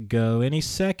Go any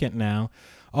second now.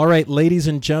 All right, ladies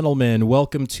and gentlemen,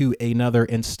 welcome to another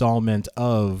installment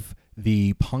of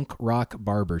the Punk Rock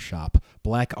Barbershop.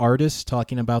 Black artists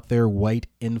talking about their white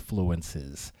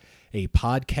influences. A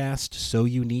podcast so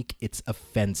unique it's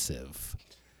offensive.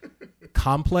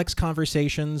 Complex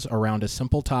conversations around a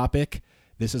simple topic.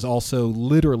 This is also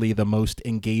literally the most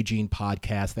engaging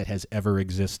podcast that has ever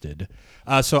existed.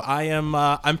 So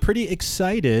I'm pretty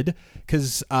excited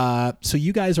because so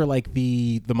you guys are like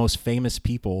the most famous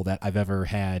people that I've ever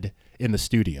had in the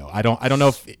studio. I don't know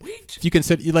if you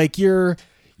consider like you're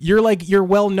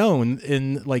well known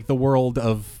in like the world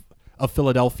of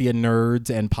Philadelphia nerds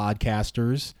and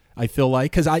podcasters. I feel like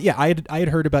because I had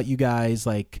heard about you guys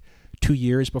like 2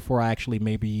 years before I actually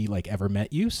maybe like ever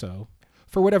met you. So.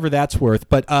 For whatever that's worth.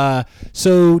 But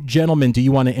so, gentlemen, do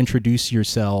you want to introduce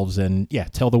yourselves and,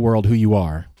 tell the world who you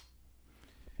are?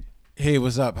 Hey,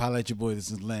 what's up? Holla at your boy. This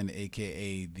is Len,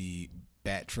 a.k.a. the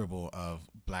Bat Tribble of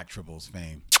Black Tribbles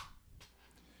fame.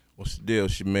 What's the deal?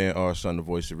 It's your man, R. Son, the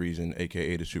voice of reason,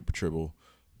 a.k.a. the Super Tribble,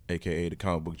 a.k.a. the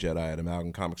comic book Jedi at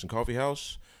Amalgam Comics and Coffee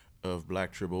House of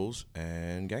Black Tribbles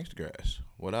and Gangsta Grass.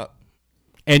 What up?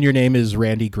 And your name is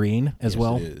Randy Green as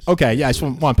well? It is. Okay, yeah, I just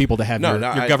want people to have your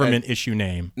government issue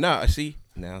name. No, see,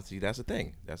 that's the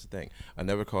thing. That's the thing. I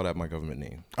never call that my government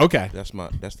name. Okay. That's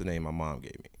the name my mom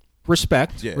gave me.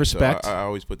 Respect. Yeah, respect. So I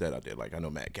always put that out there. Like, I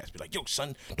know mad cats be like, yo,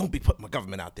 son, don't be putting my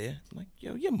government out there. I'm like,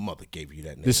 yo, your mother gave you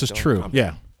that name. This is true.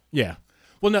 Yeah.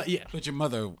 Well, no, yeah. But your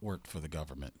mother worked for the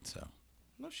government, so.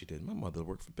 No, she didn't. My mother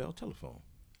worked for Bell Telephone.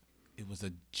 It was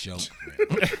a joke,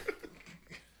 man.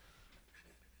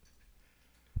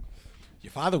 Your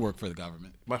father worked for the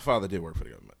government. My father did work for the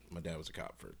government. My dad was a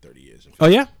cop for 30 years. Oh,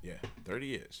 yeah? Yeah, 30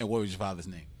 years. And what was your father's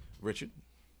name? Richard.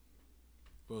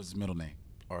 What was his middle name?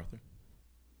 Arthur.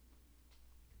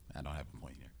 I don't have a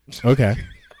point here. Okay.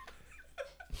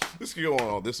 This can go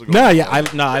on. This will go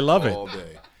on. I love it. All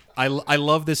day. I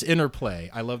love this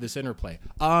interplay.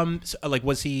 So, like,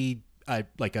 was he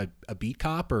like a beat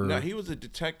cop or? No, he was a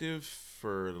detective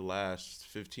for the last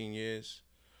 15 years.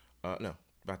 No.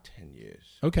 About 10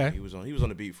 years. Okay. He was on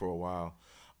the beat for a while.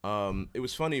 It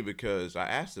was funny because I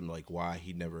asked him like why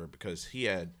because he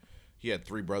had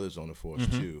 3 brothers on the force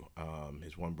too.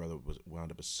 His one brother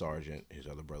wound up a sergeant. His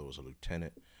other brother was a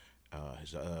lieutenant.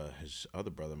 His other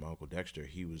brother, my Uncle Dexter,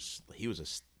 he was a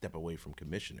step away from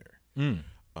commissioner. And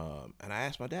I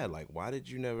asked my dad like, why did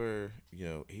you never?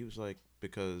 He was like,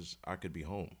 because I could be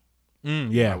home.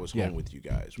 I was home with you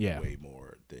guys way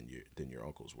more than your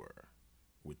uncles were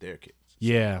with their kids.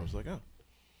 So I was like, oh,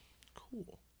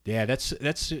 cool. Yeah, that's a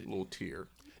little tear.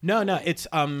 No, it's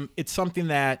something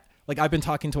that like I've been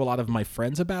talking to a lot of my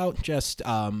friends about, just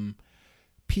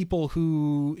people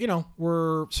who,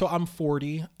 so I'm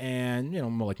 40 and,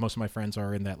 like most of my friends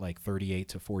are in that like 38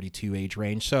 to 42 age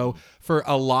range. So for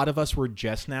a lot of us, we're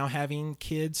just now having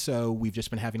kids. So we've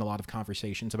just been having a lot of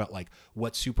conversations about like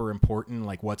what's super important,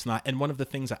 like what's not. And one of the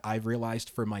things that I've realized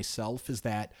for myself is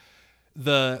that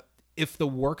if the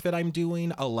work that I'm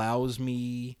doing affords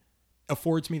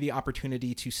me the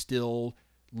opportunity to still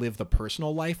live the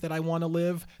personal life that I want to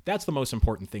live, that's the most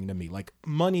important thing to me. Like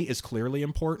money is clearly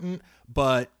important,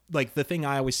 but like the thing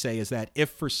I always say is that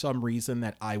if for some reason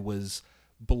that I was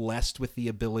blessed with the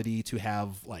ability to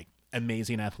have like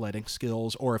amazing athletic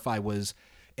skills, or if I was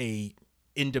a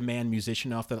in-demand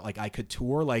musician enough that like I could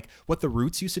tour, like what the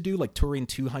Roots used to do, like touring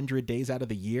 200 days out of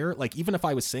the year, like even if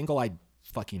I was single, I'd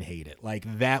fucking hate it. Like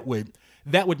that would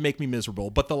make me miserable.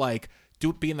 But the like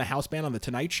be in the house band on the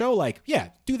Tonight Show, like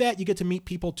do that. You get to meet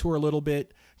people, tour a little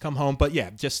bit, come home. But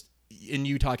just in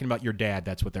you talking about your dad,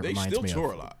 that's what that reminds me of. They still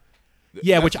tour a lot.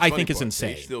 Yeah, which I think is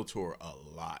insane. They still tour a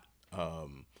lot,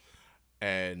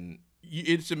 and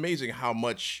it's amazing how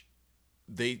much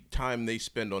time they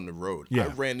spend on the road. I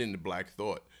ran into Black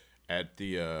Thought at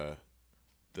the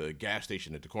gas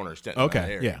station at the corner of Stanton.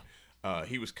 Okay,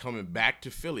 he was coming back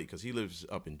to Philly because he lives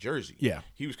up in Jersey. Yeah.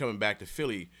 He was coming back to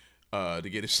Philly to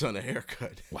get his son a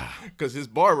haircut. Wow. Because his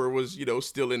barber was,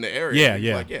 still in the area.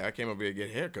 Yeah, Like, I came up here to get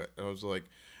a haircut. And I was like,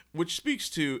 which speaks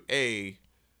to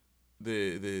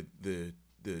the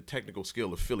technical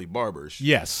skill of Philly barbers.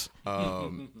 Yes.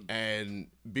 And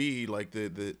B, like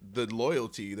the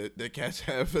loyalty that cats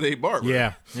have for their barber.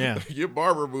 Yeah. Your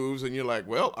barber moves and you're like,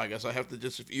 well, I guess I have to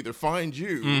just either find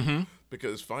you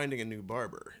because finding a new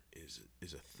barber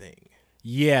is a thing.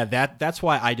 Yeah, that's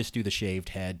why I just do the shaved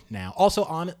head now. Also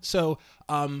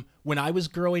when I was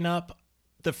growing up,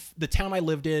 the town I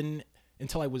lived in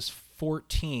until I was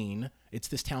 14. It's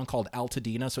this town called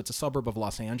Altadena, so it's a suburb of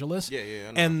Los Angeles. Yeah,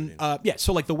 I know And Altadena.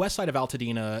 so like the west side of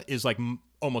Altadena is like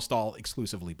almost all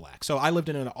exclusively black. So I lived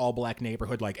in an all black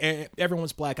neighborhood. Like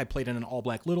everyone's black. I played in an all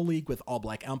black little league with all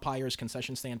black umpires,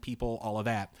 concession stand people, all of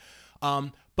that.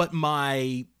 But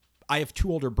I have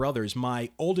two older brothers.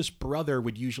 My oldest brother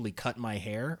would usually cut my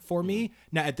hair for me.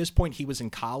 Now, at this point, he was in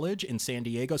college in San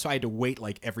Diego, so I had to wait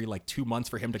like every 2 months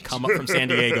for him to come up from San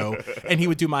Diego, and he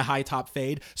would do my high top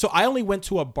fade. So I only went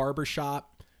to a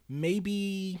barbershop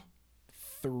maybe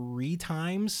 3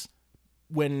 times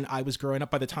when I was growing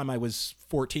up. By the time I was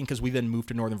 14, because we then moved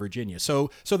to Northern Virginia.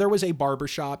 So there was a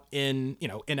barbershop in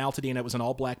Altadena. It was an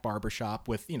all black barbershop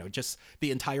with, just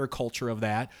the entire culture of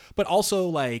that. But also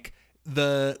like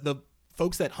the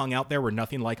folks that hung out there were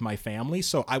nothing like my family.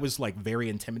 So I was like very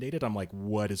intimidated. I'm like,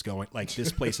 what is going, like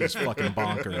this place is fucking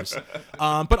bonkers.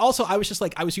 But also I was just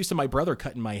like, I was used to my brother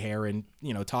cutting my hair and,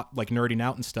 like nerding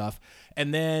out and stuff.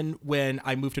 And then when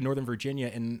I moved to Northern Virginia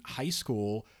in high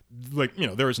school, like,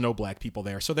 there was no black people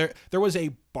there. So there was a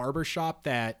barbershop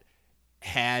that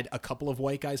had a couple of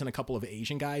white guys and a couple of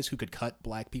Asian guys who could cut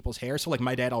black people's hair. So like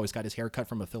my dad always got his hair cut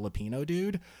from a Filipino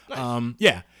dude. Nice.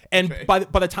 Yeah. And Okay. by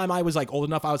the time I was like old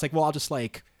enough, I was like, well,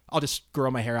 I'll just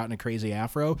grow my hair out in a crazy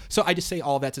afro. So I just say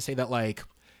all that to say that like,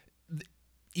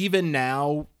 even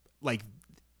now, like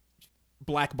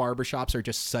black barbershops are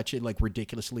just such a like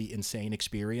ridiculously insane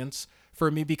experience for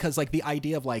me, because like the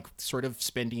idea of like sort of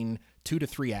spending 2 to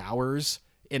 3 hours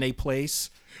in a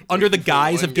place under the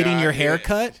guise of getting your hair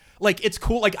cut. Like, it's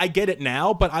cool. Like, I get it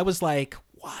now, but I was like,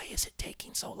 why is it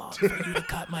taking so long for you to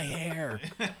cut my hair?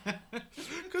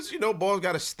 Because, boss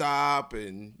got to stop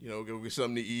and, go get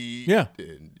something to eat. Yeah.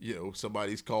 And,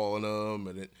 somebody's calling them.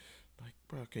 And it, like,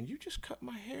 bro, can you just cut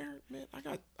my hair? Man, I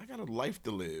got a life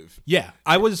to live. Yeah.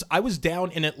 I was down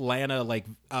in Atlanta, like,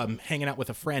 hanging out with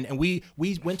a friend. And we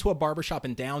went to a barbershop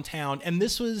in downtown. And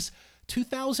this was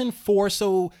 2004,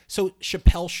 so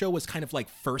Chappelle's show was kind of like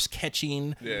first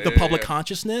catching the public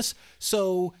consciousness.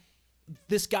 So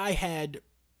this guy had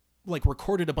like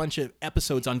recorded a bunch of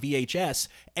episodes on VHS,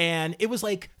 and it was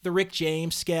like the Rick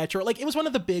James sketch, or like it was one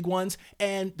of the big ones.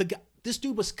 And this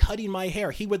dude was cutting my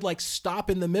hair. He would like stop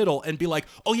in the middle and be like,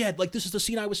 "Oh yeah, like this is the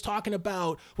scene I was talking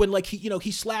about when like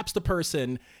he slaps the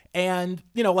person." And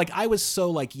like I was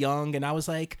so like young, and I was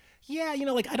like, yeah,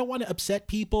 like I don't want to upset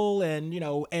people, and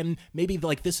and maybe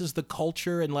like this is the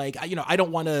culture, and like I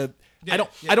don't want to I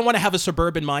don't want to have a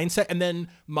suburban mindset. And then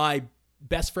my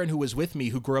best friend who was with me,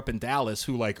 who grew up in Dallas,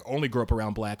 who like only grew up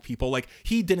around black people, like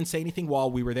he didn't say anything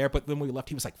while we were there, but when we left,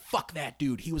 he was like, fuck that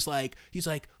dude. He's like,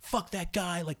 fuck that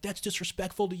guy, like that's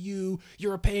disrespectful to you,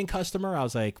 you're a paying customer. I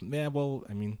was like, yeah, well,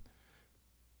 I mean,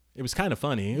 it was kind of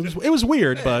funny. It was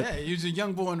weird, but yeah, you're a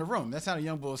young boy in the room. That's how a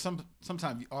young boy.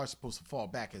 Sometimes you are supposed to fall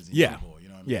back as a yeah, young boy. You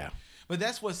know what I mean? Yeah. But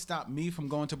that's what stopped me from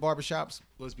going to barbershops,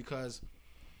 was because,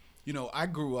 I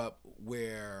grew up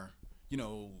where,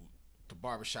 the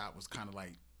barbershop was kind of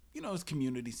like, it's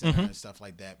community center and stuff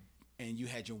like that, and you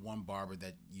had your one barber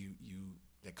that you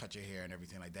that cut your hair and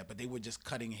everything like that. But they were just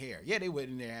cutting hair. Yeah, they were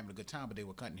in there having a good time, but they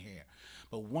were cutting hair.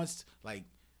 But once like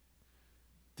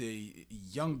the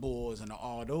young boys and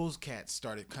all those cats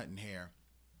started cutting hair,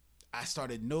 I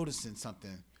started noticing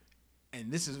something. And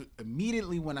this is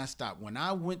immediately when I stopped. When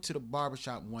I went to the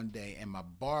barbershop one day and my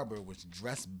barber was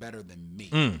dressed better than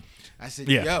me, I said,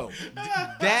 Yeah. yo,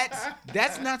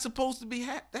 that's not supposed to be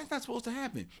that's not supposed to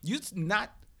happen. You're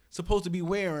not supposed to be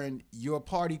wearing your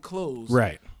party clothes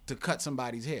Right. to cut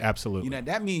somebody's hair. Absolutely.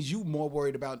 That means you more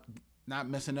worried about not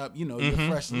messing up, your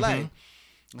fresh leg.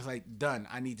 It's like, done.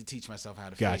 I need to teach myself how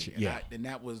to Gotcha. fade. Yeah. And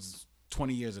that was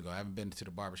 20 years ago. I haven't been to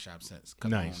the barbershop since.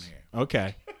 Cut my own Nice. hair.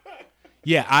 Okay.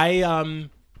 Yeah, I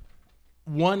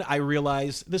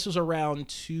realized this was around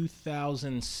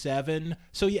 2007.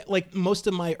 So yeah, like most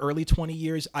of my early 20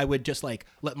 years, I would just like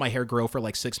let my hair grow for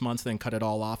like 6 months, then cut it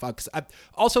all off. Because I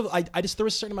just, there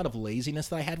was a certain amount of laziness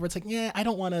that I had where it's like, yeah, I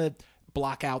don't want to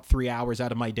block out 3 hours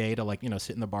out of my day to like,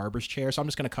 sit in the barber's chair. So I'm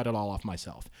just going to cut it all off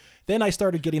myself. Then I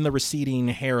started getting the receding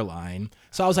hairline.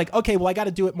 So I was like, okay, well, I got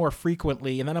to do it more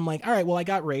frequently. And then I'm like, all right, well, I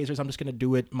got razors. I'm just going to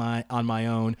do it on my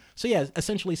own. So yeah,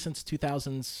 essentially since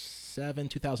 2007,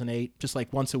 2008, just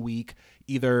like once a week,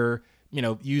 either,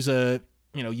 use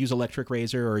electric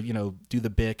razor or, do the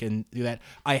Bic and do that.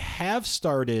 I have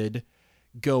started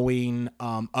going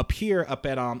up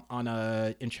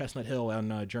in Chestnut Hill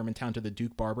on Germantown to the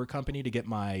Duke Barber Company to get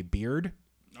my beard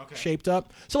shaped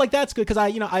up. So like that's good because I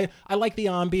like the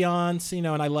ambiance,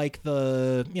 and I like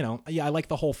the I like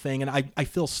the whole thing, and I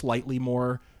feel slightly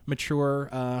more mature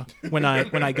when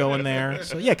I go in there.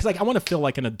 So yeah, because like I want to feel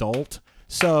like an adult.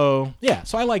 So yeah,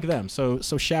 so I like them. So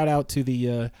shout out to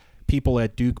the people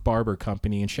at Duke Barber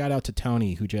Company, and shout out to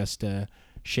Tony who just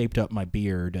shaped up my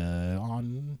beard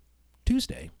on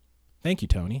Tuesday. Thank you,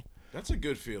 Tony. That's a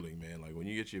good feeling, man. Like when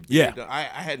you get your beard Yeah. done. I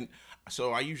hadn't.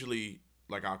 So I usually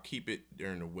like I'll keep it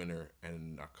during the winter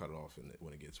and I cut it off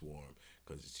when it gets warm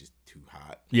because it's just too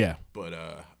hot. Yeah. But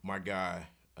my guy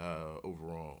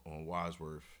over on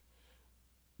Wadsworth,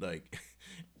 like,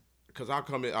 because I'll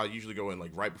come in. I'll usually go in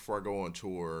like right before I go on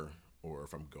tour, or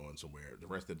if I'm going somewhere. The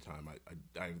rest of the time,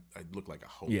 I look like a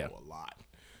hobo a lot.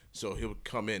 So he'll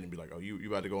come in and be like, "Oh, you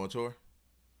about to go on tour?"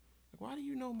 Like, why do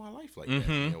you know my life like that?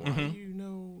 You know, why do you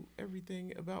know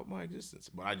everything about my existence?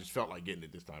 But I just felt like getting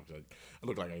it this time because I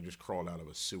looked like I just crawled out of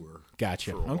a sewer.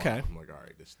 Gotcha. For a Okay. while. I'm like, all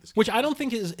right, this. Which I don't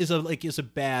think is a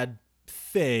bad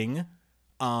thing,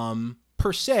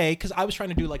 per se, because I was trying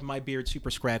to do like my beard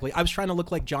super scraggly. I was trying to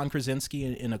look like John Krasinski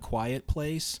in A Quiet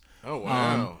Place. Oh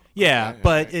wow. Yeah, Okay,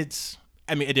 but okay. it's.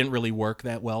 I mean, it didn't really work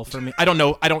that well for me. I don't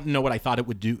know what I thought it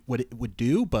would do. What it would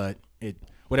do, but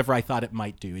whatever I thought it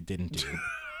might do, it didn't do.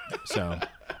 So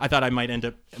I thought I might end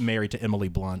up married to Emily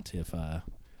Blunt if I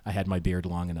had my beard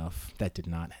long enough. That did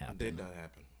not happen. Did not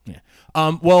happen. Yeah.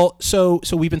 Well, so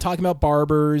we've been talking about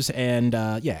barbers and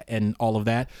and all of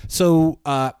that. So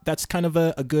that's kind of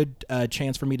a good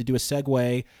chance for me to do a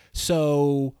segue.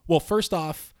 So, well, first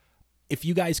off, if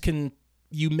you guys can,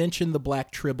 you mentioned the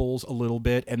Black Tribbles a little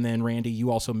bit, and then Randy, you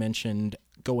also mentioned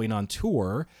going on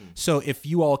tour. So if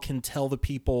you all can tell the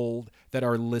people that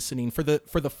are listening, for the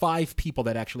 5 people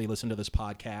that actually listen to this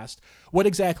podcast, what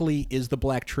exactly is the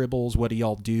Black Tribbles? What do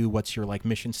y'all do? What's your like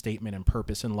mission statement and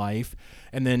purpose in life?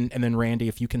 And then Randy,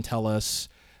 if you can tell us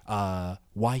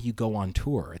why you go on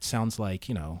tour. It sounds like,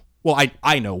 well,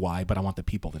 I know why, but I want the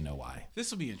people to know why. This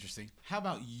will be interesting. How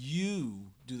about you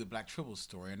do the Black Tribbles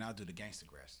story and I'll do the Gangsta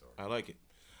Grass story? I like it.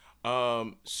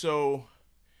 So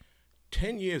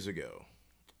 10 years ago,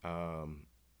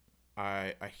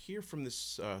 I hear from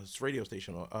this radio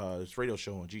station, this radio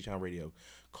show on G-Town Radio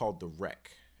called The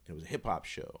Wreck. It was a hip hop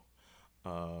show,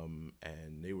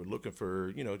 and they were looking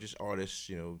for just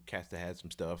artists, cats that had some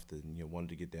stuff that wanted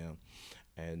to get down.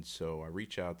 And so I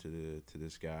reach out to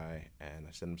this guy and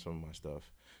I send him some of my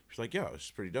stuff. He's like, "Yo, this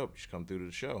is pretty dope. You should come through to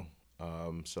the show."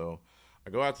 So I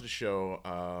go out to the show.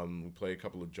 We play a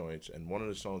couple of joints, and one of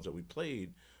the songs that we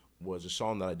played was a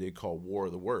song that I did called "War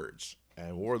of the Words."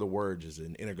 And War of the Words is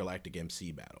an intergalactic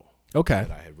MC battle. Okay.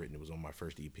 That I had written. It was on my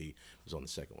first EP. It was on the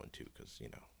second one too, because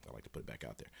I like to put it back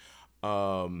out there.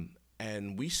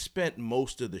 And we spent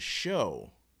most of the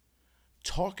show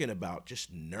talking about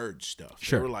just nerd stuff.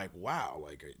 Sure. They were like, "Wow,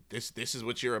 like this is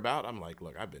what you're about." I'm like,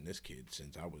 "Look, I've been this kid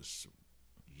since I was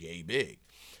yay big,"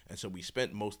 and so we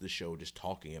spent most of the show just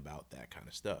talking about that kind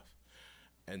of stuff.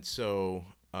 And so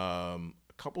a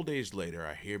couple days later,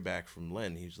 I hear back from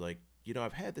Len. He's like,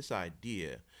 "I've had this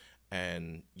idea,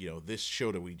 and this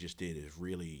show that we just did is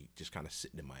really just kind of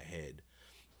sitting in my head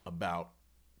about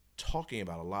talking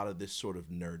about a lot of this sort of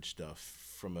nerd stuff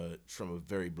from a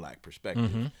very Black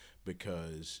perspective,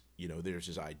 because there's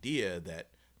this idea that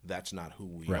that's not who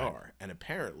we are, and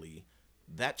apparently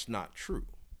that's not true."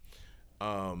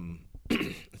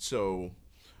 So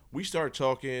we started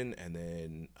talking, and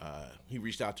then he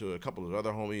reached out to a couple of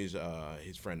other homies,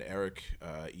 his friend Eric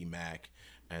E. Mack,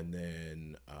 and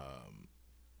then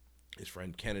his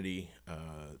friend Kennedy,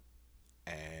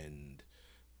 and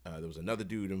there was another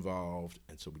dude involved.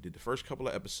 And so we did the first couple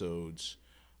of episodes.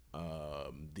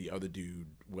 The other dude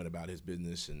went about his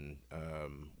business, and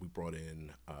we brought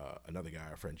in another guy,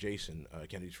 our friend Jason,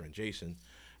 Kennedy's friend Jason.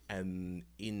 And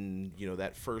in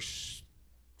that first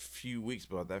few weeks,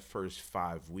 about that first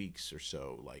 5 weeks or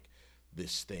so, like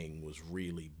this thing was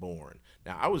really born.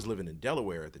 Now I was living in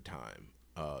Delaware at the time.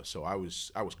 So I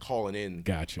was calling in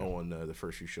on the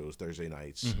first few shows Thursday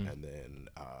nights, and then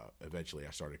eventually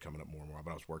I started coming up more and more.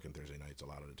 But I was working Thursday nights a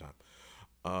lot of the time,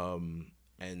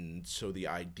 and so the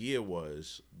idea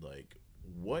was like,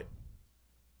 what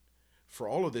for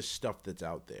all of this stuff that's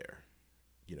out there,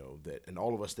 that and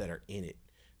all of us that are in it,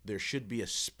 there should be a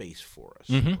space for us,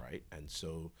 right? And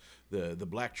so the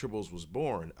Black Tribbles was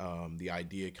born. The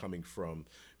idea coming from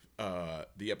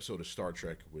the episode of Star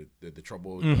Trek with the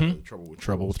trouble with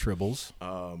Tribbles.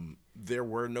 There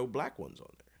were no Black ones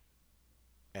on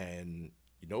there, and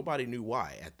nobody knew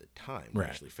why at the time. We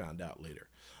actually found out later,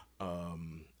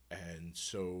 and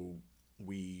so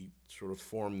we sort of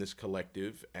formed this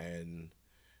collective, and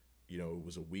it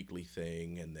was a weekly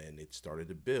thing, and then it started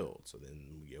to build. So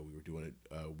then we were doing it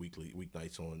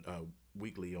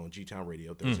weekly on G-Town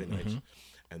Radio Thursday nights.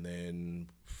 And then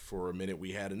for a minute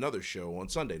we had another show on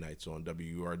Sunday nights on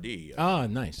WURD. Ah,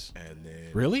 nice. And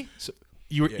then really?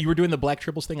 You were doing the Black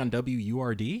Tribbles thing on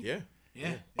WURD? Yeah.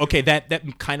 Yeah. Okay,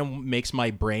 that kind of makes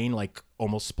my brain like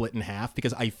almost split in half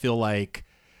because I feel like,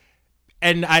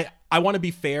 and I want to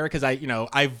be fair because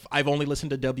I've only listened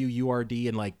to WURD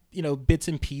and like bits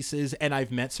and pieces, and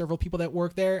I've met several people that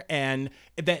work there, and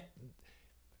that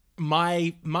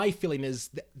my feeling is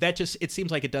that just it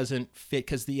seems like it doesn't fit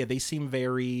because they seem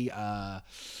very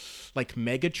like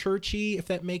mega churchy, if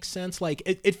that makes sense. Like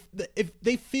if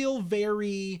they feel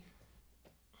very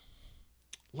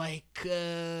like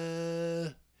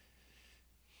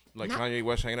Kanye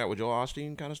West hanging out with Joel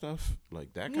Osteen kind of stuff,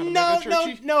 like that kind of mega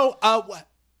churchy. No.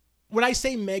 When I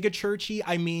say mega churchy,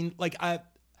 I mean like I'm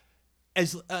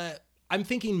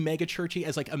thinking mega churchy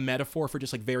as like a metaphor for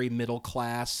just like very middle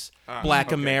class Black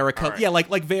okay. America. Right. Yeah,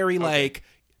 like very like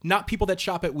not people that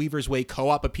shop at Weaver's Way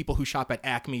Co-op, but people who shop at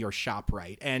Acme or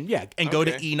ShopRite, and go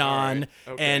to Enon,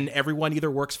 and everyone either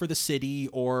works for the city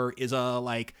or is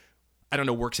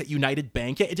works at United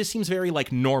Bank. Yeah, it just seems very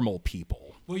like normal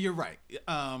people. Well, you're right.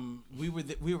 We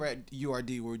were at URD.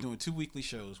 We were doing 2 weekly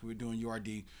shows. We were doing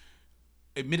URD,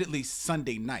 admittedly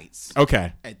Sunday nights.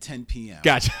 Okay. At 10 p.m.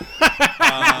 Gotcha.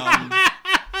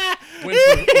 When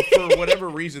for whatever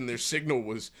reason their signal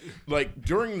was like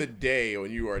during the day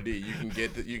on URD, you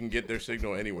can get their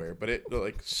signal anywhere, but it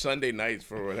like Sunday nights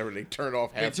for whatever they turn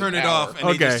off. They turn it off and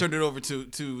they just turned it over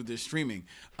to the streaming.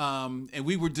 And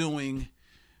we were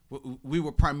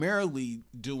primarily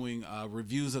doing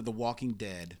reviews of The Walking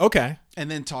Dead. Okay. And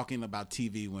then talking about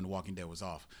TV when The Walking Dead was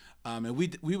off. And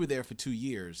we were there for 2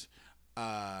 years.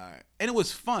 And it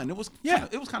was fun. It was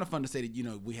kind of fun to say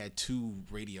that we had 2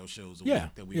 radio shows a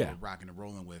week that we were rocking and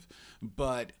rolling with.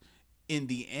 But in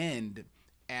the end,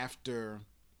 after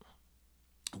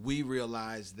we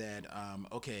realized that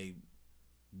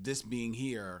this being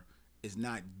here is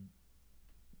not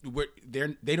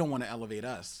they don't want to elevate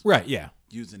us, right? Yeah,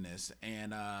 using this,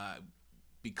 and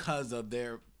because of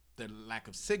their lack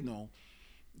of signal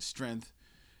strength,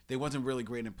 they wasn't really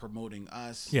great in promoting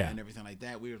us and everything like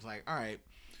that. We was like, all right,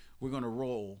 we're going to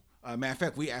roll. Matter of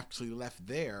fact, we actually left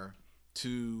there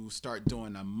to start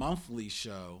doing a monthly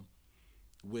show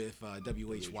with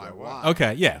WHYY.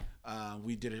 Okay, yeah.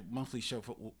 We did a monthly show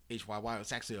for HYY. It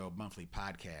was actually a monthly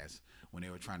podcast when they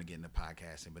were trying to get into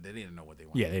podcasting, but they didn't know what they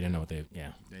wanted. Yeah, they didn't know what they.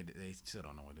 Yeah, they still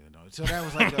don't know what they know. So that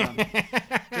was like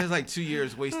there's like 2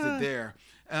 years wasted there.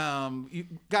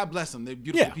 God bless them. They're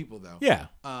beautiful people, though. Yeah,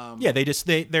 They just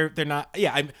they're not.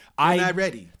 Yeah, they're not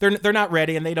ready. They're not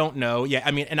ready, and they don't know. Yeah,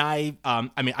 I mean, and I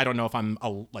don't know if I'm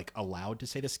allowed to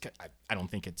say this. I don't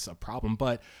think it's a problem,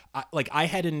 but I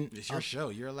hadn't. It's your show.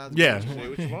 You're allowed to. Yeah. Say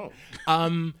what you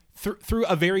want. Through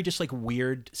a very just like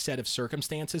weird set of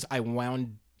circumstances, I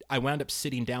wound up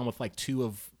sitting down with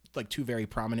two very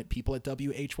prominent people at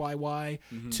WHYY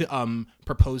to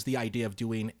propose the idea of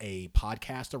doing a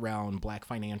podcast around Black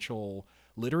financial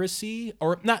literacy,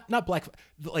 or not Black,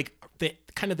 like the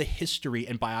kind of the history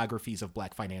and biographies of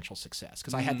Black financial success.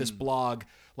 Because I had this blog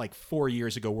like 4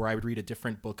 years ago where I would read a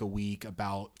different book a week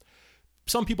about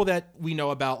some people that we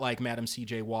know about, like Madam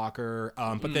C.J. Walker,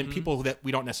 but then people that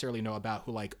we don't necessarily know about,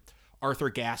 who like Arthur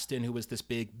Gaston, who was this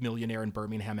big millionaire in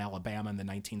Birmingham, Alabama in the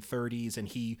 1930s, and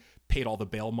he paid all the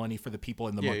bail money for the people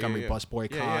in the Montgomery bus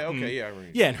boycott.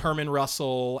 And Herman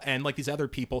Russell and like these other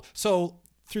people. So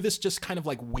through this just kind of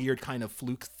like weird kind of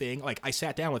fluke thing, like I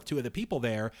sat down with 2 of the people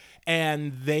there,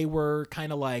 and they were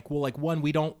kind of like, well, like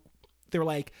they were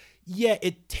like, yeah,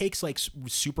 it takes like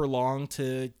super long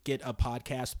to get a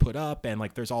podcast put up, and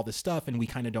like there's all this stuff, and we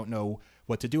kind of don't know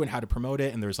what to do and how to promote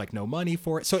it, and there's like no money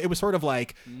for it. So it was sort of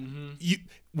like,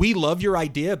 we love your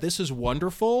idea, this is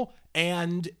wonderful,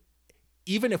 and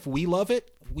even if we love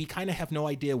it, we kind of have no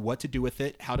idea what to do with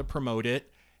it, how to promote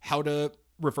it, how to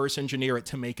reverse engineer it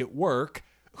to make it work,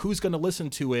 who's going to listen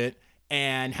to it,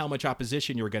 and how much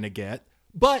opposition you're going to get.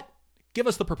 But give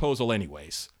us the proposal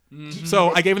anyways.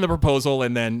 So I gave him the proposel,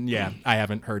 and then I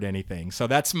haven't heard anything. So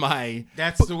that's the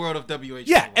world of WH.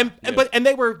 Yeah, and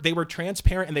they were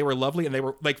transparent, and they were lovely, and they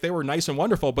were nice and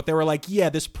wonderful, but they were like, yeah,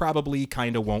 this probably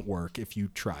kind of won't work if you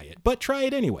try it, but try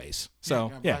it anyways.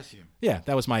 So that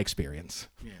was my experience.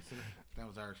 Yeah, so that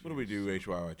was our experience. What do we do,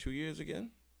 HYY? 2 years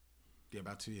again? Yeah,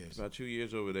 about 2 years. About 2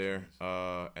 years over there,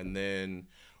 and then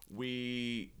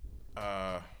we.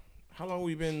 How long have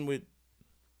we been with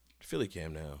Philly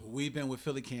Cam now? We've been with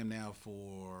Philly Cam now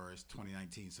it's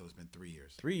 2019, so it's been 3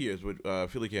 years. 3 years with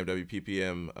Philly Cam,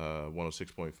 WPPM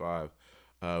 106.5.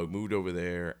 We moved over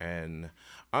there, and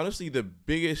honestly, the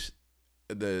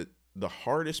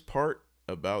hardest part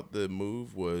about the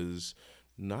move was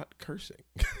not cursing.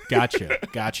 Gotcha.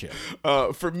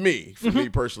 For me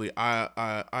personally,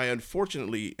 I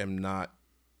unfortunately am not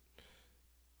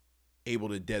able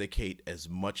to dedicate as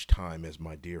much time as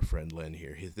my dear friend Len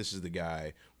here. This is the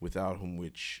guy without him,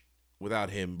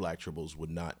 Black Tribbles would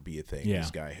not be a thing. Yeah.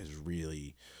 This guy has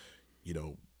really,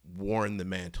 worn the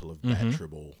mantle of Bat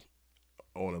Tribble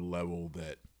on a level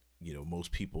that,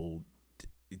 most people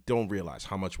don't realize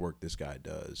how much work this guy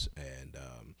does, and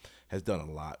has done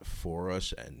a lot for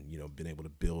us, and been able to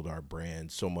build our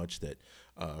brand so much that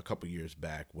a couple years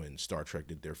back when Star Trek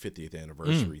did their 50th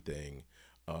anniversary thing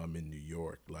in New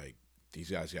York, like these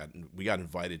guys got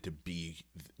invited to be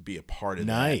a part of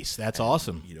that. Nice, that's and,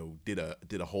 awesome. Did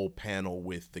a whole panel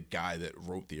with the guy that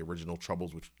wrote the original Trouble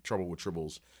with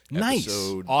Tribbles Nice,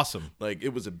 episode. awesome. Like,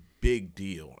 it was a big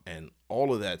deal, and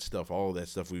all of that stuff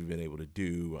we've been able to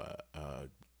do.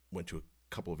 Went to a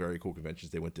couple of very cool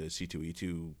conventions. They went to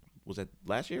C2E2. Was that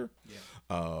last year?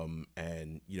 Yeah.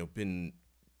 And been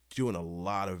doing a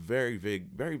lot of very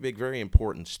big, very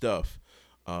important stuff,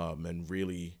 and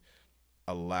really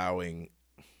allowing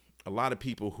a lot of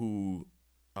people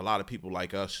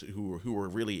like us who were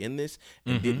really in this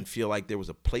and didn't feel like there was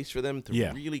a place for them to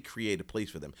really create a place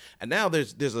for them. And now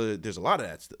there's a lot of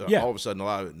that. All of a sudden, a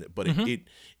lot of it, but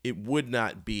it would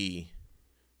not be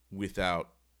without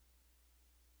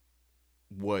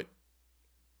what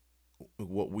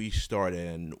we started,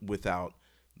 and without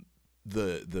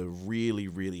the really,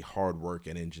 really hard work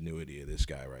and ingenuity of this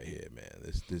guy right here,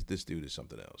 man. This dude is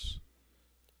something else.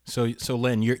 So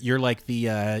Len, you're like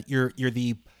the you're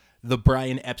the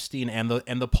Brian Epstein and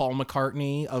the Paul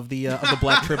McCartney of the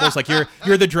Black Tribbles. Like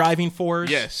you're the driving force,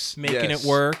 yes, making it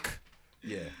work.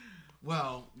 Yeah.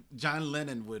 Well, John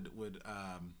Lennon would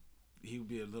he would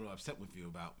be a little upset with you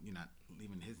about you not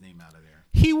leaving his name out of there.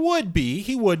 He would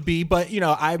be, but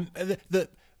I'm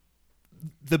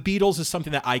the Beatles is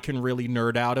something that I can really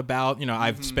nerd out about.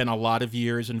 I've spent a lot of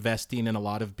years investing in a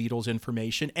lot of Beatles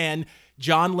information, and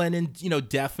John Lennon,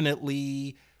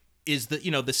 definitely is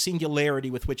the singularity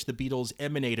with which the Beatles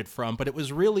emanated from, but it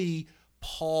was really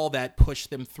Paul that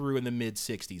pushed them through in the mid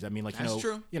 60s. I mean, like, That's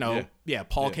true.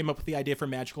 Paul came up with the idea for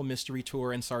Magical Mystery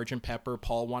Tour and Sgt. Pepper.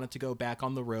 Paul wanted to go back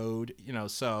on the road,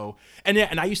 so,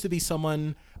 and I used to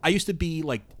be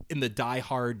like in the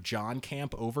diehard John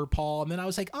camp over Paul. And then I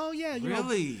was like, oh yeah,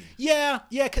 really? Yeah.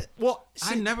 Well,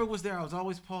 I never was there. I was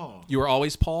always Paul. You were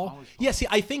always Paul? Always Paul. Yeah. See,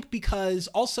 I think because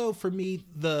also for me,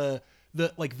 the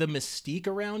mystique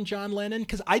around John Lennon,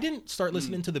 because I didn't start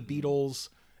listening to the Beatles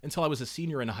until I was a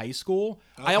senior in high school.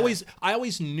 Okay. I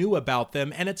always knew about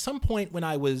them, and at some point when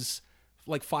I was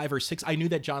like 5 or 6, I knew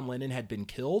that John Lennon had been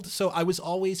killed. So I was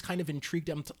always kind of intrigued.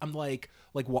 I'm like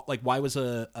why was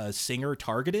a singer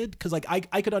targeted? Because like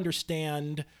I could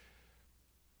understand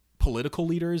political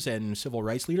leaders and civil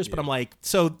rights leaders, but I'm like,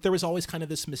 so there was always kind of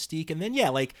this mystique, and then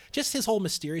like just his whole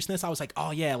mysteriousness. I was like,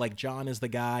 oh yeah, like John is the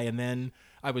guy, and then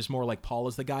I was more like Paul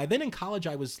is the guy. Then in college,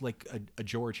 I was like a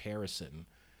George Harrison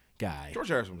guy. George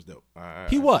Harrison was dope.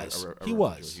 He was. He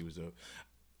was dope.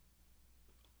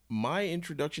 My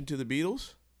introduction to the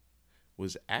Beatles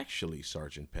was actually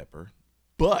Sgt. Pepper,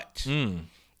 but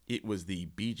it was the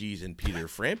Bee Gees and Peter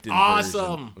Frampton version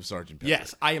of Sgt. Pepper.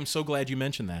 Yes, I am so glad you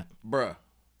mentioned that. Bruh.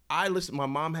 My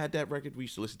mom had that record. We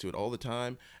used to listen to it all the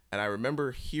time. And I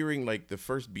remember hearing like the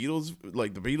first Beatles,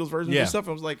 like the Beatles version and stuff.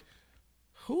 I was like,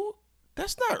 who?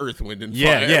 That's not Earth, Wind, and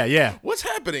Fire. Yeah. What's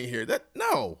happening here?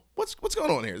 What's going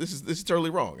on here? This is totally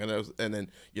wrong. And then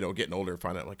getting older and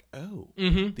find out like, oh,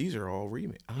 these are all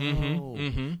remakes.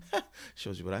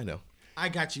 Shows you what I know. I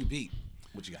got you beat.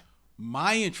 What you got?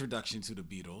 My introduction to the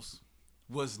Beatles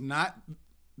was not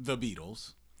the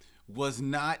Beatles, was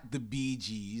not the Bee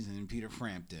Gees and Peter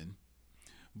Frampton,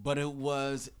 but it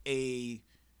was I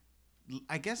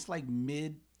guess like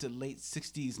mid to late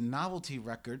 60s novelty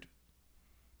record.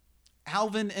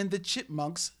 Alvin and the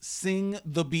Chipmunks Sing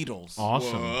the Beatles.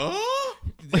 Awesome.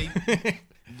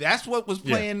 That's what was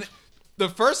playing. Yeah. The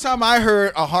first time I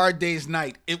heard A Hard Day's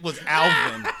Night, it was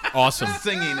Alvin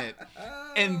singing it.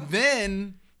 And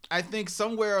then I think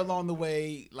somewhere along the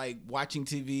way, like watching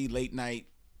TV late night,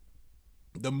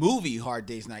 the movie Hard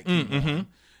Day's Night came on,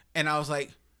 and I was like,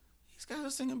 these guys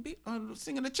are singing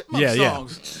the Chipmunk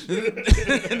songs.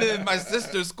 And then my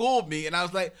sister schooled me, and I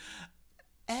was like,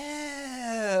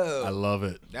 oh, I love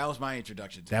it. That was my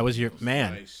introduction to that. Was your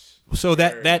man. Nice. So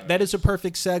that is a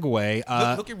perfect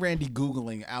segue. Look at Randy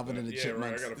Googling Alvin and the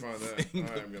Chipmunks. Right, I gotta find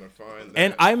that. I'm gonna find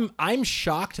that. And I'm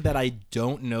shocked that I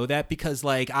don't know that, because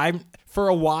like I'm for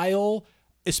a while,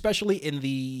 especially in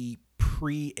the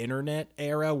pre-internet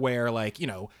era, where like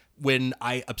when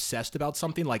I obsessed about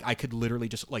something, like I could literally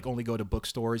just like only go to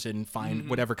bookstores and find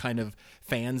whatever kind of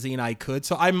fanzine I could.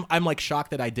 So I'm like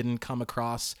shocked that I didn't come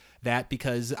across that,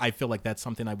 because I feel like that's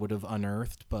something I would have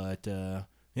unearthed. But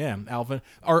Yeah, Alvin,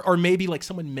 or maybe like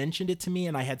someone mentioned it to me,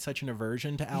 and I had such an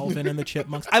aversion to Alvin and the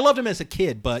Chipmunks. I loved him as a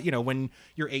kid, but when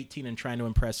you're 18 and trying to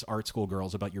impress art school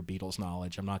girls about your Beatles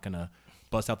knowledge, I'm not gonna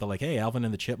bust out the like, hey, Alvin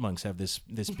and the Chipmunks have this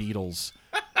Beatles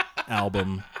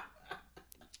album.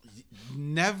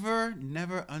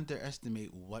 Never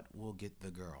underestimate what will get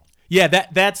the girl. Yeah,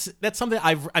 that's something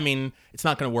I mean, it's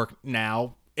not gonna work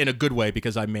now in a good way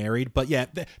because I'm married, but yeah,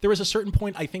 there was a certain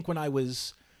point I think when I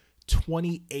was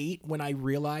 28 when I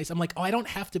realized I'm like, oh, I don't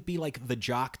have to be like the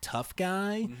jock tough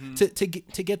guy to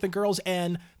get the girls,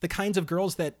 and the kinds of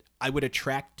girls that I would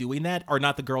attract doing that are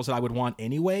not the girls that I would want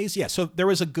anyways. Yeah, so there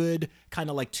was a good kind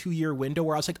of like 2-year window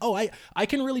where I was like, oh, I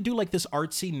can really do like this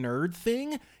artsy nerd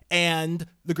thing, and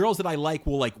the girls that I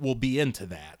will be into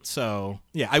that. So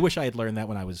yeah, I wish I had learned that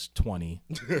when I was 20.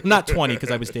 Not 20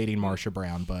 because I was dating Marsha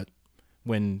Brown, but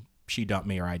when she dumped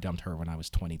me or I dumped her when I was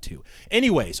 22.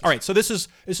 Anyways, all right, so this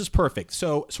is perfect.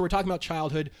 So we're talking about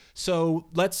childhood. So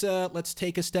let's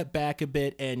take a step back a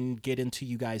bit and get into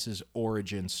you guys'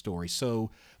 origin story. So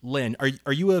Lynn,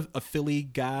 are you a Philly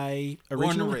guy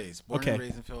originally? Born and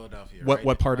raised in Philadelphia.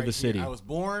 What part of the city? Here. I was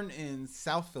born in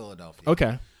South Philadelphia.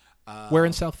 Okay. Where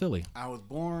in South Philly? I was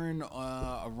born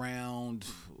around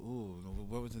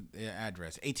what was the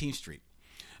address? 18th Street.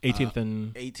 18th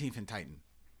and 18th and Titan.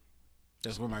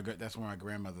 That's where my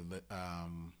grandmother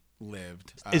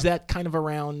lived. Is that kind of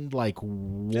around like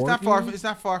Wharton? It's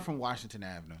not far from Washington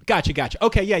Avenue. Gotcha.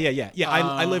 Okay, yeah.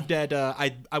 I lived at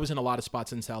I was in a lot of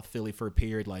spots in South Philly for a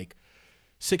period, like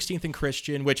 16th and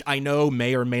Christian, which I know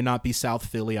may or may not be South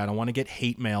Philly. I don't want to get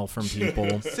hate mail from people.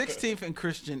 16th and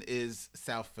Christian is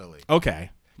South Philly.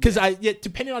 Okay. Because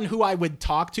depending on who I would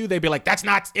talk to, they'd be like,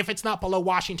 if it's not below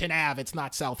Washington Ave, it's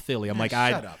not South Philly. I'm like,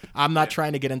 shut up. I'm not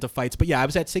trying to get into fights. But yeah, I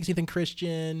was at 16th and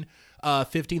Christian,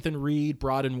 15th and Reed,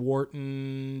 Broad and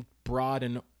Wharton, Broad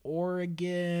and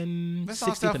Oregon. That's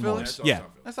all South Philly? That's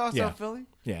all Yeah. South Philly?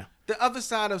 Yeah. The other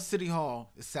side of City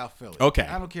Hall is South Philly. Okay.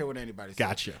 I don't care what anybody says.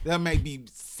 Gotcha. That may be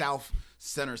South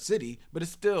Center City, but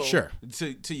it's still Sure.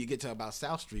 till you get to about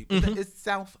South Street. But it's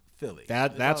South Philly.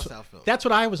 That's South Philly. That's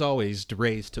what I was always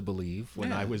raised to believe when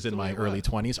Yeah, I was that's in the way my it early was.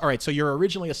 20s. All right, so you're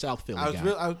originally a South Philly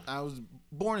guy. I was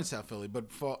born in South Philly,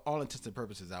 but for all intents and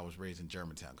purposes, I was raised in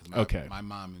Germantown because my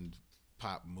mom and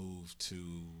pop moved to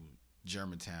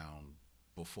Germantown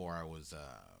before I was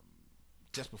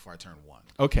just before I turned 1.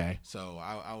 Okay. So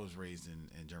I was raised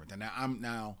in Germantown.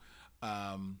 Now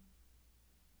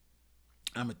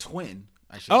I'm a twin.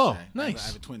 I should Oh, say. nice. I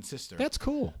have a twin sister. That's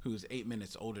cool. Who's 8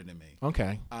 minutes older than me.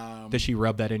 Okay. Does she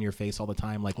rub that in your face all the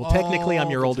time? Like, well, technically, I'm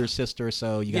your all the older sister,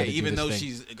 so you got to do even this though thing.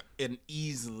 she's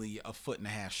easily a foot and a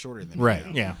half shorter than Right.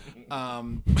 me. Yeah.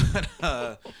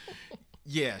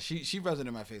 Yeah, she rubs it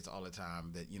in my face all the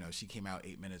time that she came out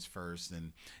 8 minutes first,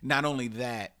 and not only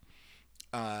that,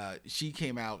 she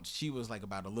came out. She was like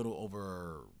about a little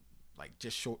over, like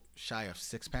just shy of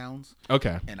 6 pounds.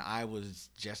 Okay. And I was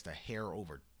just a hair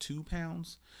over 2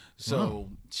 pounds. So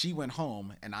she went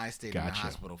home, and I stayed in the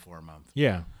hospital for a month.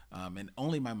 Yeah. And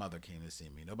only my mother came to see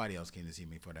me. Nobody else came to see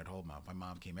me for that whole month. My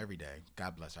mom came every day.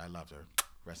 God bless her. I loved her.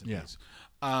 Rest in peace.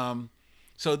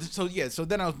 So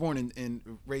then I was born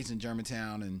and raised in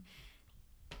Germantown, and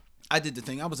I did the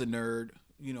thing. I was a nerd,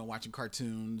 watching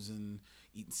cartoons and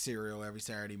eating cereal every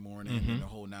Saturday morning and the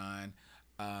whole nine.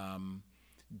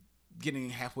 Getting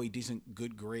halfway decent,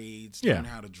 good grades. Learning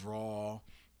how to draw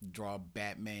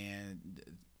Batman.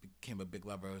 Became a big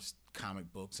lover of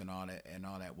comic books and all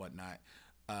that whatnot.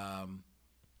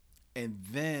 And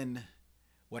then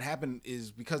what happened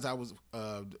is because I was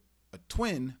a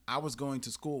twin, I was going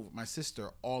to school with my sister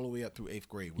all the way up through 8th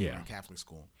grade. We were in Catholic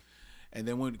school. And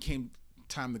then when it came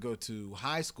time to go to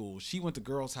high school, she went to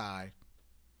girls' high,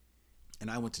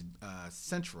 and I went to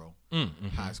Central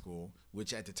High School,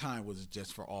 which at the time was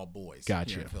just for all boys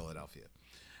here in Philadelphia.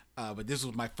 But this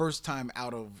was my first time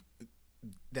out of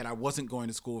that I wasn't going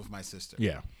to school with my sister.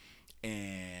 Yeah.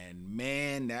 And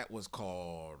man, that was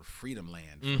called Freedom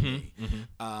Land for me,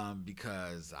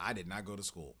 because I did not go to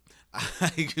school.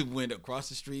 I went across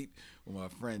the street with my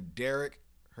friend Derek,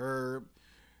 Herb,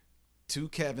 2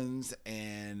 Kevins,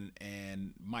 and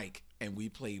Mike, and we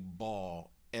played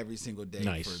ball every single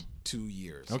day for 2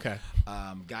 years. Okay.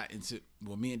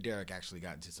 Me and Derek actually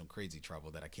got into some crazy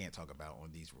trouble that I can't talk about on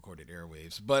these recorded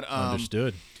airwaves. But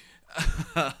Understood.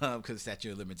 Because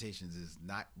statute of limitations is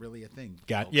not really a thing.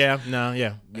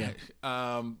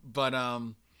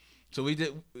 So we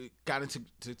got into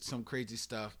some crazy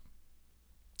stuff.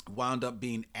 Wound up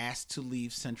being asked to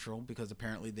leave Central because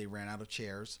apparently they ran out of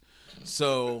chairs.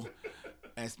 So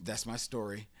that's my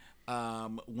story.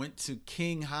 Went to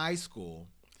King High School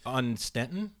on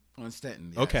Stenton. Yes.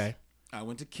 Okay. I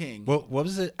went to King. What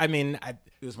was it? I mean,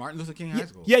 It was Martin Luther King High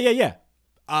School. Yeah.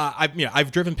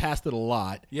 I've driven past it a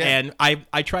lot, Yeah. and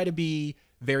I try to be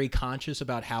very conscious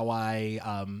about how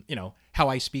how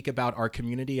I speak about our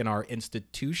community and our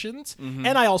institutions, and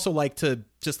I also like to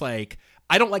just like.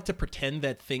 I don't like to pretend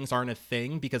that things aren't a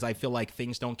thing because I feel like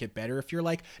things don't get better if you're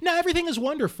like, no, everything is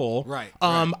wonderful. Right.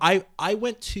 I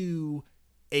went to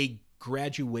a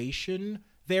graduation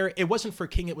there. It wasn't for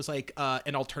King. It was like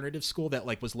an alternative school that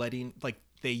like was letting like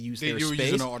they use their You were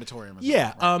space. using an auditorium. Or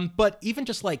Yeah. right. But even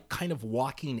just like kind of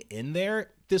walking in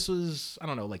there, this was, I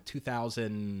don't know, like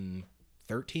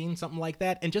 2013, something like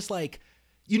that. And just like,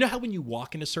 you know how when you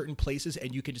walk into certain places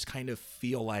and you can just kind of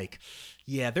feel like,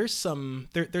 yeah, there's some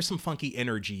funky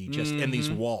energy just in these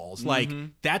walls. Like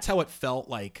that's how it felt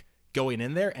like going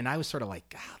in there. And I was sort of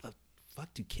like, how the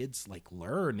fuck do kids like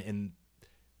learn in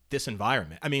this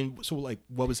environment? I mean, so like,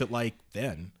 what was it like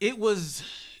then? It was.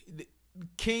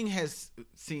 King has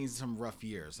seen some rough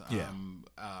years. Yeah.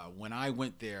 When I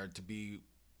went there, to be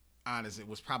honest, it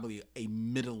was probably a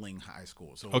middling high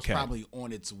school. So it was Okay. probably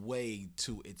on its way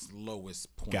to its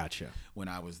lowest point. Gotcha. When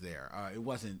I was there. It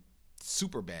wasn't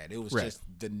super bad. It was Right. just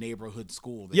the neighborhood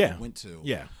school that Yeah. I went to.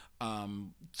 Yeah.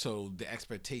 So the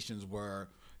expectations were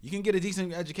you can get a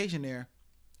decent education there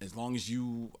as long as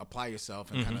you apply yourself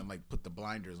and kind of like put the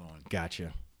blinders on.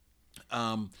 Gotcha.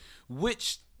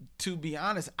 Which, to be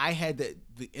honest, I had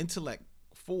the intellect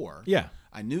for. Yeah.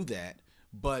 I knew that,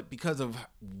 but because of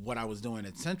what I was doing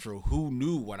at Central, who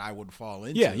knew what I would fall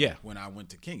into? Yeah. When I went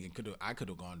to King, I could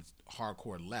have gone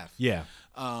hardcore left. Yeah.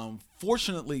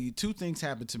 Fortunately, two things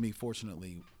happened to me.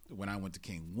 Fortunately, when I went to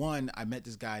King, one, I met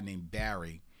this guy named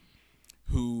Barry,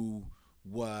 who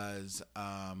was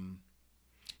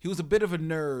he was a bit of a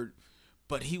nerd,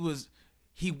 but he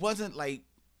wasn't like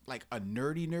a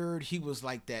nerdy nerd. He was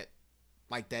like that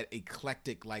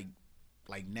eclectic like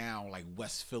now like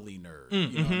West Philly nerd.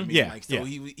 You know what I mean? Yeah, Like so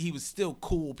yeah. he was still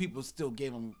cool. People still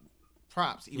gave him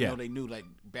props, even Yeah. though they knew like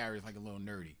Barry was like a little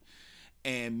nerdy.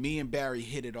 And me and Barry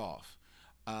hit it off,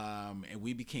 and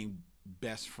we became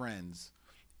best friends.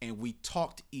 And we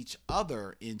talked each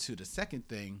other into the second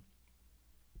thing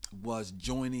was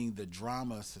joining the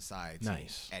drama society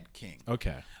Nice. at King.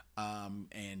 Okay.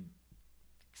 And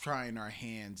trying our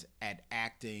hands at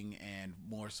acting and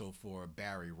more so for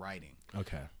Barry writing.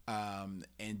 Okay.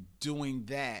 And doing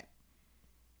that,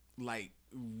 like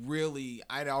really,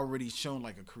 I'd already shown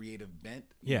like a creative bent,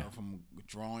 you Yeah. know, from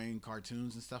drawing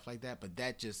cartoons and stuff like that. But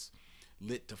that just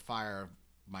lit the fire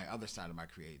my other side of my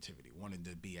creativity, wanting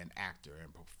to be an actor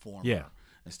and performer. Yeah.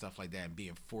 And stuff like that, and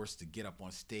being forced to get up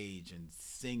on stage and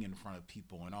sing in front of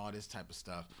people and all this type of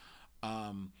stuff.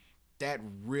 That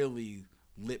really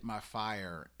lit my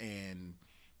fire, and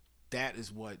that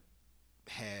is what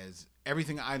has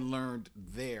everything I learned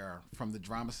there from the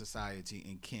Drama Society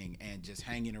in King and just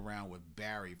hanging around with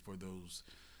Barry for those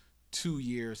 2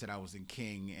 years that I was in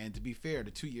King. And to be fair,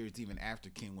 the 2 years even after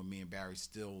King, when me and Barry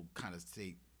still kind of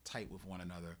stayed tight with one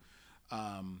another,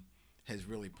 has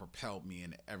really propelled me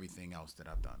in everything else that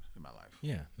I've done in my life.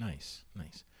 Yeah, nice. All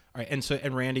right,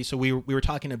 and Randy, so we were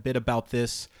talking a bit about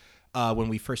this when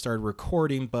we first started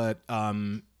recording, but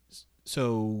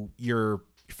so your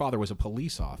father was a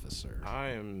police officer. I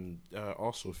am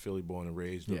also Philly born and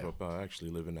raised. Yeah. I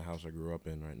actually live in the house I grew up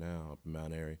in right now, up in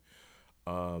Mount Airy.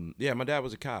 Yeah, my dad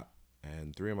was a cop,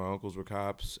 and 3 of my uncles were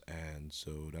cops, and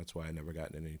so that's why I never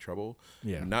got in any trouble.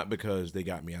 Yeah. Not because they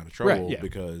got me out of trouble, Right, yeah.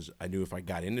 because I knew if I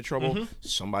got into trouble,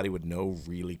 somebody would know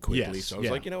really quickly. Yes, So I was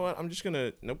yeah. like, you know what, I'm just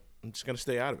gonna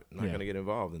stay out of it. I'm not Yeah. gonna get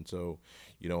involved. And so,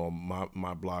 you know,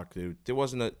 my block, there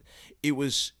wasn't it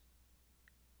was,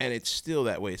 and it's still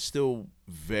that way. It's still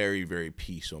very, very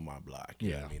peace on my block.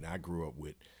 You know what I mean, I grew up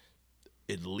with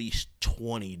at least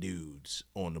 20 dudes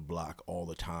on the block all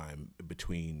the time,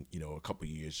 between, you know, a couple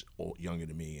years younger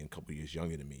than me and a couple years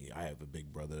younger than me. I have a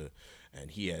big brother, and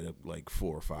he had like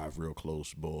 4 or 5 real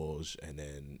close boys, and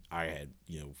then I had,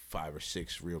 you know, 5 or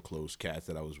 6 real close cats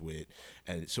that I was with,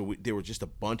 and so there were just a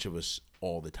bunch of us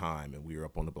all the time, and we were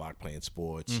up on the block playing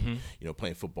sports, you know,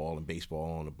 playing football and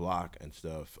baseball on the block and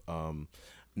stuff.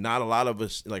 Not a lot of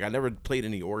us, like, I never played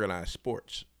any organized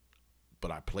sports,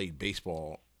 but I played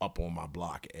baseball up on my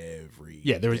block every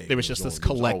day. There was just this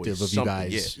collective of you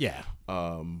guys. Yeah.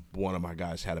 One of my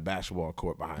guys had a basketball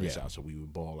court behind his Yeah. house, so we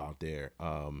would ball out there,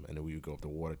 and then we would go up the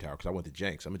water tower, because I went to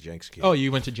Jenks. I'm a Jenks kid. Oh,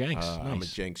 you went to Jenks. Nice. I'm a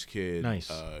Jenks kid.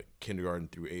 Nice. Kindergarten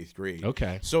through 8th grade.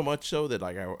 Okay. So much so that,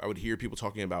 like, I would hear people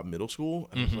talking about middle school,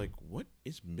 and I was like, what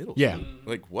is middle Yeah. school?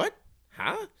 Like, what?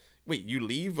 Huh? Wait, you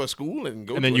leave a school and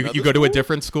go And to then you another go to a school?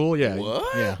 different school? Yeah.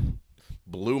 What? Yeah.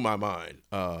 Blew my mind.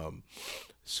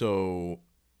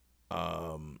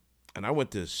 and I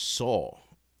went to Saul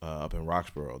up in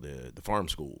Roxborough, the farm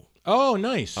school. Oh,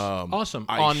 nice. Awesome.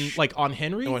 On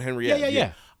Henry? On Henry,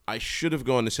 yeah. I should have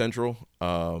gone to Central.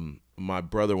 My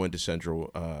brother went to Central.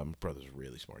 My brother's a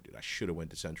really smart dude. I should have went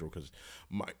to Central because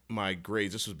my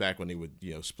grades. This was back when they would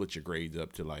split your grades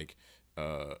up to like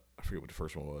I forget what the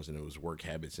first one was, and it was work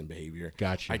habits and behavior.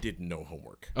 Gotcha. I did no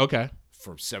homework. Okay.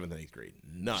 From 7th and 8th grade,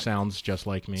 none. Sounds just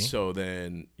like me. So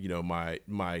then I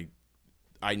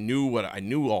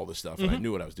knew all this stuff and I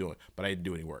knew what I was doing, but I didn't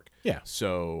do any work. Yeah.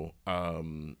 So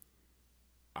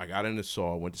I got into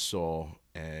Saul, went to Saul,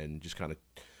 and just kind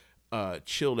of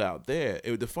chilled out there.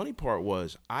 The funny part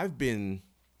was I've been,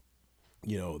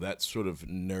 that sort of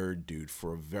nerd dude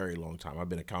for a very long time. I've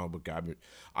been a comic book guy.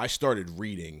 I started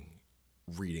reading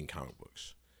comic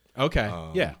books. Okay.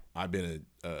 Yeah. I've been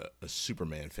a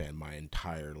Superman fan my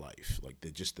entire life. Like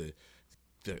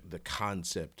the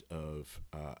concept of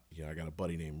I got a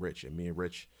buddy named Rich, and me and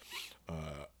Rich,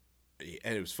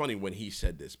 and it was funny when he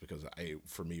said this because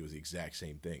for me it was the exact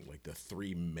same thing. Like the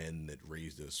three men that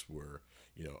raised us were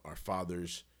our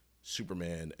fathers,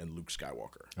 Superman, and Luke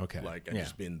Skywalker. Okay, like I've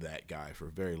just been that guy for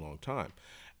a very long time,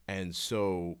 and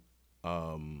so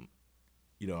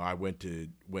I went to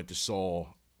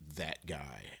Saul, that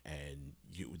guy, and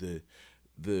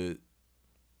the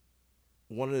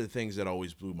one of the things that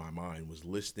always blew my mind was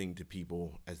listening to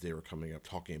people as they were coming up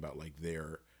talking about like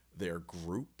their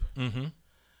group. Mm-hmm.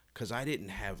 Because I didn't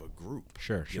have a group.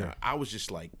 Sure. I was just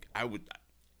like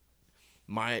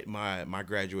my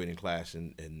graduating class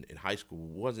in high school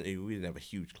we didn't have a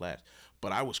huge class,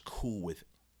 but I was cool with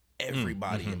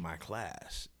everybody in my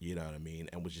class. You know what I mean?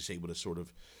 And was just able to sort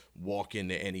of walk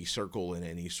into any circle in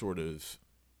any sort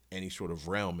of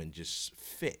realm and just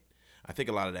fit. I think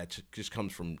a lot of that just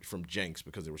comes from Jenks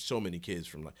because there were so many kids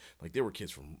from like there were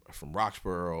kids from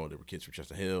Roxborough, there were kids from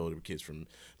Chestnut Hill, there were kids from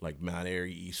like Mount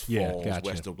Airy, East Falls,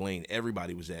 West Oak Lane.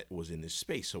 Everybody was in this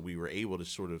space, so we were able to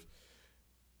sort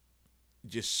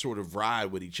of ride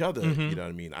with each other. You know what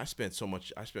I mean? I spent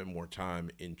more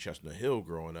time in Chestnut Hill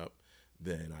growing up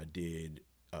than I did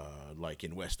like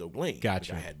in West Oak Lane.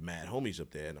 Gotcha. I had mad homies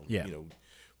up there, and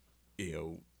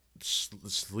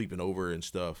sleeping over and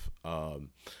stuff.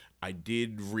 I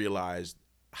did realize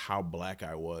how black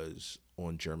I was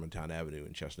on Germantown Avenue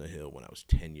in Chestnut Hill when I was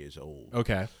 10 years old.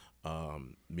 Okay.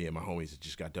 Me and my homies had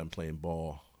just got done playing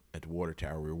ball at the Water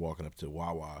Tower. We were walking up to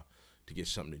Wawa to get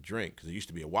something to drink because there used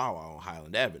to be a Wawa on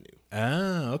Highland Avenue.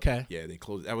 Oh, okay. Yeah, they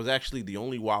closed. That was actually the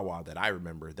only Wawa that I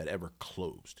remember that ever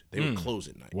closed. They would close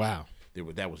at night. Wow.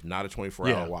 That was not a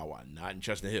 24-hour Wawa, not in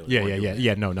Chestnut Hill.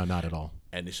 Yeah. No, not at all.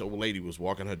 And this old lady was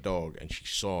walking her dog, and she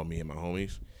saw me and my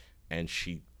homies, and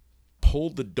she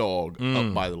pulled the dog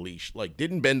up by the leash, like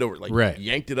didn't bend over, like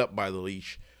yanked it up by the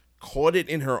leash, caught it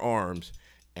in her arms,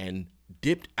 and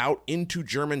dipped out into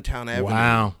Germantown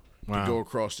Avenue to go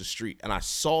across the street. And I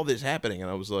saw this happening, and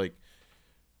I was like,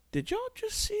 "Did y'all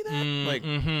just see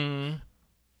that?"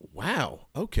 Wow,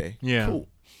 okay, cool.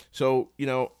 So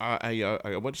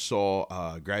I went to Saul,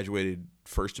 graduated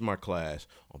first in my class,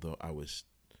 although I was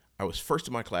first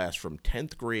in my class from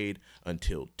 10th grade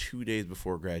until 2 days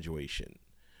before graduation.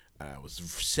 I was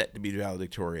set to be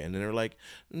valedictorian, and then they're like,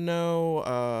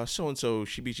 "No, so and so,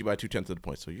 she beat you by 2/10 of the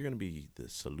point, so you're gonna be the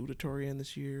salutatorian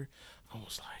this year." I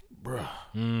was like, "Bruh,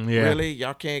 really?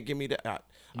 Y'all can't give me that?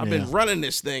 I've been running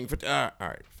this thing for all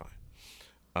right,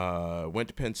 fine." Went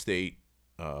to Penn State,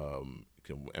 and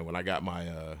when I got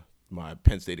my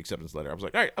Penn State acceptance letter, I was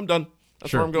like, "All right, I'm done.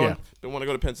 That's where I'm going." Been wanting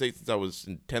to go to Penn State since I was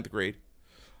in 10th grade.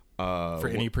 For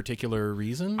any particular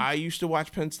reason? I used to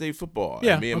watch Penn State football.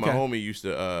 Yeah, and me and my homie used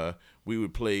to. We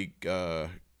would play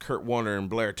Kurt Warner and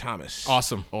Blair Thomas.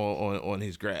 Awesome. On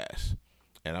his grass,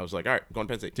 and I was like, "All right, I'm going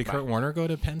to Penn State." Did Kurt Warner go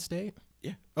to Penn State?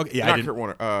 Yeah. Okay. Yeah. Not Kurt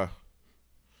Warner.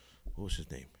 What was his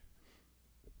name?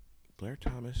 Blair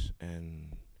Thomas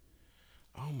and.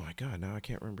 Oh my God! Now I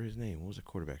can't remember his name. What was the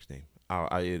quarterback's name?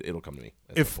 It'll come to me.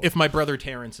 If my brother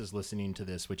Terrence is listening to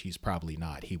this, which he's probably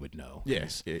not, he would know.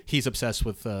 Yes, he's obsessed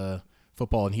with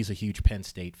football, and he's a huge Penn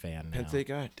State fan. Penn State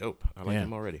guy, dope. I like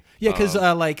him already. Yeah, because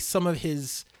like some of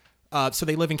his, so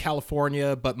they live in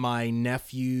California, but my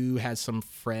nephew has some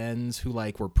friends who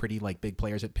like were pretty like big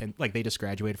players at Penn. Like they just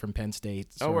graduated from Penn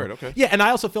State. So, oh, word, okay. Yeah, and I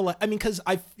also feel like because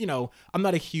I'm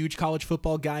not a huge college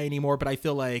football guy anymore, but I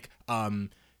feel like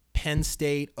Penn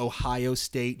State, Ohio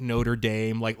State, Notre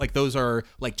Dame, like those are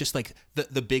like just like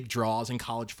the big draws in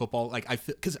college football. Like I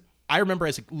feel because I remember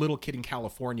as a little kid in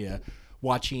California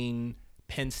watching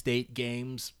Penn State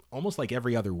games almost like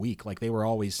every other week. Like they were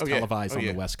always televised on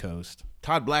the West Coast.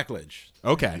 Todd Blackledge.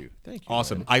 Okay, thank you.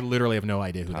 Awesome. Man. I literally have no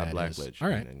idea who Todd that Blackledge is. All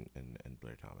right, and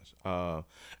Blair Thomas.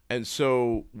 And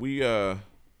so we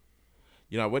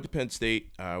I went to Penn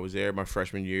State. I was there my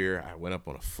freshman year. I went up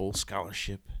on a full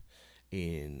scholarship.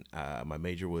 In my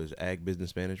major was ag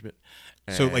business management.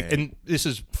 So and this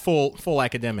is full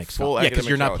academics. Full yeah, because academic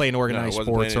you're not scholarship. playing No, I organized wasn't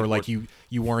sports, playing or any like sports.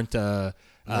 you weren't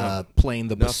playing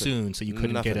the bassoon, so you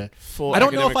couldn't Nothing. get a. Full I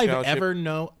don't know if academic I've scholarship. ever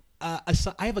know.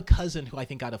 I have a cousin who I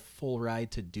think got a full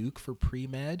ride to Duke for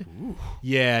pre-med.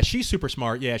 Yeah, she's super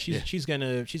smart. Yeah, she's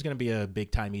gonna be a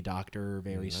big timey doctor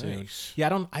very soon. Yeah,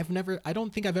 I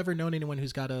don't think I've ever known anyone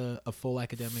who's got a full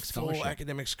academic scholarship. Full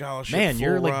academic scholarship. Man, full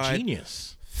you're like ride.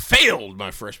 genius. Failed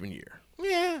my freshman year.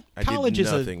 Yeah, I college did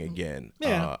is nothing again.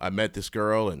 Yeah. I met this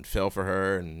girl and fell for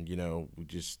her, and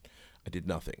I did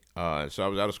nothing. So I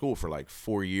was out of school for like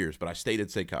 4 years, but I stayed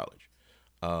at State College.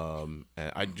 And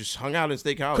I just hung out in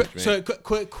State College, man. So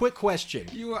quick question.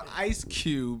 You were Ice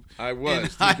Cube. I was, in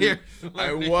dude. higher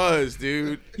I was,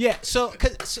 dude. Yeah, so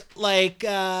like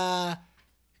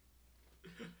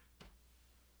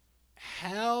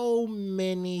how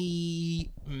many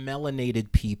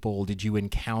melanated people did you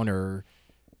encounter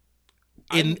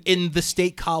in the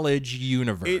State College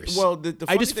universe? The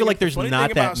I just feel like there's not thing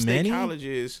that about many. State College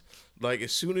is like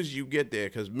as soon as you get there,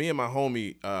 because me and my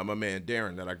homie, my man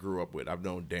Darren, that I grew up with, I've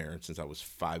known Darren since I was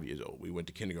 5 years old. We went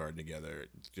to kindergarten together,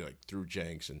 like through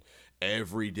Jenks, and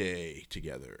every day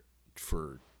together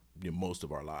for most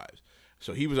of our lives.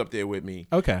 So he was up there with me.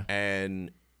 Okay.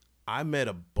 And I met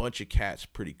a bunch of cats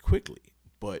pretty quickly.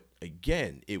 But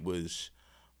again, it was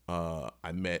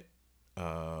I met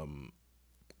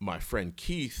my friend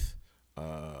Keith,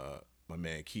 my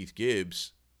man Keith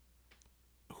Gibbs,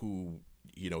 who,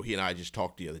 he and I just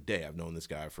talked the other day. I've known this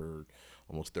guy for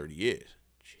almost 30 years.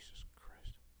 Jesus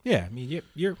Christ. Yeah, I mean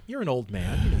you're an old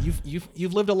man.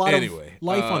 You've lived a lot of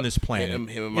life on this planet. Him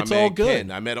and my it's man all good.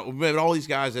 Ken. I met all these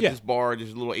guys at Yeah. this bar,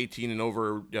 this little 18 and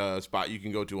over spot you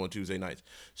can go to on Tuesday nights.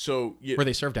 So Where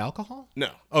they served alcohol? no,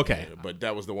 Okay. but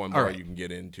that was the one bar right. you can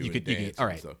get into. You and could dance all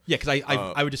and right. stuff. Yeah, because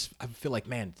I feel like,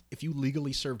 man, if you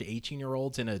legally served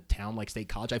 18-year-olds in a town like State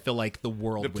College, I feel like the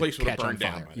world The place would have catch on burned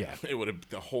down. fire. By Yeah. now. It would have.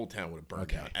 The whole town would have burned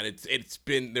Okay. down.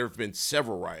 And there have been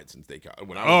several riots in State College.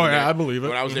 When I Oh, was yeah, there, I believe it.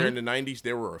 When I was there in the 90s,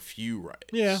 there were a few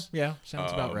riots. Yeah,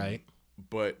 sounds about right.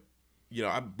 But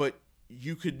but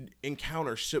you could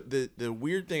encounter the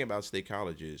weird thing about State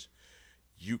College is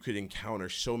you could encounter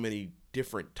so many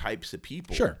different types of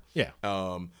people. Sure. Yeah.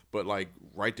 But like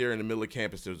right there in the middle of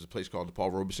campus, there was a place called the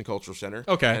Paul Robeson Cultural Center.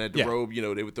 Okay, And at the yeah. Robe,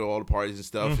 they would throw all the parties and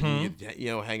stuff, and you'd,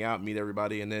 hang out, and meet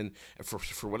everybody, and then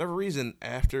for whatever reason,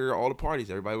 after all the parties,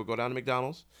 everybody would go down to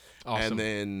McDonald's, Awesome. and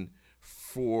then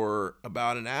for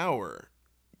about an hour,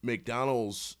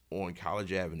 McDonald's on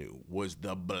College Avenue was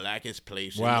the blackest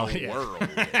place in the world.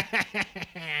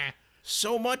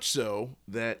 So much so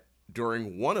that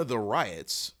during one of the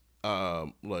riots,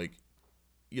 because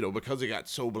it got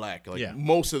so black,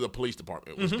 most of the police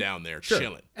department was down there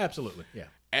chilling. Absolutely. Yeah.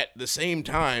 At the same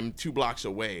time, 2 blocks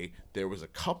away, there was a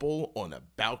couple on a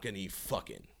balcony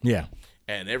fucking. Yeah.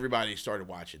 And everybody started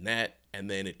watching that, and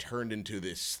then it turned into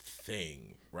this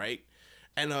thing, right?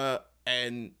 And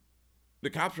the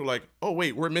cops were like, "Oh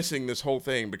wait, we're missing this whole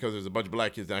thing because there's a bunch of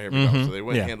black kids down here." So they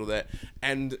went and handled that.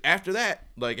 And after that,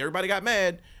 everybody got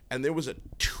mad, and there was a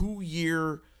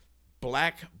 2-year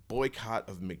black boycott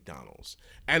of McDonald's,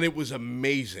 and it was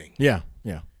amazing. Yeah.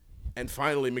 Yeah. And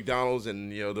finally, McDonald's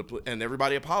and and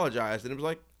everybody apologized, and it was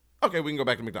like, okay, we can go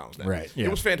back to McDonald's now. Right, yeah.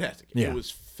 It was fantastic. Yeah. It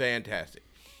was fantastic.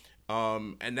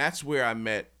 And that's where I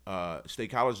met.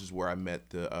 State College is where I met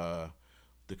the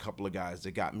couple of guys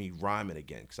that got me rhyming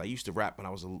again. Because I used to rap when I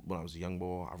was a young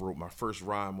boy. I wrote my first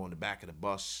rhyme on the back of the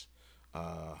bus.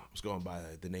 I was going by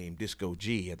the name Disco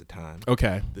G at the time.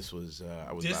 Okay. This was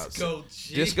I was Disco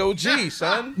G. Disco G,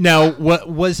 son. Now, what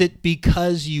was it?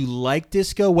 Because you like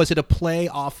disco? Was it a play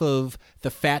off of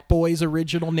the Fat Boys'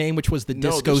 original name, which was the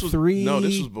Disco 3? No,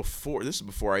 this was before. This is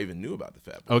before I even knew about the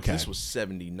Fat Boys. Okay. This was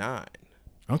 79.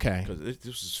 Okay. Because this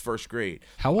was first grade.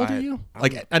 How old are you?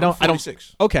 I'm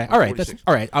 46. Okay, all right. 46. That's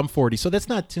all right. I'm 40, so that's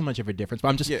not too much of a difference. But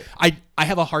I'm just, Yeah. I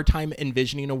have a hard time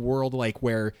envisioning a world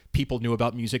where people knew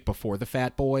about music before the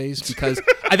Fat Boys, because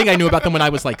I think I knew about them when I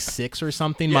was 6 or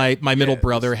something. Yeah. My middle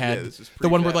brother this had is the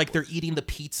one where pre-Fat they're Boys. eating the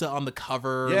pizza on the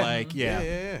cover.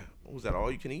 Yeah. What was that?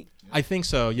 All you can eat? I think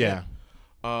so. Yeah.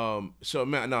 So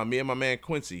me and my man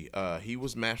Quincy, he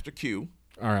was Master Q,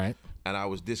 All right. and I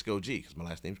was Disco G because my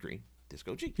last name's Green.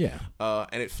 Disco G. Yeah.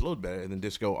 And it flowed better than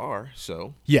Disco R.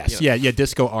 So Yes. Yeah.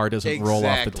 Disco R doesn't roll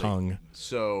off the Exactly. tongue.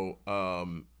 So,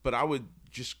 but I would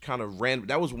just kind of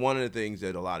that was one of the things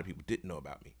that a lot of people didn't know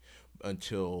about me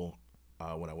until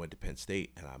when I went to Penn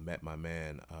State and I met my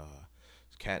man,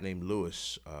 this cat named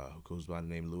Lewis, who goes by the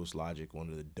name Lewis Logic, one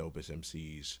of the dopest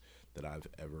MCs that I've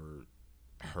ever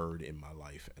heard in my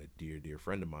life, and a dear, dear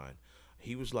friend of mine.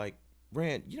 He was like,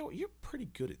 Rand, you know, you're pretty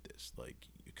good at this. Like,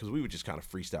 because we would just kind of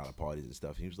freestyle at parties and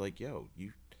stuff. And he was like, yo,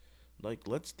 you, like,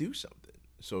 let's do something.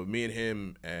 So me and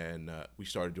him, and we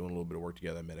started doing a little bit of work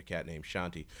together. I met a cat named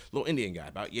Shanti, little Indian guy,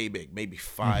 about yay big, maybe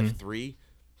 5'3",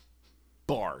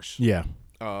 bars. Yeah.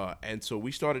 And so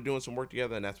we started doing some work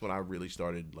together, and that's when I really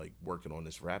started, like, working on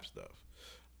this rap stuff.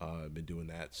 I've been doing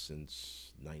that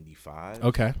since 95.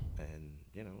 Okay. And,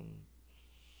 you know,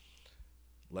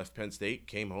 left Penn State,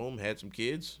 came home, had some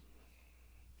kids.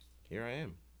 Here I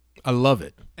am. I love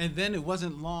it. And then it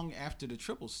wasn't long after the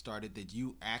Triples started that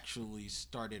you actually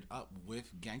started up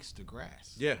with Gangsta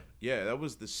Grass. Yeah, that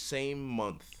was the same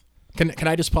month. Can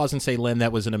I just pause and say, Len,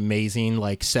 that was an amazing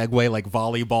like segue, like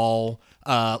volleyball,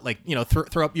 like, you know,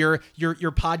 throw up your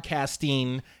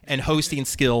podcasting and hosting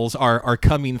skills are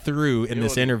coming through in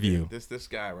this interview. This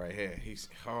guy right here, he's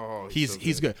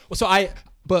he's good. Well,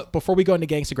 but before we go into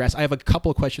Gangsta Grass, I have a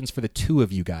couple of questions for the two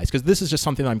of you guys, because this is just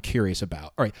something I'm curious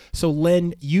about. All right, so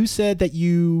Len, you said that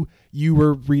you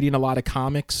were reading a lot of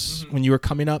comics when you were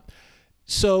coming up.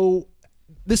 So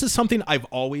this is something I've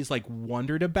always like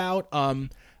wondered about.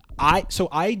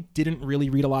 I didn't really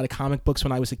read a lot of comic books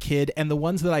when I was a kid, and the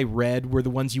ones that I read were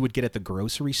the ones you would get at the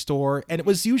grocery store, and it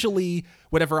was usually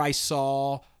whatever I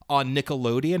saw on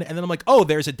Nickelodeon, and then I'm like, oh,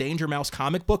 there's a Danger Mouse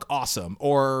comic book, awesome,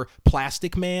 or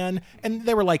Plastic Man, and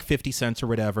they were like 50 cents or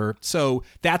whatever. So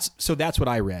that's what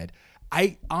I read.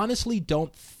 I honestly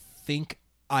don't think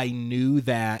I knew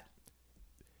that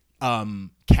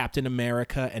Captain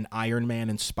America and Iron Man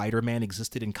and Spider-Man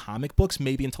existed in comic books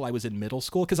maybe until I was in middle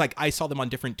school, because like I saw them on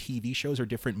different TV shows or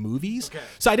different movies. Okay.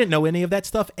 So I didn't know any of that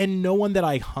stuff, and no one that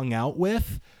I hung out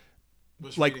with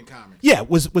was like reading comics. Yeah,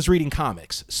 was reading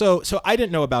comics. So I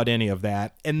didn't know about any of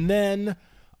that. And then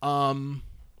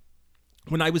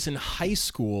when I was in high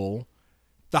school,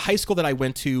 the high school that I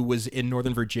went to was in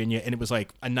Northern Virginia, and it was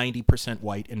like a 90%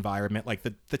 white environment. Like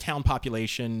the town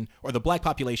population, or the black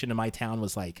population in my town,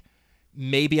 was like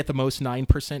maybe at the most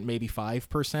 9%, maybe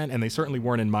 5%. And they certainly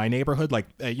weren't in my neighborhood. Like,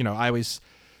 you know, I always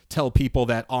tell people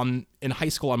that in high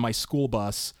school on my school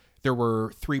bus, there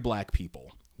were 3 black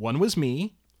people. One was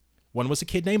me. One was a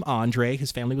kid named Andre.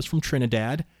 His family was from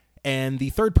Trinidad. And the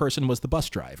third person was the bus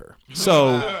driver.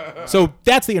 So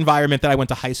that's the environment that I went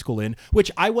to high school in, which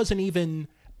wasn't even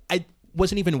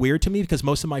weird to me, because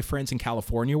most of my friends in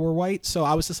California were white. So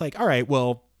I was just like, all right,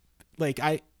 well, like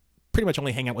I pretty much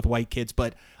only hang out with white kids,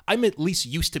 but I'm at least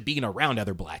used to being around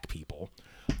other black people.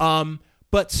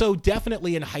 But so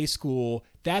definitely in high school,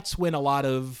 that's when a lot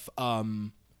of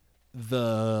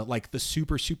the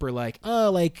super like,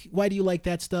 oh, like, why do you like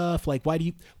that stuff? Like, why do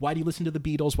you listen to the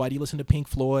Beatles? Why do you listen to Pink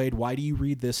Floyd? Why do you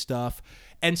read this stuff?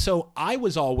 And so I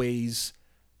was always,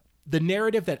 the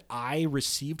narrative that I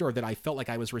received, or that I felt like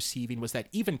I was receiving, was that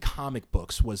even comic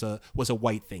books was a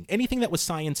white thing. Anything that was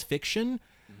science fiction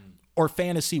or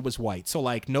fantasy was white. So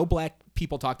like no black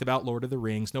people talked about Lord of the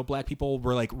Rings. No black people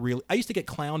were like really, I used to get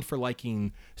clowned for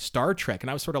liking Star Trek, and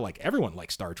I was sort of like, everyone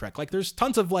likes Star Trek. Like there's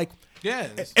tons of like,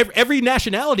 every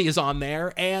nationality is on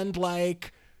there, and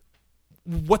like,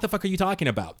 what the fuck are you talking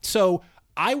about? So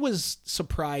I was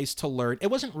surprised to learn.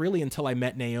 It wasn't really until I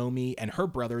met Naomi and her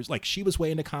brothers. Like she was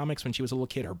way into comics when she was a little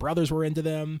kid. Her brothers were into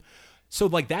them. So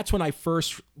like that's when I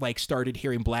first like started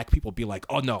hearing black people be like,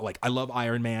 oh no, like I love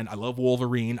Iron Man, I love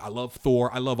Wolverine, I love Thor,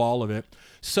 I love all of it.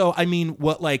 So I mean,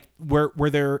 what like were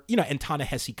there, you know, and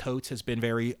Ta-Nehisi Coates has been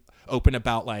very open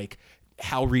about like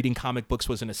how reading comic books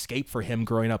was an escape for him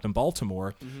growing up in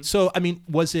Baltimore. Mm-hmm. So I mean,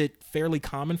 was it fairly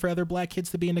common for other black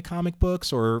kids to be into comic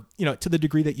books, or, you know, to the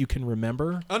degree that you can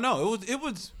remember? Oh no, it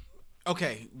was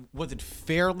okay. Was it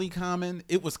fairly common?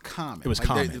 It was common. It was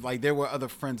common. There were other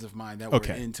friends of mine that were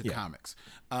into comics.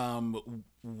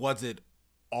 Was it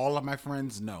all of my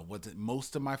friends? No. Was it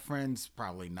most of my friends?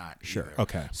 Probably not. Sure. Either.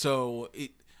 Okay. So it,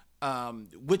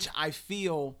 which I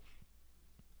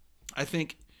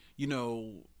think, you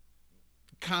know,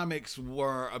 comics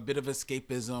were a bit of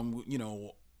escapism, you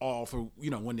know, all through, you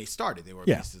know, when they started, they were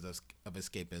pieces of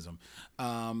escapism.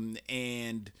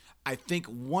 And I think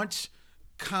once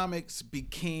comics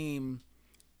became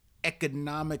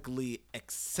economically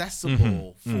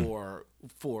accessible for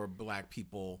black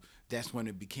people, that's when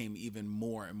it became even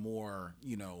more and more,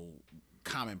 you know,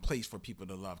 commonplace for people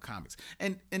to love comics.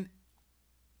 And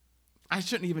I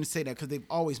shouldn't even say that, because they've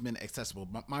always been accessible.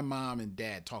 My mom and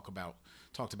dad talked about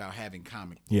having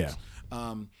comic books.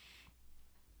 Yeah.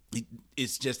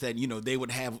 It's just that, you know, they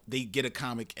get a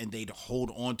comic and they'd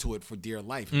hold on to it for dear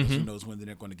life, because who knows when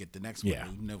they're going to get the next one. They're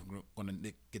never going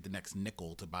to get the next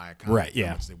nickel to buy a comic. Right. Yeah.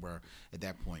 How much they were at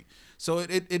that point. So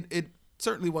it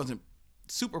certainly wasn't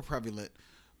super prevalent,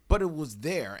 but it was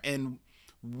there. And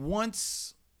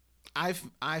once I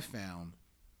found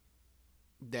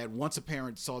that once a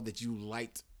parent saw that you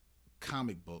liked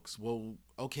comic books, well,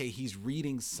 okay, he's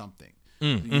reading something.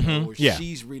 Or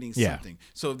she's reading something.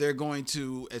 So they're going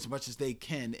to, as much as they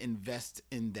can, invest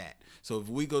in that. So if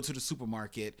we go to the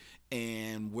supermarket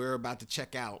and we're about to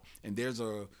check out and there's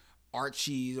a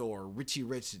Archie or Richie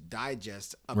Rich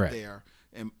digest up there,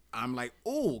 and I'm like,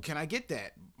 oh, can I get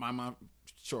that? My mom,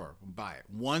 sure, buy it.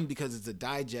 One, because it's a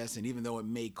digest, and even though it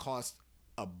may cost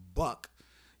 $1,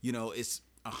 it's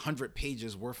 100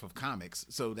 pages worth of comics.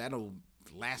 So that'll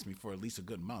last me for at least a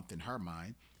good month in her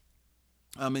mind.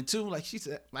 And two, like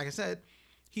I said,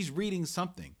 he's reading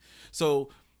something. So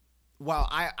while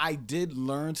I did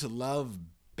learn to love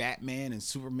Batman and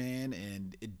Superman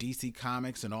and DC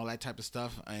Comics and all that type of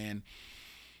stuff, and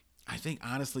I think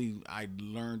honestly I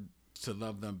learned to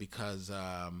love them because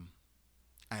I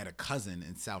had a cousin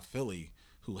in South Philly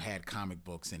who had comic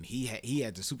books, and he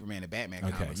had the Superman and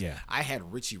Batman comics. Yeah. I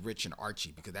had Richie Rich and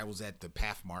Archie because that was at the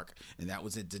Pathmark and that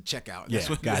was at the checkout.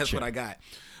 That's what I got.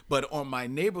 But on my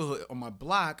neighborhood, on my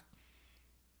block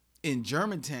in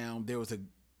Germantown, there was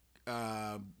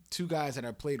two guys that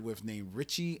I played with named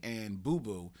Richie and Boo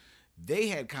Boo. They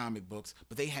had comic books,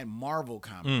 but they had Marvel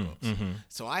comic books. Mm-hmm.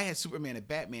 So I had Superman and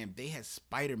Batman. They had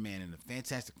Spider-Man and the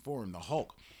Fantastic Four and the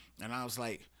Hulk. And I was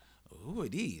like, who are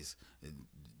these?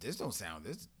 This don't sound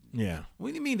this. Yeah. What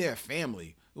do you mean they're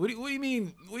family? What do you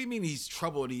mean? What do you mean he's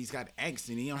troubled? And he's got angst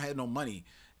and he don't have no money.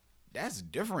 That's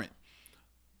different.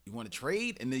 You want to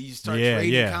trade, and then you start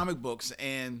trading comic books,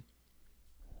 and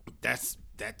that's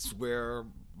where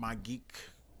my geek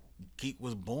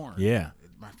was born. Yeah.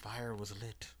 My fire was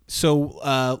lit.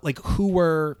 So, who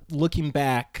were looking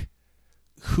back?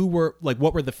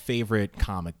 What were the favorite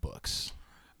comic books?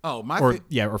 Oh,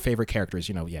 or favorite characters,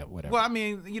 whatever. Well, I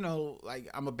mean,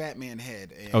 I'm a Batman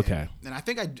head. And, okay. And I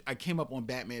think I came up on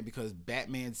Batman because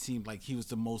Batman seemed like he was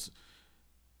the most,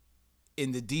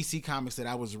 in the DC comics that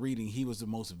I was reading, he was the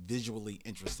most visually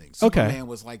interesting. Superman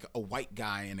was like a white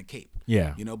guy in a cape.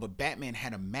 Yeah. But Batman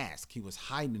had a mask. He was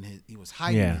hiding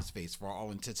his face for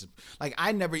all intents. Like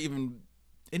it never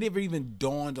even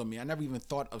dawned on me. I never even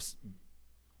thought of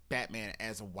Batman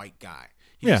as a white guy.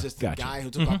 He was just the guy who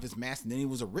took off his mask, and then he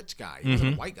was a rich guy. He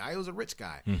wasn't a white guy; he was a rich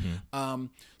guy. Mm-hmm.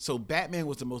 So Batman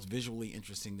was the most visually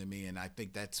interesting to me, and I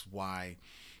think that's why,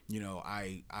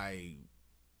 I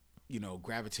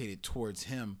gravitated towards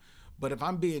him. But if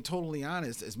I'm being totally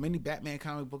honest, as many Batman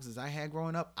comic books as I had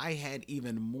growing up, I had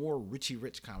even more Richie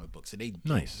Rich comic books. And the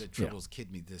Tribbles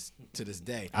kid me to this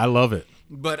day. I love it.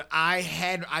 But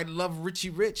I love Richie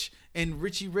Rich, and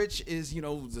Richie Rich is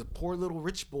the poor little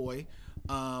rich boy.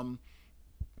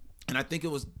 And I think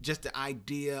it was just the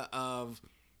idea of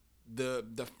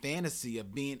the fantasy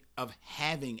of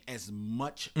having as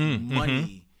much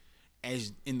money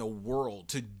as in the world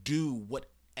to do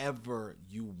whatever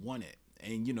you wanted.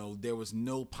 And there was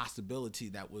no possibility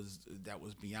that was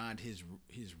beyond his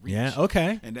reach. Yeah,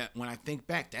 okay. And that when I think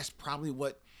back, that's probably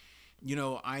what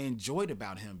I enjoyed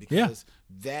about him, because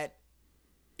that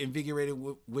invigorated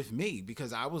with me,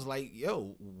 because I was like,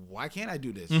 yo, why can't I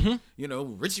do this?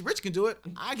 Richie Rich can do it,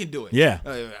 I can do it. Yeah.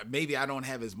 Maybe I don't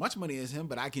have as much money as him,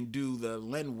 but I can do the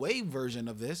Len Wade version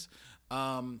of this.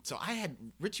 So I had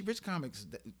Richie Rich comics.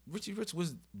 Richie Rich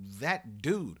was that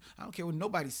dude. I don't care what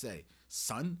nobody say,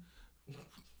 son.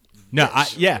 No,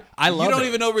 I love it. You don't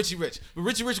even know Richie Rich, but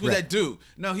Richie Rich was that dude.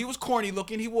 No, he was corny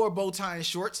looking. He wore a bow tie and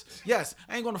shorts. Yes,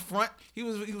 I ain't gonna front. He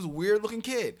was a weird looking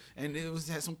kid, and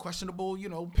had some questionable,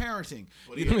 parenting.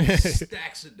 But he had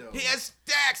stacks of dough. He had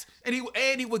stacks, and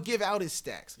he would give out his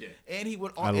stacks. Yeah, and he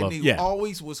would.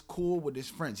 Always was cool with his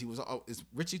friends. He was as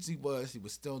rich as he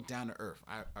was still down to earth.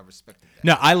 I respected that.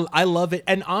 No, I love it,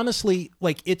 and honestly,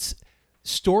 it's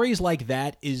stories like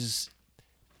that is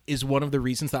one of the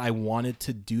reasons that I wanted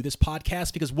to do this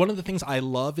podcast, because one of the things I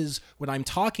love is when I'm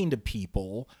talking to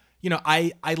people,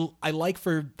 I like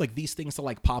for these things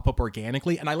to pop up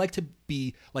organically, and I like to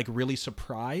be really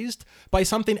surprised by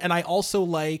something. And I also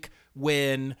like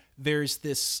when there's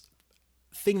this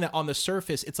thing that on the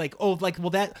surface, it's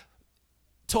that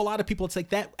to a lot of people, it's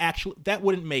that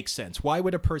wouldn't make sense. Why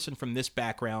would a person from this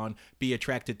background be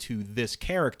attracted to this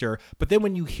character? But then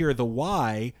when you hear the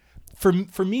why,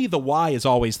 for me, the why is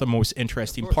always the most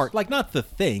interesting part. Not the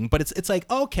thing, but it's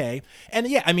okay. And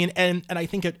yeah, I mean, and I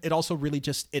think it also really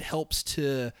just, it helps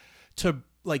to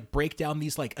break down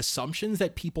these assumptions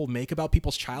that people make about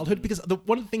people's childhood. Because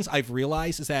one of the things I've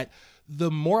realized is that the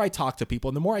more I talk to people,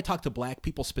 and the more I talk to Black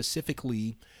people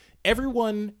specifically,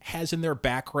 everyone has in their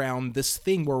background this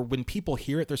thing where when people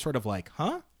hear it, they're sort of like,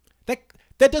 huh?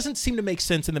 that doesn't seem to make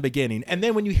sense in the beginning. And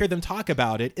then when you hear them talk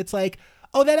about it, it's like,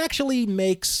 oh, that actually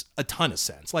makes a ton of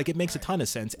sense. Like it makes a ton of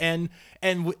sense. And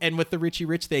with the Richie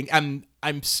Rich thing,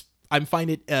 I'm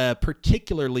finding it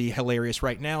particularly hilarious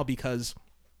right now because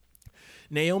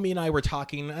Naomi and I were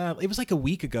talking, it was like a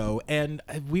week ago, and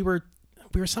we were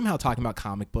somehow talking about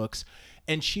comic books,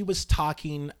 and she was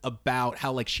talking about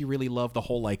how like she really loved the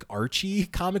whole like Archie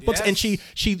comic books, and she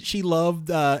loved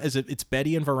it's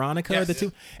Betty and Veronica, the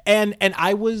two, and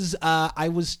I was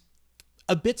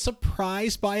a bit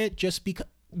surprised by it just because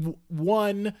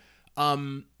one,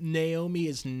 Naomi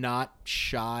is not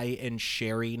shy in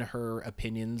sharing her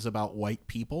opinions about white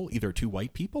people, either to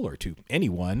white people or to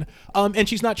anyone. And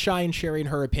she's not shy in sharing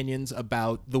her opinions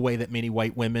about the way that many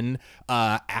white women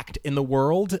act in the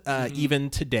world, even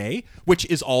today, which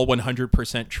is all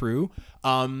 100% true.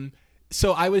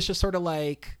 So I was just sort of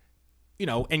like, you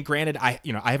know, and granted, I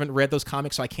haven't read those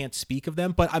comics, so I can't speak of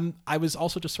them, but I was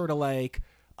also just sort of like,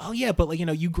 oh yeah, but like, you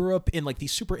know, you grew up in like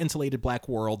these super insulated black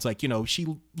worlds. Like, you know, she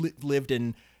lived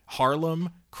in Harlem,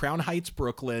 Crown Heights,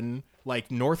 Brooklyn, like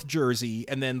North Jersey,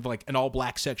 and then like an all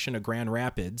black section of Grand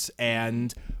Rapids.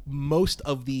 And most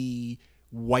of the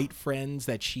white friends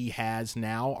that she has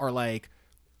now are like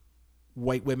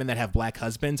white women that have black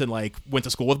husbands and like went to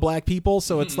school with black people.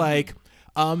 So it's like,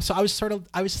 so I was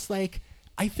just like,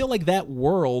 I feel like that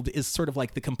world is sort of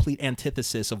like the complete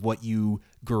antithesis of what you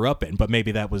grew up in, but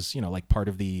maybe that was, you know, like part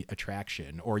of the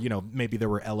attraction, or, you know, maybe there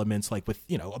were elements like with,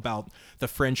 you know, about the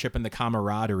friendship and the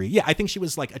camaraderie. Yeah. I think she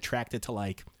was like attracted to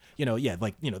like, you know, yeah,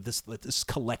 like, you know, this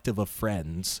collective of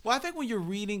friends. Well, I think when you're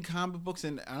reading comic books,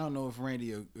 and I don't know if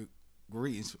Randy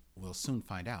agrees, we'll soon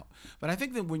find out, but I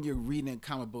think that when you're reading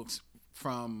comic books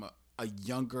from a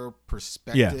younger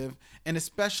perspective, and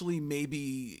especially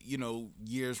maybe, you know,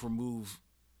 years removed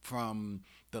from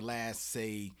the last,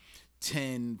 say,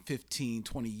 10, 15,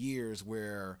 20 years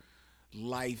where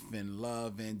life and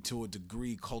love and to a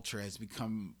degree culture has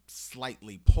become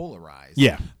slightly polarized.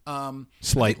 Yeah.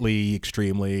 Slightly,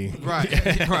 extremely.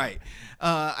 Right. Right.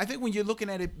 I think when you're looking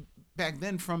at it back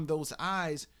then from those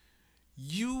eyes,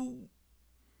 you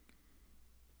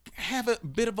have a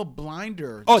bit of a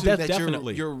blinder to that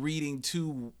definitely. You're reading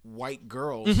two white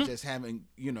girls just having,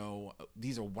 you know,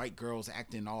 these are white girls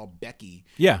acting all Becky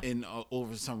in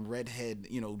over some redhead,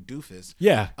 you know, doofus.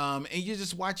 Yeah. And you're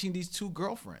just watching these two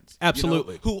girlfriends.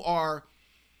 Absolutely. You know,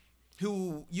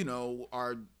 who, you know,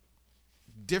 are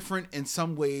different in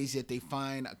some ways, yet they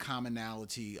find a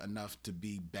commonality enough to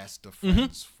be best of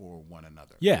friends for one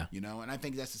another. Yeah. You know, and I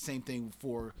think that's the same thing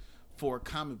for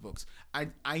comic books.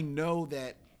 I know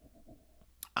that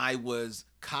I was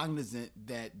cognizant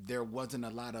that there wasn't a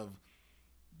lot of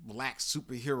black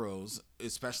superheroes,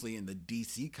 especially in the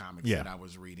DC comics that I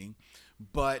was reading,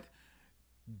 but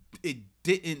it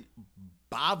didn't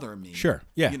bother me. Sure.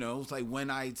 Yeah. You know, it's like when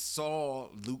I saw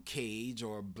Luke Cage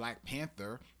or Black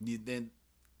Panther, then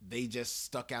they just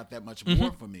stuck out that much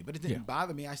more for me. But it didn't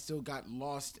bother me. I still got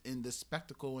lost in the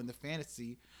spectacle and the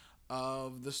fantasy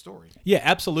of the story. Yeah,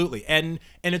 absolutely. And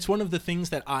it's one of the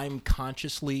things that I'm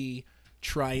consciously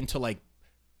trying to like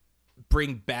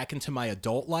bring back into my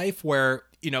adult life, where,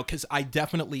 you know, because I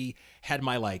definitely had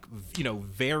my like, you know,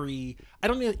 very, I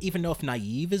don't even know if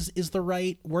naive is the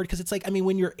right word, because it's like, I mean,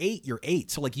 when you're 8, you're 8,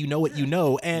 so like, you know what you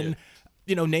know. And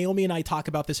you know, Naomi and I talk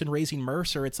about this in Raising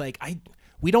Mercer. It's like,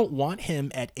 we don't want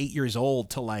him at 8 years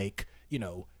old to like, you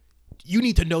know, you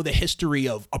need to know the history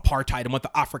of apartheid and what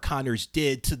the Afrikaners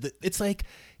did to the, it's like,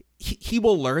 he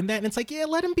will learn that. And it's like, yeah,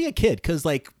 let him be a kid. Cause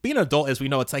like being an adult, as we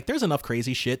know, it's like, there's enough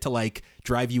crazy shit to like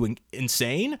drive you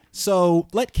insane. So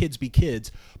let kids be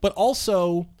kids, but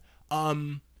also,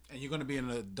 and you're going to be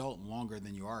an adult longer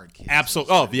than you are a kid.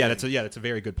 Absolutely. Oh yeah. That's a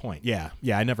very good point. Yeah.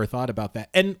 Yeah. I never thought about that.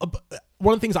 And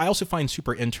one of the things I also find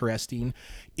super interesting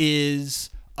is,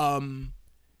 I've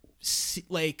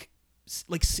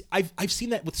seen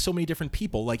that with so many different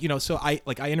people. Like, you know, so I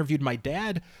interviewed my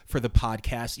dad for the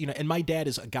podcast, you know, and my dad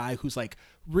is a guy who's like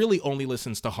really only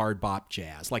listens to hard bop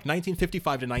jazz, like 1955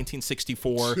 to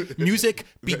 1964 music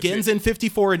begins in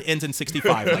 54 and ends in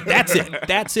 65. Like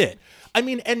that's it. I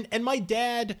mean, and my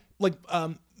dad, like,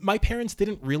 my parents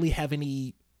didn't really have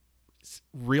any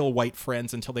real white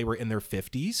friends until they were in their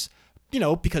 50s. You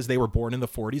know, because they were born in the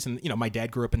 40s, and, you know, my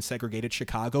dad grew up in segregated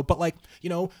Chicago, but like, you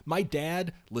know, my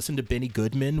dad listened to Benny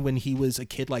Goodman when he was a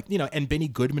kid, like, you know, and Benny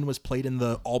Goodman was played in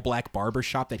the all black barber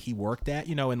shop that he worked at,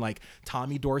 you know, and like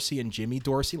Tommy Dorsey and Jimmy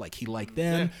Dorsey, like he liked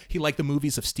them. Yeah. He liked the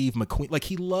movies of Steve McQueen. Like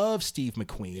he loved Steve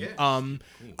McQueen.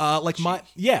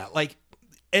 Yeah.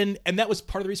 And that was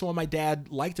part of the reason why my dad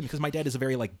liked him, because my dad is a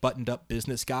very like buttoned up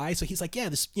business guy. So he's like, yeah,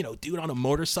 this, dude on a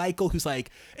motorcycle who's like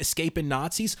escaping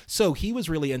Nazis. So he was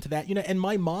really into that, and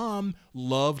my mom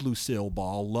loved Lucille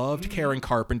Ball, loved Karen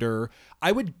Carpenter.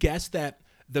 I would guess that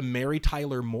the Mary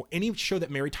Tyler Moore, any show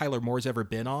that Mary Tyler Moore's ever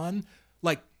been on,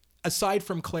 like aside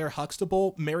from Claire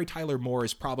Huxtable, Mary Tyler Moore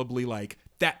is probably like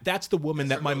that's the woman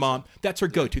that my mom, that's her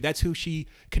go-to. That's who she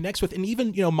connects with. And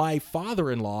even, my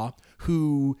father-in-law,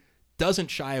 who doesn't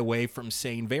shy away from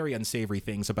saying very unsavory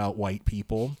things about white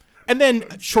people. And then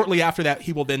shortly after that,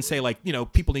 he will then say, like,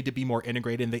 people need to be more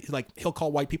integrated. And he'll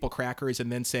call white people crackers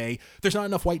and then say, there's not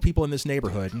enough white people in this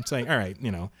neighborhood. And saying, all right,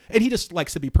 and he just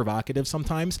likes to be provocative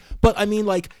sometimes. But I mean,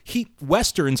 like,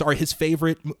 Westerns are his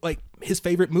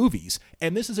favorite movies.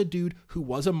 And this is a dude who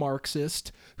was a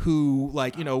Marxist, who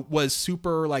was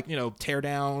super tear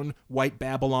down white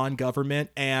Babylon government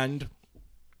and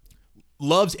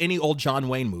loves any old John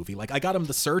Wayne movie. Like, I got him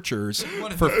The Searchers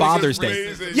for Father's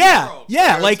Day.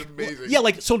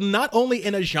 So not only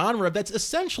in a genre that's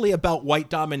essentially about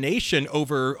white domination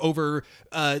over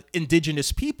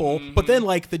indigenous people, but then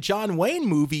like the John Wayne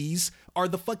movies are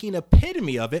the fucking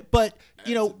epitome of it. But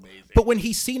but when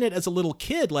he's seen it as a little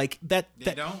kid, like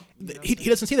he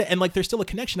doesn't see that, and like there's still a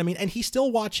connection. I mean, and he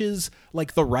still watches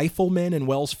like The Rifleman and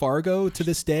Wells Fargo to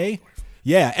this day.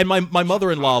 Yeah, and my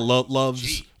mother-in-law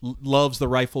loves The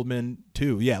Rifleman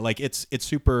too. Yeah, like it's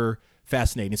super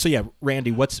fascinating. So yeah,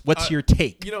 Randy, what's your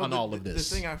take on all of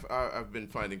this? The thing I've been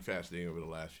finding fascinating over the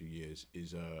last few years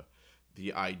is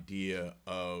the idea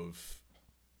of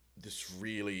this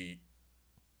really,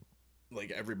 like,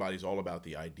 everybody's all about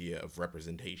the idea of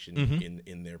representation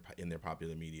in their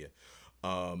popular media,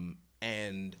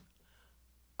 and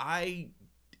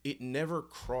it never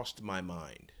crossed my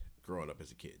mind growing up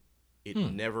as a kid. It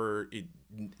never it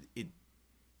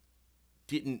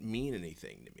didn't mean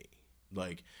anything to me.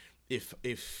 Like, if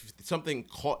something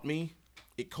caught me,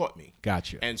 it caught me.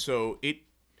 Gotcha. And so it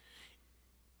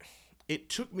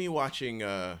took me watching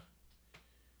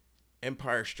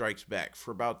Empire Strikes Back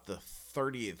for about the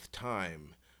 30th time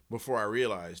before I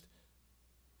realized,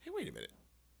 hey, wait a minute,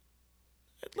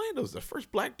 Lando's the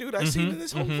first black dude I've seen in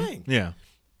this whole thing. Yeah.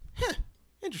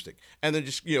 Interesting. And then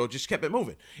just kept it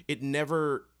moving. It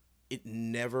never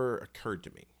occurred to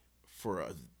me for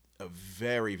a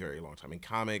very, very long time. In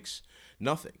comics,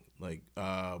 nothing. Like,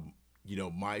 when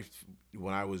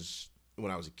I was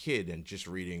a kid and just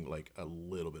reading like a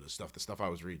little bit of stuff, the stuff I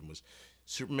was reading was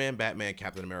Superman, Batman,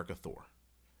 Captain America, Thor.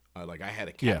 I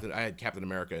had Captain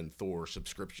America and Thor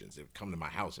subscriptions. It would come to my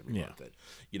house every month. And,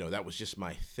 that was just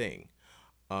my thing.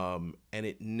 And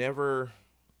it never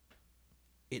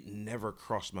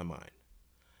crossed my mind.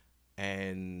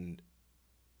 And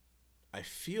I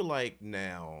feel like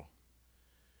now,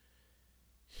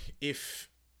 if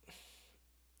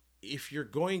you're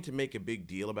going to make a big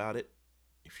deal about it,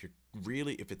 if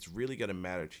it's really going to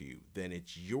matter to you, then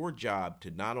it's your job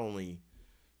to not only,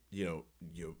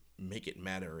 make it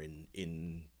matter in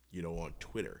on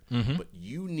Twitter, but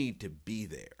you need to be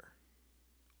there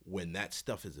when that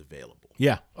stuff is available.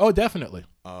 Yeah. Oh, definitely.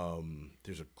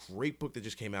 There's a great book that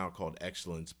just came out called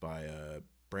Excellence by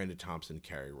Brandon Thompson,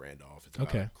 Carrie Randolph. It's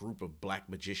about a group of black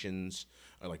magicians,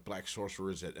 like black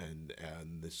sorcerers, and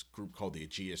this group called the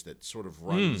Aegeus that sort of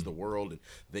runs the world, and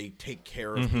they take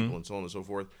care of people and so on and so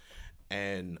forth.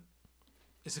 And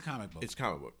it's a comic book.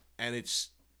 And it's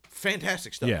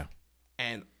fantastic stuff. Yeah.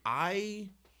 And I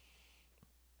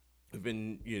have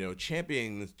been,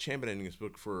 championing this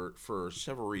book for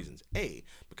several reasons. A,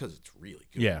 because it's really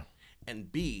good. Yeah. And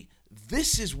B,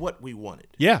 this is what we wanted.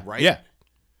 Yeah. Right? Yeah.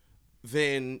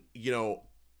 Then,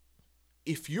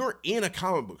 if you're in a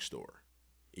comic book store,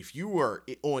 if you are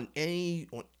on any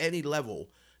level,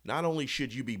 not only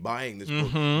should you be buying this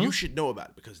book, you should know about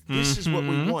it, because this is what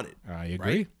we wanted. I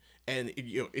agree. Right? And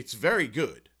it's very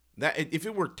good. That if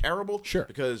it were terrible, sure.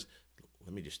 Because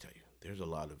let me just tell you, there's a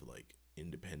lot of like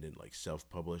independent, like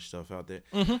self-published stuff out there.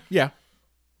 Yeah.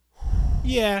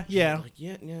 Yeah. Like,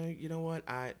 you know what?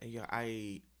 I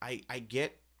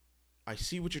get. I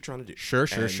see what you're trying to do. Sure.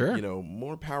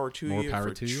 More power to you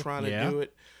for trying to do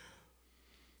it.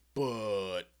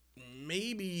 But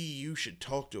maybe you should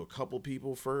talk to a couple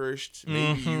people first.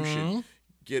 Maybe you should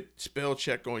get spell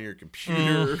check on your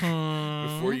computer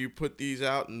before you put these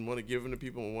out and want to give them to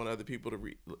people and want other people to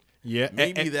read. Yeah,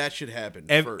 maybe that should happen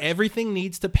first. Everything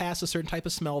needs to pass a certain type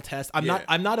of smell test.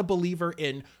 I'm not a believer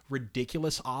in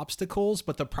ridiculous obstacles,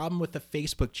 but the problem with the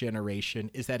Facebook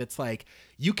generation is that it's like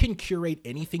you can curate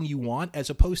anything you want, as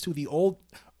opposed to the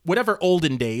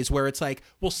olden days where it's like,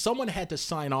 well, someone had to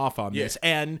sign off on this,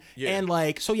 and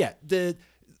like, so yeah,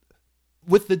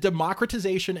 with the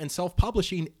democratization and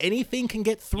self-publishing, anything can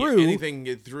get through. Yeah, anything can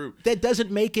get through. That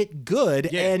doesn't make it good.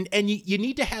 Yeah. And you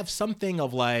need to have something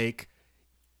of like,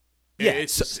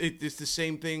 it's the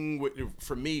same thing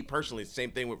for me personally. It's the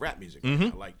same thing with rap music.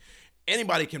 Like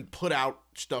anybody can put out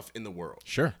stuff in the world.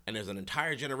 Sure. And there's an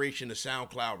entire generation of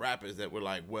SoundCloud rappers that were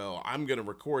like, well, I'm going to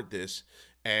record this.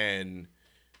 And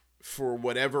for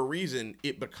whatever reason,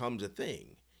 it becomes a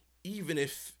thing. Even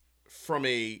if from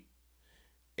a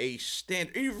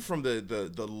standard, even from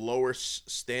the lower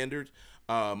standard,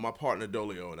 my partner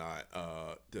Dolio and I,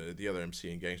 the other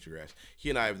MC in Gangsta Grass, he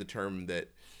and I have determined that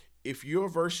if your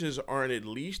verses aren't at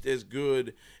least as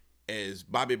good as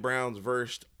Bobby Brown's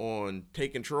verse on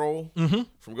Take Control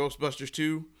from Ghostbusters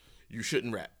 2, you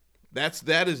shouldn't rap.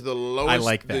 That is the lowest. I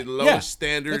like that. The lowest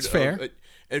standard. That's fair. And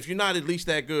if you're not at least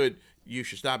that good, you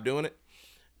should stop doing it.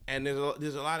 And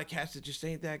there's a lot of cats that just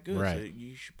ain't that good. Right. So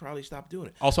you should probably stop doing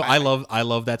it. Also, I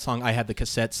love that song. I had the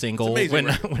cassette single when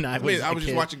I was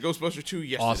just watching Ghostbusters 2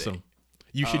 yesterday. Awesome.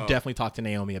 You should definitely talk to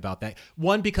Naomi about that.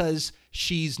 One, because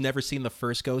she's never seen the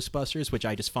first Ghostbusters, which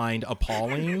I just find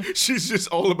appalling. She's just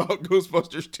all about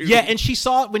Ghostbusters 2. Yeah, and she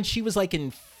saw it when she was like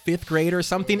in 5th grade or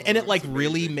something, and it like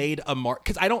really made a mark.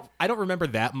 Because I don't remember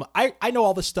that. I know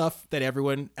all the stuff that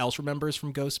everyone else remembers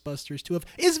from Ghostbusters 2 of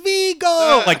is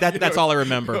Vigo. Like that's all I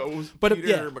remember. But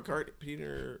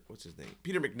Peter, what's his name?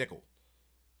 Peter McNichol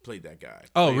played that guy.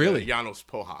 Oh, really? Janos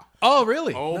Poha. Oh,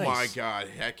 really? Oh Nice. My God,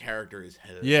 that character is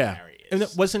hilarious. Yeah, and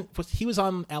he was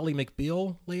on Ally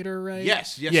McBeal later, right?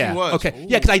 Yes, he was. Okay, Ooh,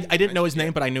 yeah, because I didn't know his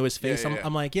name, but I knew his face. Yeah.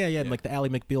 I'm like, yeah, like the Ally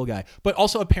McBeal guy. But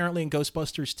also apparently in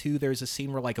Ghostbusters 2, there's a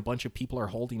scene where like a bunch of people are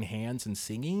holding hands and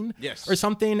singing, or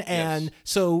something, and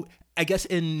so. I guess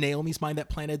in Naomi's mind that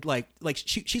planted like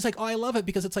she's like, oh, I love it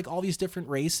because it's like all these different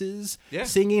races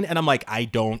singing, and I'm like, I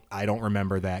don't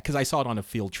remember that because I saw it on a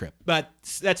field trip. But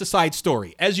that's a side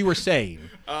story. As you were saying,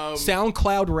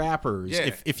 SoundCloud rappers,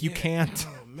 if you can't,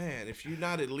 oh man, if you're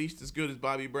not at least as good as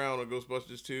Bobby Brown on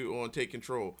Ghostbusters 2 on Take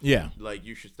Control, like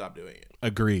you should stop doing it.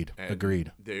 Agreed.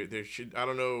 There should I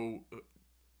don't know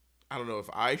if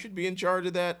I should be in charge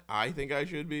of that. I think I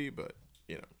should be, but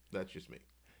that's just me.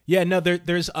 Yeah, no,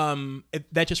 there's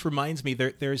that just reminds me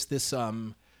there's this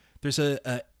there's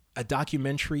a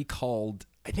documentary called,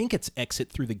 I think it's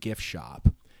Exit Through the Gift Shop,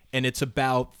 and it's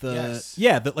about the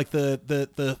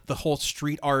whole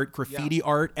street art, graffiti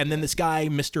art, and then this guy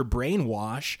Mr.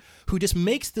 Brainwash who just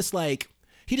makes this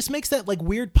that like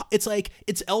weird, it's like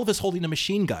it's Elvis holding a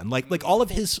machine gun, like all of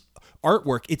his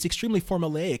artwork, it's extremely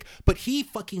formulaic, but he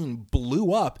fucking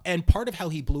blew up, and part of how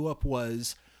he blew up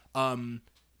was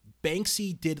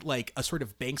Banksy did like a sort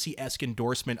of Banksy-esque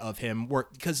endorsement of him,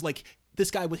 because like this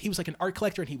guy he was like an art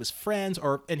collector and he was friends,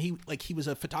 and he was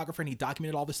a photographer and he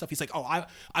documented all this stuff. He's like, oh,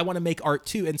 I want to make art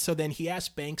too, and so then he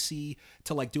asked Banksy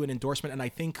to like do an endorsement, and I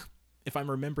think if I'm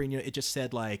remembering, it just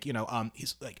said like,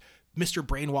 he's like, Mr.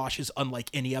 Brainwash is unlike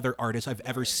any other artist I've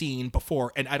ever seen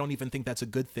before, and I don't even think that's a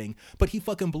good thing. But he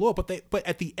fucking blew up. But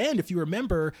at the end, if you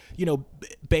remember,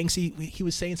 Banksy, he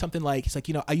was saying something like, he's like,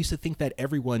 I used to think that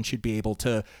everyone should be able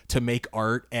to make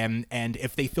art, and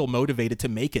if they feel motivated to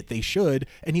make it, they should.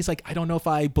 And he's like, I don't know if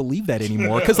I believe that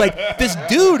anymore, because like this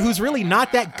dude who's really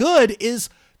not that good is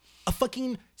a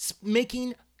fucking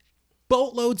making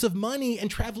boatloads of money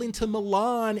and traveling to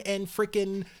Milan and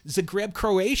freaking Zagreb,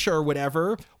 Croatia or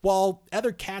whatever, while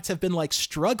other cats have been like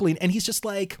struggling, and he's just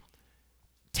like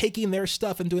taking their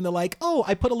stuff and doing the like, oh,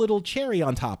 I put a little cherry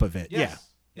on top of it. Yes.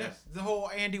 The whole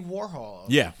Andy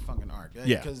Warhol fucking art.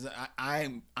 Because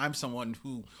I'm someone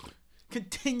who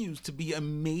continues to be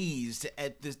amazed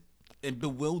at this and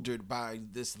bewildered by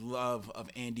this love of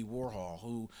Andy Warhol,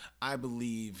 who I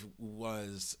believe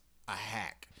was a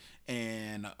hack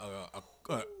and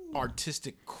a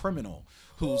artistic criminal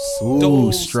who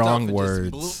stole strong stuff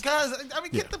words. Guys, I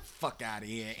mean, get the fuck out of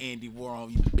here, Andy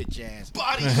Warhol, you bitch ass.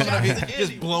 Body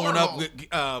just blowing up with,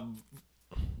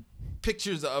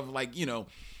 pictures of like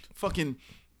fucking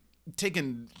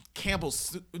taking Campbell's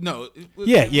soup. No,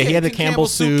 he had the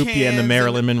Campbell's soup, and the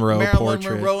Marilyn Monroe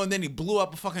portrait. And then he blew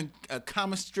up a fucking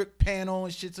comic strip panel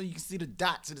and shit, so you can see the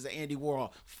dots. It is Andy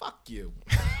Warhol. Fuck you.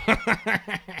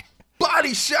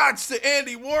 Body shots to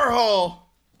Andy Warhol.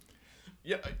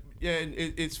 Yeah, and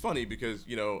it's funny because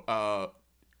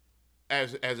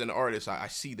as an artist, I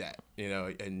see that,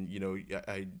 and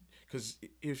because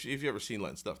if you ever seen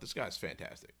Len stuff, this guy's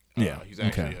fantastic. He's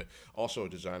actually also a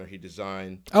designer. He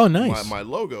designed nice my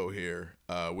logo here,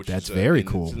 which that's is very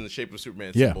cool. It's in the shape of a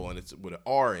Superman symbol, and it's with an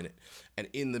R in it, and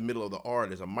in the middle of the R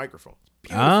there's a microphone.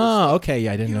 Okay,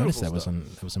 yeah, I didn't notice that was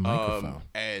a microphone.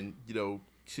 And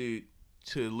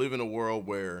to live in a world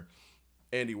where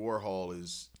Andy Warhol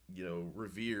is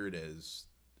revered as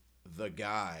the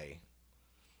guy.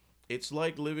 It's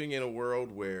like living in a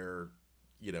world where,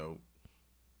 Lil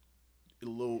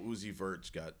Uzi Vert's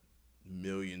got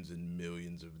millions and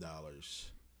millions of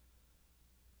dollars,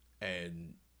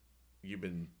 and you've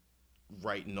been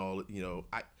writing all.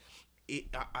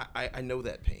 I know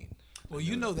that pain. Well,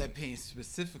 you know that pain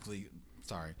specifically.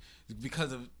 Sorry,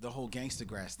 because of the whole Gangsta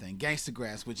Grass thing. Gangsta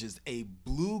Grass, which is a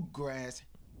bluegrass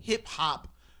hip hop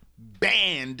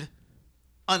band,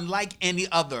 unlike any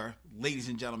other. Ladies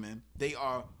and gentlemen, they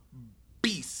are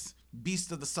beasts.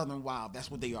 Beasts of the Southern Wild. That's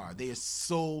what they are. They are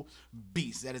so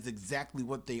beasts. That is exactly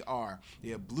what they are.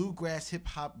 They're a bluegrass hip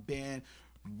hop band.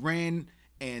 Ren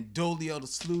and Dolio the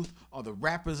Sleuth are the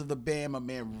rappers of the band. My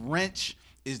man Wrench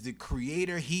is the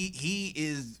creator. He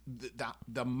is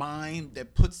the mind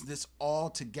that puts this all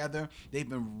together. They've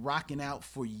been rocking out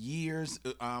for years.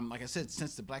 Like I said,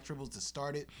 since the Black Tribbles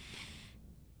started,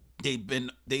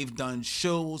 they've done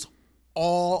shows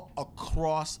all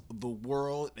across the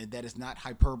world, and that is not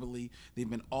hyperbole. They've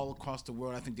been all across the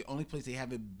world. I think the only place they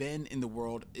haven't been in the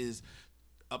world is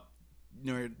up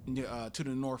near to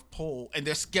the North Pole, and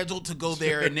they're scheduled to go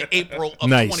there in April of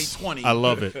 2020. I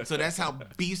love it. So that's how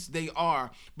beasts they are.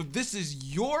 But this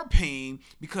is your pain,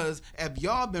 because have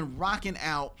y'all been rocking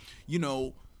out,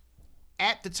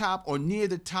 at the top or near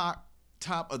the top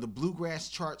of the bluegrass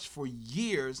charts for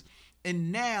years,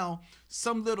 and now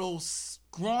some little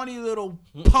scrawny little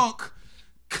punk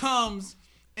comes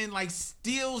and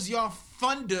steals your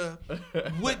thunder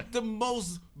with the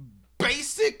most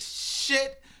basic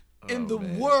shit in the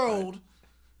world.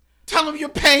 Tell them your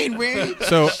pain, Randy.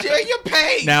 So share your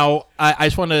pain. Now, I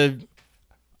just want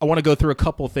to go through a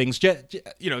couple things, to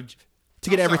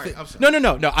get everything. I'm sorry.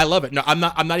 No. I love it. No, I'm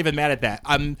not even mad at that.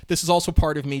 This is also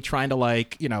part of me trying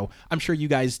to I'm sure you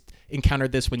guys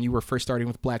encountered this when you were first starting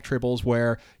with Black Tribbles,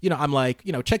 where,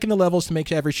 I'm checking the levels to make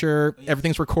sure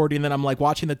everything's recording. And then I'm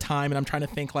watching the time and I'm trying to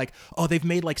think they've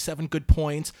made 7 good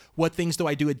points. What things do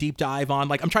I do a deep dive on?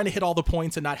 I'm trying to hit all the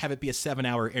points and not have it be a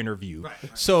 7-hour interview. Right.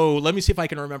 So let me see if I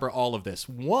can remember all of this.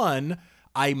 One,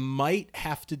 I might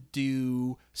have to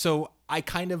do,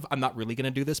 I'm not really going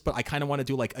to do this, but I kind of want to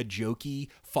do a jokey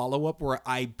follow-up where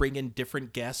I bring in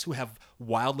different guests who have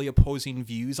wildly opposing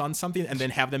views on something and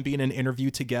then have them be in an interview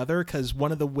together. Because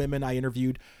one of the women I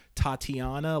interviewed,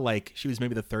 Tatiana, she was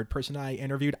maybe the third person I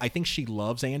interviewed. I think she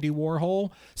loves Andy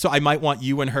Warhol. So I might want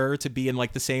you and her to be in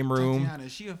the same room. Tatiana,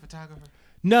 is she a photographer?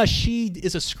 No, she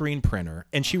is a screen printer,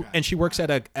 and she works at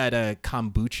a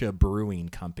kombucha brewing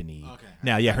company. Okay.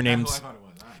 Now, yeah, her name's. That's who I thought it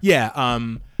was.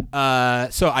 Right. Yeah.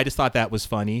 So I just thought that was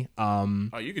funny.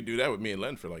 You could do that with me and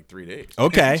Len for 3 days.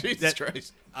 Okay. Jesus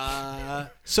Christ.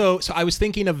 So I was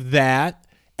thinking of that,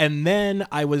 and then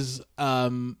I was.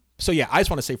 So yeah, I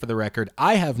just want to say for the record,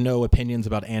 I have no opinions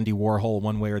about Andy Warhol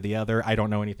one way or the other. I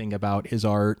don't know anything about his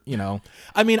art.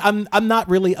 I mean, I'm not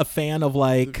really a fan of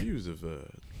The views of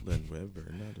Len Webb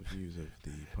are not the views of the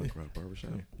Punk Rock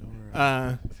Barbershop.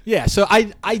 Yeah. So I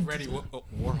Freddie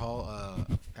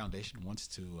Warhol Foundation wants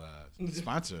to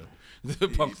sponsor the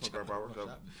Punk Rock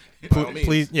Barbershop.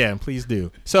 Please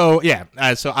do. So yeah.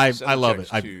 So I love it.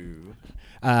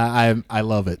 I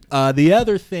love it. The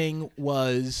other thing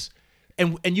was,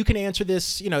 and you can answer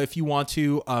this, if you want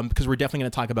to, because we're definitely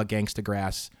going to talk about Gangsta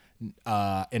Grass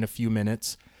in a few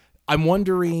minutes. I'm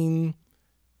wondering,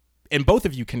 and both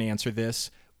of you can answer this,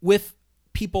 with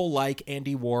people like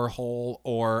Andy Warhol,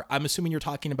 or I'm assuming you're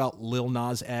talking about Lil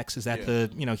Nas X. Is that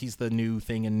he's the new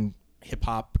thing in hip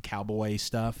hop cowboy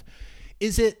stuff?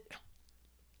 Is it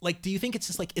do you think it's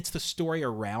just it's the story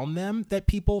around them that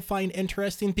people find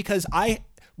interesting? Because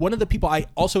one of the people I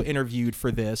also interviewed for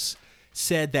this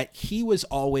said that he was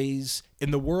always,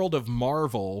 in the world of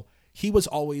Marvel, he was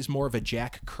always more of a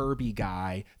Jack Kirby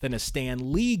guy than a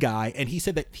Stan Lee guy. And he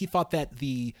said that he thought that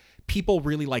the people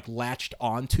really latched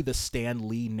onto the Stan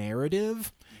Lee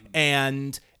narrative,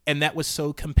 and that was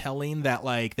so compelling that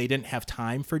they didn't have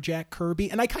time for Jack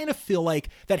Kirby. And I kind of feel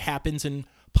that happens in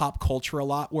pop culture a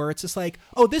lot, where it's just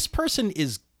oh, this person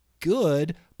is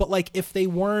good, but if they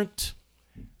weren't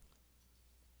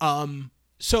and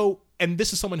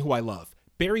this is someone who I love,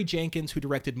 Barry Jenkins, who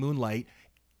directed Moonlight.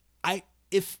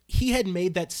 If he had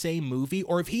made that same movie,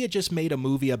 or if he had just made a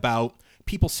movie about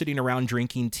people sitting around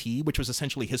drinking tea, which was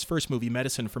essentially his first movie,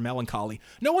 Medicine for Melancholy,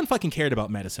 no one fucking cared about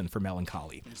Medicine for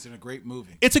Melancholy. It's a great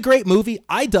movie. It's a great movie.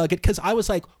 I dug it because I was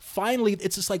finally,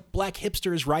 it's just black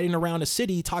hipsters riding around a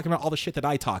city talking about all the shit that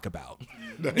I talk about.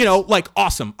 Nice.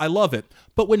 Awesome. I love it.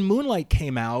 But when Moonlight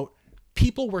came out,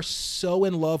 people were so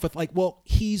in love with well,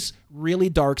 he's really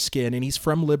dark skinned and he's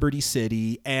from Liberty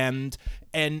City, and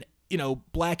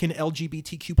black and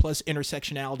LGBTQ plus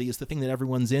intersectionality is the thing that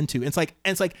everyone's into. And it's like,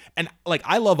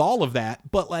 I love all of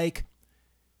that, but like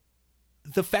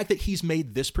the fact that he's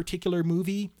made this particular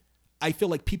movie, I feel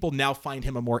like people now find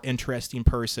him a more interesting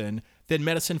person than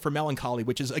Medicine for Melancholy,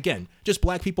 which is, again, just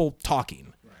black people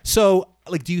talking. Right. So,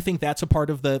 like, do you think that's a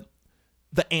part of the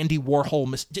Andy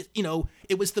Warhol,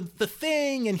 it was the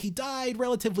thing, and he died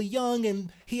relatively young,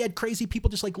 and he had crazy people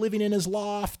just like living in his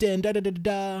loft and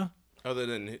da-da-da-da-da. Other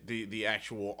than the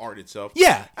actual art itself.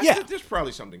 Yeah, I think there's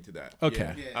probably something to that.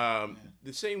 Okay. Yeah.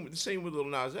 The same with Lil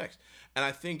Nas X. And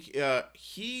I think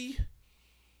he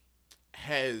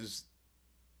has,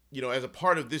 as a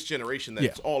part of this generation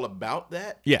that's all about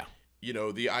that. Yeah.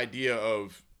 The idea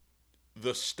of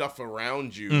the stuff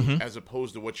around you as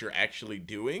opposed to what you're actually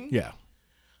doing. Yeah.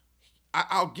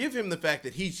 I'll give him the fact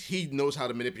that he knows how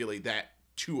to manipulate that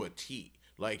to a T.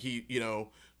 Like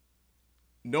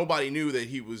nobody knew that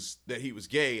he was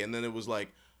gay, and then it was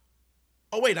like,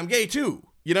 oh wait, I'm gay too.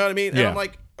 You know what I mean? And I'm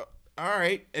like, all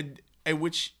right, and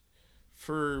which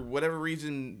for whatever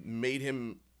reason made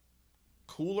him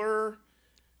cooler.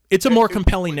 It's a more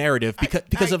compelling narrative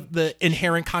because of the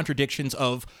inherent contradictions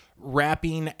of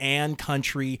rapping and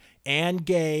country and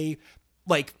gay,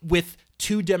 like with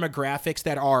two demographics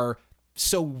that are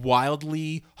so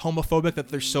wildly homophobic that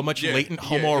there's so much latent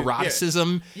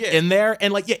homoeroticism in there,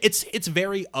 and like it's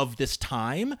very of this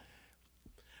time,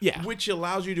 which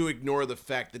allows you to ignore the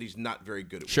fact that he's not very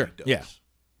good at what he does.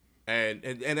 And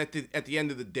at the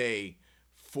end of the day,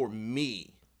 for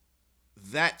me,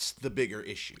 that's the bigger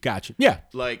issue. Gotcha. Yeah,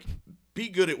 like be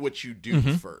good at what you do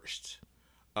first,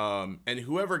 and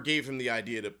whoever gave him the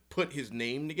idea to put his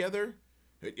name together,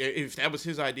 if that was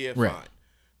his idea, fine,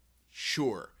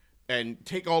 sure. And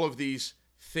take all of these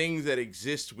things that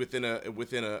exist within a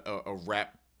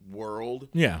rap world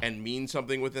and mean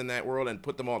something within that world and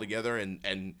put them all together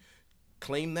and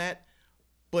claim that.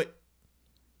 But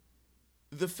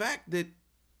the fact that,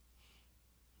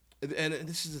 and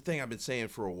this is the thing I've been saying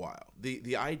for a while,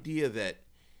 the idea that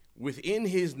within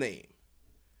his name,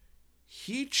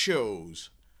 he chose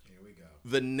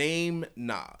the name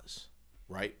Nas,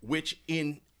 right? Which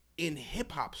in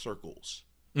hip-hop circles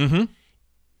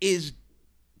is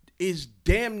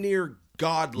damn near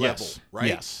God level, right?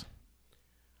 Yes.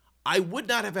 I would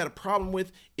not have had a problem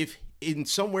with if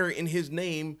somewhere in his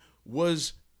name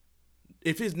was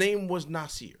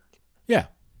Nasir. Yeah.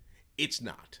 It's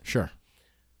not. Sure.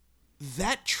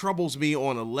 That troubles me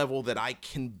on a level that I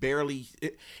can barely.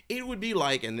 It would be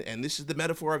like, and this is the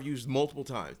metaphor I've used multiple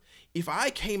times. If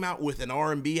I came out with an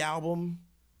R&B album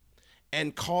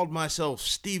and called myself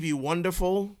Stevie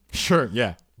Wonderful. Sure.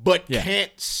 Yeah. But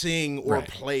can't sing or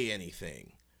play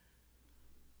anything.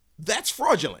 That's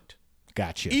fraudulent.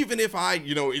 Gotcha. Even if I,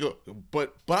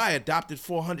 but I adopted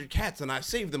 400 cats and I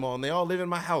saved them all and they all live in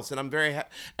my house and I'm very happy.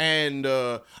 And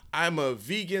I'm a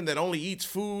vegan that only eats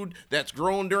food that's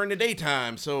grown during the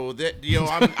daytime. So that,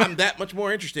 I'm that much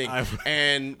more interesting. I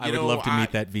would love to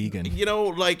meet that vegan.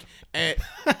 Like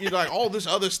all this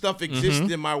other stuff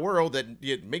exists in my world that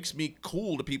it makes me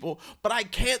cool to people, but I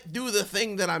can't do the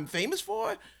thing that I'm famous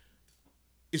for.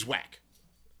 Is whack.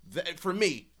 For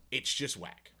me, it's just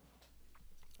whack.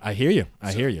 I hear you.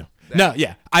 No,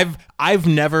 yeah. I've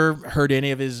never heard any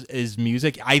of his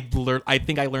music. I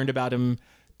think I learned about him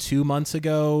 2 months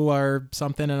ago or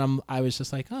something, and I was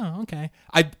just like, oh, okay.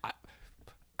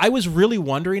 I was really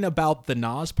wondering about the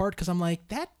Nas part because I'm like,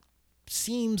 that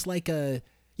seems like a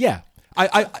I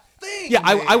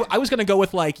was gonna go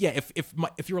with like,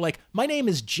 if you were like, my name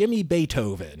is Jimmy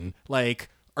Beethoven, like,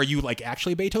 are you like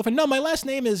actually Beethoven? No, my last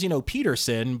name is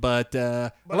Peterson, but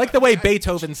I like the way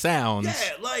Beethoven sounds.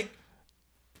 Yeah, like,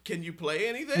 can you play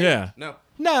anything? Yeah. No.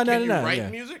 No. Can you write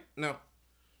music? No.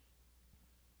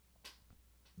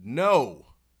 No.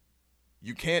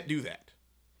 You can't do that.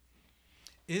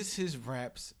 Is his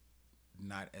raps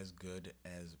not as good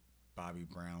as Bobby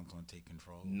Brown's on Take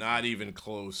Control? Not even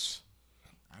close.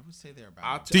 I would say they're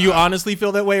about. Do you honestly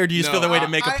feel that way, or do you just feel that way to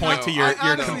make a point to your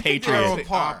compatriot?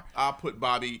 I'll put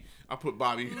Bobby. I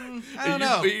don't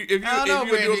know. If you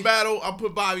do a battle, I'll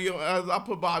put Bobby.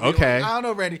 Okay. I don't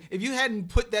know, Randy. If you hadn't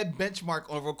put that benchmark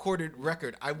on a recorded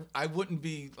record, I wouldn't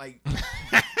be like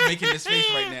making this face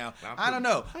right now. I don't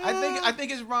know. I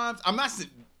think his rhymes.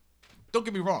 Don't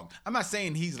get me wrong. I'm not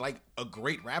saying he's like a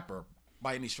great rapper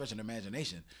by any stretch of the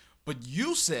imagination, but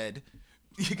you said.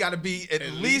 You got to be at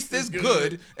least as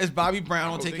good as Bobby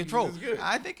Brown on Take Control.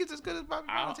 I think it's as good as Bobby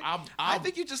Brown. I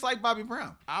think you just like Bobby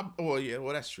Brown.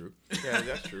 Well, that's true. Yeah,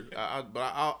 that's true.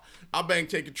 But I'll bang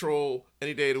Take Control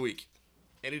any day of the week.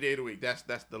 Any day of the week. That's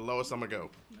the lowest I'm gonna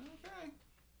go.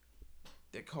 Okay.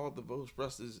 They called the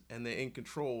Ghostbusters, and they're in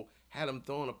control. Had them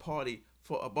throwing a party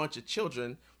for a bunch of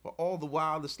children, but all the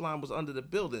while the slime was under the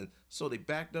building. So they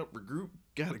backed up, regrouped,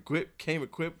 got equipped, came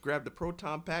equipped, grabbed the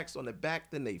proton packs on the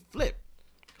back, then they flipped.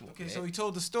 Okay, so he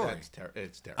told the story. It's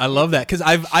terrible. I love that because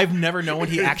I've never known what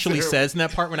he actually says in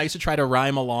that part. When I used to try to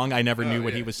rhyme along, I never knew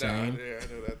what he was saying. Yeah,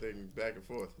 I know that thing back and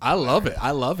forth. I love it.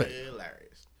 I love it.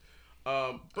 Hilarious.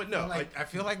 But no, I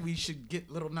feel like we should get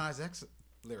Little Nas X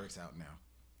lyrics out now.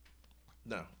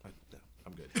 No,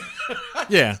 I'm good.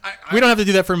 Yeah, we don't have to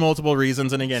do that for multiple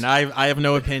reasons. And again, I have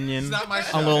no opinion It's not my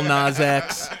show. on Lil Nas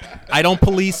X. I don't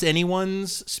police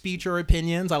anyone's speech or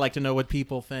opinions. I like to know what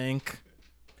people think.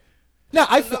 No,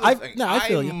 I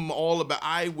feel you. I'm all about.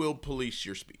 I will police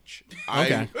your speech.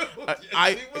 Okay.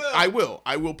 I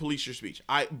will police your speech.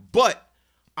 But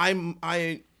I'm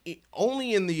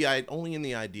only in the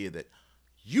idea that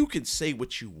you can say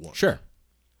what you want. Sure.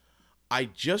 I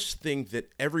just think that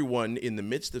everyone in the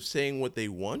midst of saying what they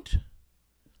want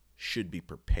should be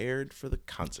prepared for the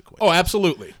consequences. Oh,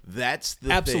 absolutely. That's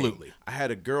the Absolutely. thing. I had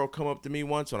a girl come up to me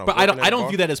once when I was But I working at a don't bar.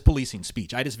 view that as policing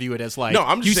speech. I just view it as like, No,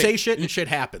 I'm just you saying- say shit and shit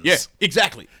happens. Yeah,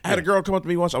 exactly. I had a girl come up to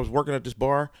me once. I was working at this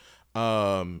bar,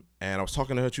 and I was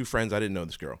talking to her two friends. I didn't know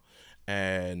this girl.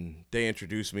 And they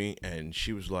introduced me, and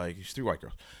she was like, it's three white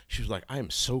girls. She was like, I am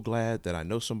so glad that I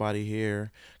know somebody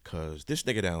here, because this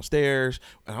nigga downstairs.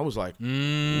 And I was like,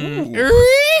 ooh. I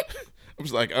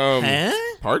was like,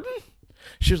 pardon?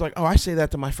 She was like, oh, I say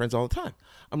that to my friends all the time.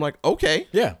 I'm like, okay.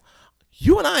 Yeah.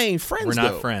 You and I ain't friends, We're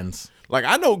not though. friends. Like,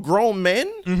 I know grown men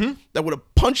that would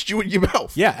have punched you in your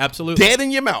mouth. Yeah, absolutely. Dead in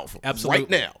your mouth. Absolutely. Right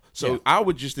now. So Yeah. I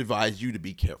would just advise you to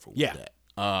be careful with Yeah. that.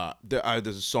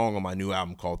 There's a song on my new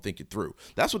album called "Think It Through."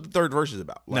 That's what the third verse is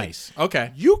about. Like, Nice.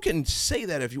 Okay. you can say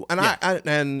that if you and Yeah.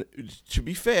 and to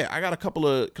be fair, I got a couple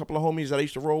of homies that I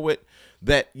used to roll with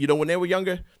that, you know, when they were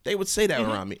younger, they would say that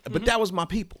around me. But that was my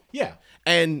people. Yeah.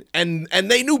 And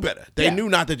they knew better. They Yeah. knew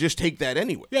not to just take that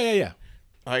anyway. Yeah.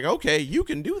 Like, okay, you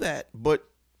can do that, but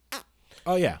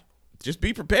Oh, yeah. just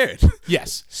be prepared.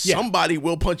 Yes. Yeah. Somebody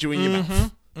will punch you in your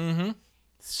mouth.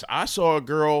 So I saw a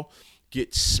girl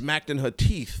get smacked in her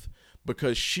teeth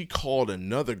because she called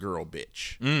another girl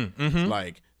bitch.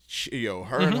 Like,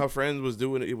 her and her friends was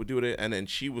doing it, and then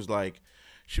she was like,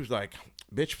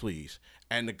 bitch, please.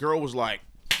 And the girl was like,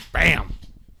 bam.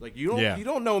 Like, you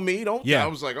don't know me. Don't. Yeah. I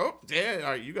was like, oh, damn,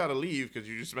 all right, you got to leave because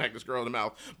you just smacked this girl in the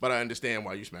mouth. But I understand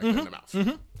why you smacked her in the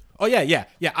mouth. Oh yeah.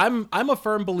 I'm a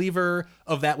firm believer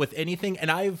of that with anything,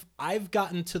 and I've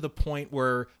gotten to the point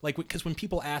where, like, because when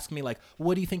people ask me like,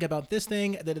 what do you think about this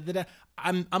thing?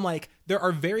 I'm like, there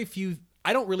are very few.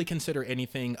 I don't really consider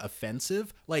anything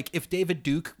offensive. Like, if David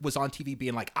Duke was on TV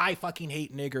being like, I fucking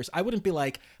hate niggers, I wouldn't be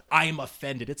like, I'm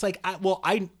offended. It's like,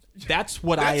 that's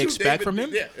what I who expect David- from him.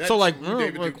 yeah, that's so like, who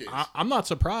David Duke is. I'm not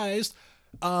surprised.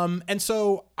 And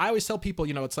so I always tell people,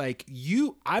 you know, it's like,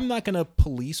 I'm not going to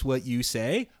police what you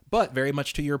say, but very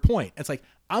much to your point, it's like,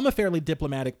 I'm a fairly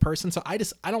diplomatic person. So I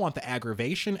don't want the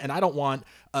aggravation, and I don't want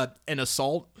an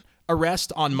assault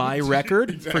arrest on my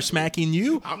record for smacking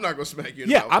you. I'm not going to smack you in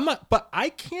the Yeah, mouth. I'm not, but I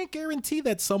can't guarantee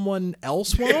that someone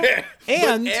else won't.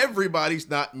 And but everybody's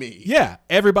not me. yeah,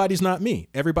 everybody's not me.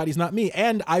 Everybody's not me.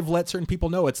 And I've let certain people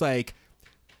know, it's like,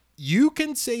 you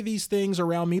can say these things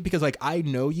around me because, like, I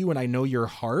know you and I know your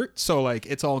heart. So, like,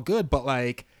 it's all good. But,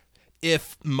 like,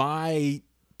 if my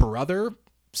brother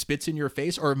spits in your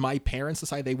face, or if my parents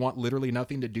decide they want literally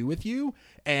nothing to do with you,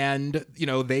 and, you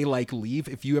know, they, like, leave,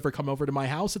 if you ever come over to my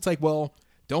house, it's like, well,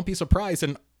 don't be surprised.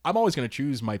 And I'm always going to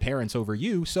choose my parents over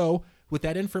you. So with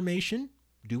that information,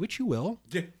 do what you will.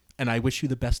 Yeah. And I wish you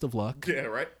the best of luck. Yeah,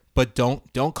 right? But don't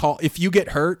call. If you get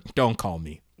hurt, don't call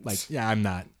me. Like, yeah, I'm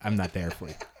not there for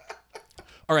you.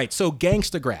 All right, so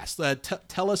Gangsta Grass.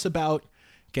 Tell us about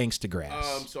Gangsta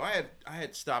Grass. So I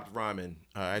had stopped rhyming.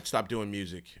 I had stopped doing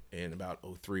music in about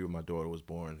 2003 when my daughter was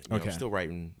born. You know, Okay. I'm still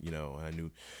writing. You know, I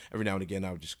knew every now and again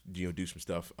I would just, you know, do some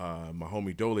stuff. My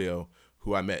homie Dolio,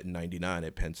 who I met in '99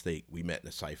 at Penn State, we met in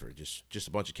a cipher. Just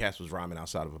a bunch of cats was rhyming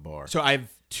outside of a bar. So I have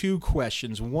two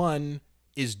questions. One,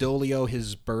 is Dolio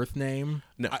his birth name?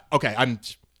 No. Okay, I'm.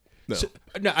 No. So,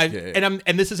 Yeah.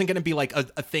 And this isn't going to be like a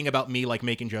thing about me like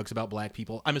making jokes about black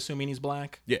people. I'm assuming he's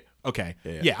black. Yeah. Okay.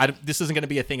 Yeah. This isn't going to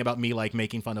be a thing about me like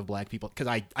making fun of black people, because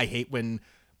I hate when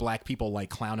black people like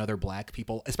clown other black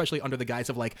people, especially under the guise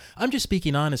of like, I'm just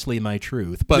speaking honestly my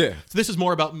truth. But Yeah. so this is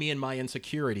more about me and my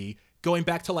insecurity. Going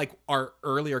back to like our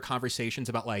earlier conversations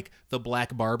about like the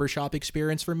black barbershop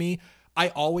experience for me, I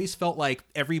always felt like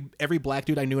every black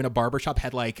dude I knew in a barbershop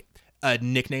had like a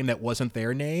nickname that wasn't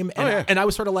their name, and I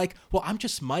was sort of like, well, I'm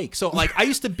just Mike. So like I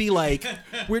used to be like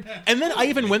weird, and then I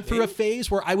even went through a phase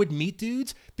where I would meet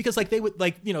dudes because like they would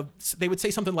like they would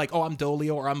say something like, oh, I'm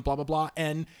Dolio or I'm blah blah blah,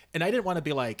 and I didn't want to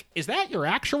be like, is that your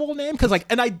actual name? Because like,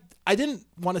 and I didn't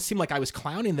want to seem like I was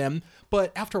clowning them,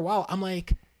 but after a while I'm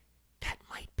like, that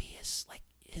might be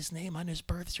his name on his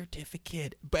birth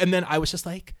certificate. And then I was just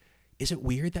like, is it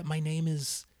weird that my name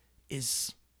is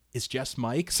just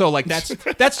Mike? So like that's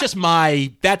just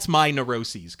my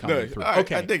neuroses coming through. Right,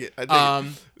 okay, I dig it.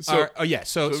 So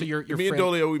your me friend, and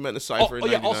Dolio, we met in a cipher. In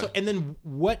 99. Also, and then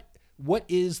what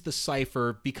is the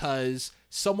cipher? Because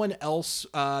someone else,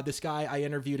 this guy I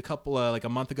interviewed a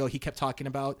month ago, he kept talking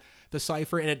about the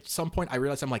cipher, and at some point I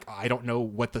realized I'm like, oh, I don't know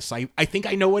what the cipher. I think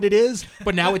I know what it is,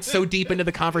 but now it's so deep into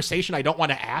the conversation, I don't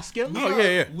want to ask him.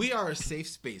 We are a safe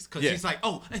space because he's like,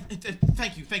 oh,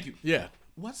 thank you. Yeah.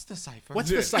 What's the cipher? What's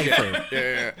the cipher?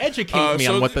 Educate me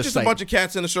on what the cipher. Just a bunch of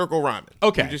cats in a circle rhyming.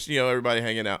 Okay. Just everybody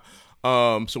hanging out.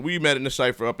 So we met in the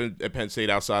cipher up at Penn State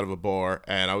outside of a bar,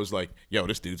 and I was like, yo,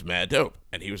 this dude's mad dope.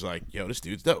 And he was like, yo, this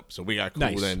dude's dope. So we got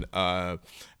cool then.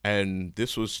 And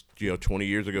this was 20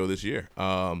 years ago this year.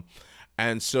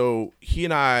 And so he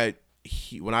and I,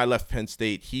 when I left Penn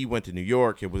State, he went to New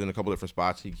York. It was in a couple different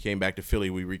spots. He came back to Philly.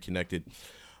 We reconnected.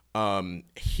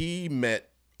 He met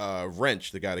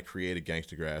Wrench, the guy that created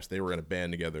Gangsta Grass. They were in a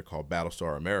band together called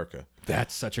Battlestar America.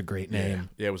 That's such a great name.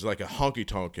 Yeah, it was like a honky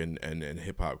tonk and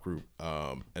hip hop group.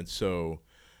 And so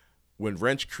when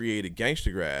Wrench created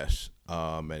Gangsta Grass,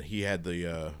 and he had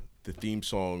the theme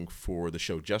song for the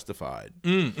show Justified,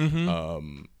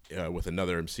 with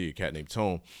another MC, a cat named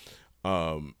Tone,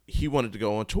 he wanted to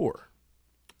go on tour,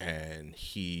 and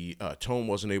Tone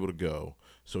wasn't able to go,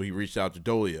 so he reached out to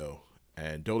Dolio.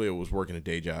 And Dolio was working a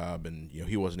day job, and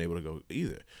he wasn't able to go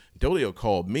either. Dolio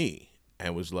called me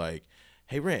and was like,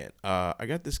 "Hey, Rand, I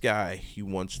got this guy. He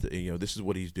wants to, this is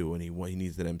what he's doing. He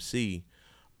needs an MC.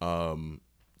 Can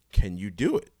you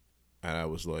do it?" And I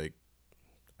was like,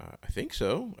 "I think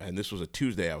so." And this was a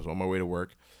Tuesday. I was on my way to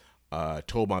work.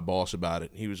 Told my boss about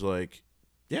it. And he was like,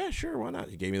 "Yeah, sure, why not?"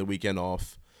 He gave me the weekend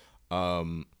off.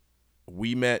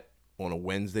 We met on a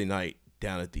Wednesday night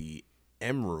down at the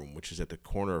M Room, which is at the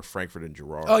corner of Frankfurt and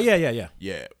Girard. Oh yeah.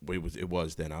 Yeah, it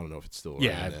was then. I don't know if it's still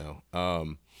around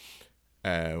now.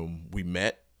 And we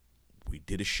met. We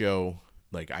did a show.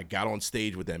 Like I got on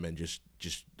stage with them and just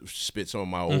spit some of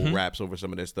my old raps over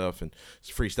some of their stuff and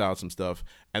freestyled some stuff.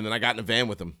 And then I got in a van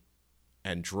with them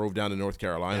and drove down to North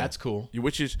Carolina. That's cool.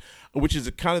 Which is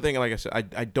the kind of thing, like I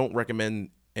said, I don't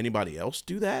recommend anybody else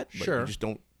do that. But sure. You just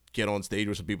don't get on stage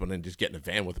with some people and then just get in a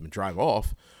van with them and drive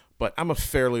off. But I'm a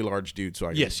fairly large dude, so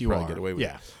I can probably get away with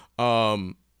it.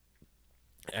 And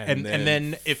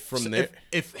then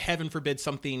if heaven forbid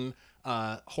something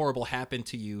horrible happened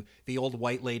to you, the old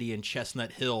white lady in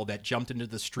Chestnut Hill that jumped into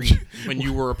the street when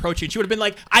you were approaching, she would have been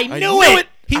like, I knew it!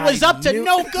 He was up to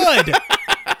no good!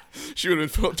 She would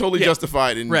have been totally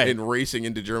justified in racing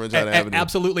into Germantown Avenue.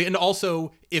 Absolutely. And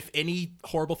also, if any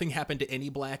horrible thing happened to any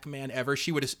black man ever,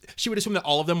 she would assume that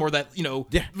all of them were that,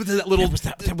 that little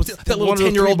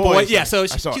 10-year-old boy. Yeah, so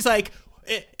she's like,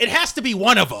 it has to be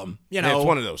one of them. Yeah, it's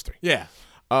one of those three. Yeah.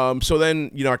 So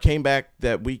then, I came back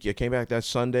that week. I came back that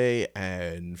Sunday,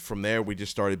 and from there we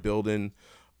just started building.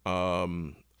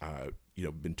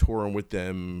 Been touring with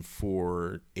them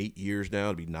for 8 years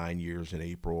now. It'll be 9 years in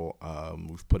April.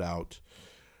 We've put out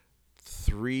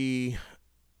 3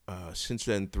 since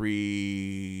then.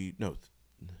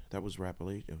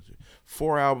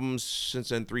 4 albums since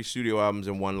then. 3 studio albums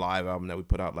and 1 live album that we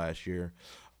put out last year.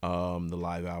 The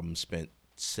live album spent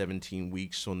 17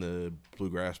 weeks on the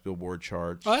Bluegrass Billboard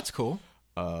charts. Oh, that's cool.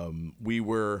 We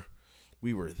were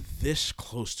this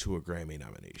close to a Grammy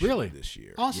nomination this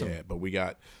year. Awesome. Yeah, but we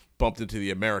got bumped into the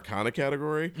Americana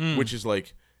category, which is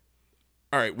like,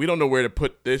 all right, we don't know where to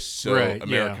put this, so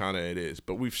Americana it is.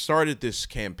 But we've started this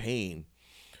campaign.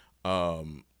 We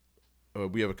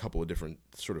have a couple of different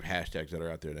sort of hashtags that are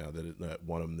out there now. That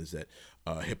one of them is that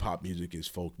hip hop music is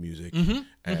folk music,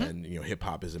 and hip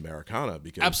hop is Americana,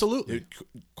 because absolutely,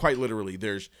 quite literally,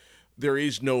 there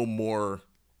is no more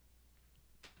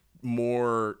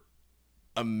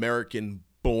American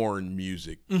born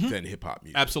music than hip hop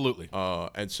music. Absolutely.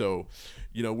 And so,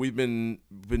 we've been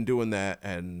doing that,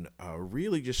 and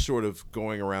really just sort of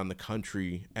going around the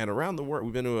country and around the world.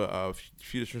 We've been to a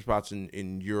few different spots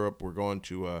in Europe. We're going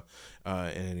to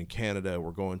and in Canada. We're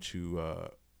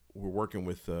working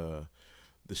with the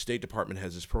State Department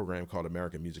has this program called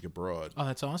American Music Abroad. Oh,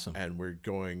 that's awesome. And we're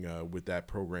going with that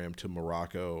program to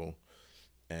Morocco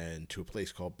and to a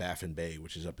place called Baffin Bay,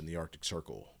 which is up in the Arctic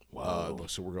Circle. Wow.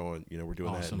 So we're going, we're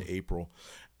doing awesome. that in April.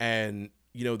 And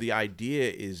the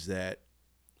idea is that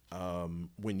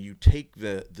when you take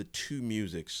the two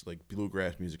musics, like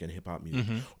bluegrass music and hip hop music,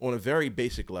 on a very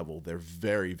basic level, they're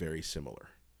very, very similar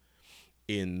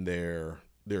in their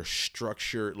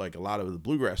structure. Like a lot of the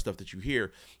bluegrass stuff that you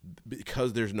hear,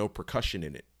 because there's no percussion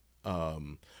in it,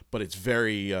 but it's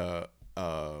very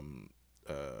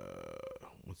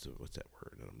what's that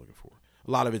word that I'm looking for?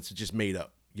 A lot of it's just made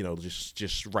up.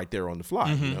 Just right there on the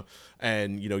fly,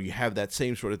 and you have that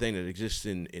same sort of thing that exists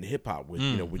in hip hop with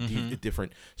with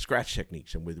different scratch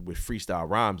techniques and with freestyle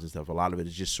rhymes and stuff. A lot of it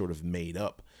is just sort of made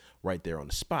up right there on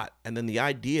the spot. And then the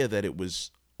idea that it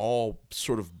was all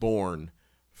sort of born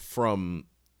from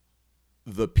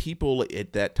the people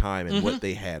at that time and what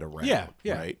they had around,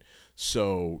 right?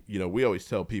 So we always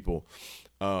tell people.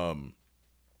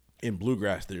 In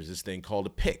bluegrass, there's this thing called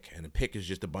a pick, and a pick is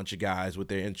just a bunch of guys with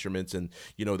their instruments, and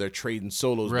they're trading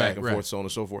solos back and forth, so on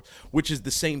and so forth, which is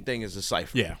the same thing as a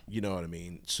cipher. Yeah, you know what I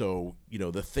mean. So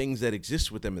the things that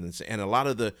exist with them, and a lot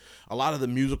of the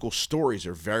musical stories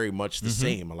are very much the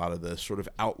same. A lot of the sort of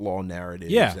outlaw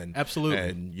narratives, absolutely,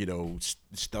 and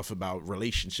stuff about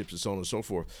relationships and so on and so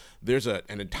forth. There's an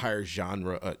entire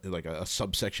genre, like a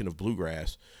subsection of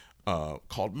bluegrass.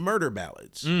 Called murder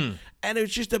ballads, and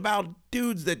it's just about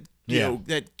dudes that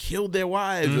that killed their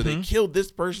wives, or they killed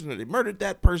this person, or they murdered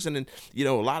that person, and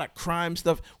a lot of crime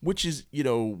stuff. Which is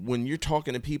when you're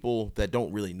talking to people that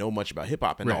don't really know much about hip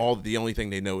hop, and the only thing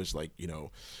they know is like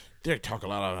they talk a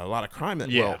lot of crime.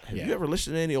 Have you ever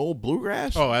listened to any old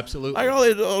bluegrass? Oh, absolutely. Like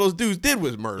all those dudes did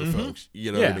was murder folks.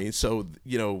 You know what I mean? So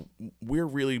we're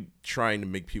really trying to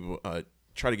make people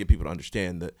try to get people to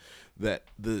understand that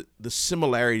the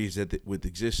similarities that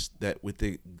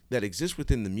exist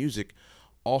within the music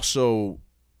also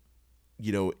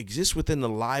exist within the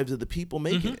lives of the people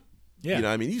making it.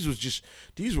 Yeah. I mean,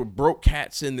 these were broke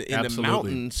cats in the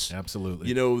mountains.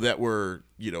 Absolutely. That were,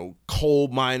 coal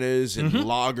miners and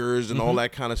loggers and all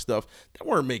that kind of stuff that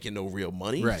weren't making no real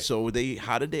money. Right. So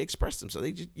how did they express themselves?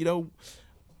 They just,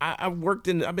 I've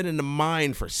been in the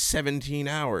mine for 17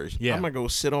 hours. Yeah. I'm going to go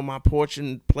sit on my porch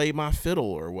and play my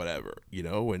fiddle or whatever,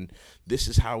 and this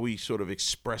is how we sort of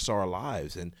express our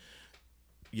lives. And,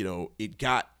 it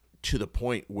got to the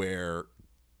point where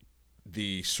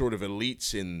the sort of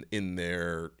elites in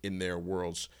their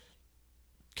worlds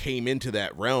came into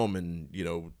that realm and,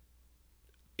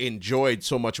 enjoyed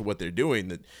so much of what they're doing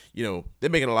that, they're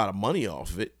making a lot of money off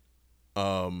of it.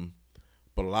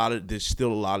 But there's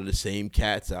still a lot of the same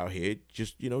cats out here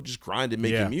just grinding,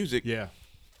 making music. Yeah.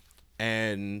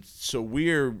 And so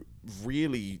we're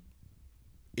really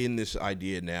in this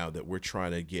idea now that we're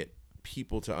trying to get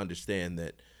people to understand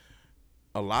that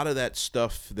a lot of that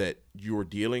stuff that you're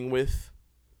dealing with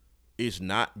is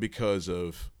not because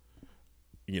of,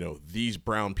 these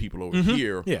brown people over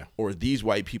here or these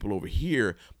white people over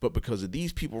here, but because of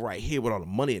these people right here with all the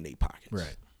money in their pockets.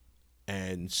 Right.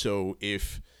 And so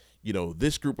if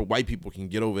this group of white people can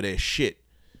get over their shit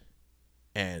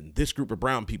and this group of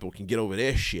brown people can get over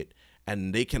their shit,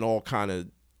 and they can all kind of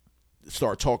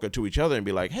start talking to each other and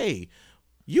be like, hey,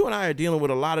 you and I are dealing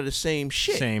with a lot of the same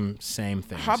shit. Same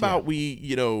things. How about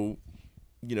we,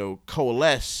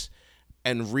 coalesce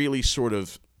and really sort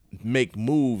of make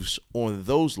moves on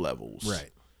those levels.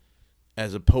 Right.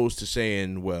 As opposed to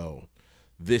saying, well,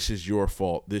 this is your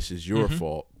fault, this is your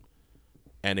fault,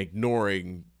 and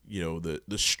ignoring the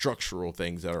structural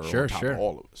things that are on top of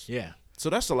all of us. Yeah. So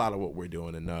that's a lot of what we're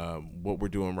doing, and what we're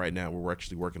doing right now. We're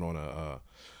actually working on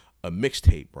a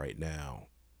mixtape right now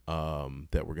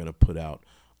that we're gonna put out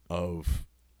of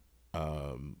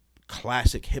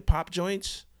classic hip hop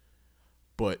joints,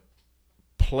 but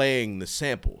playing the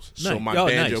samples. Nice. So my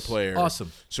banjo player,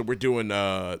 awesome. So we're doing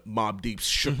Mobb Deep's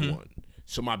 "Shook One."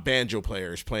 So my banjo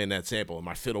player is playing that sample, and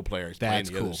my fiddle player is playing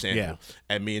the other sample. Yeah.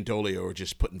 And me and Dolio are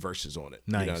just putting verses on it.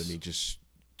 Nice. You know what I mean?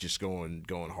 Just going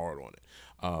hard on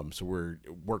it. So we're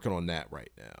working on that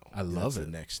right now. I love it. The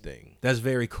next thing. That's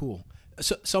very cool.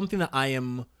 So something that I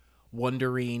am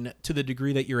wondering, to the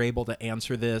degree that you're able to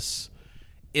answer this,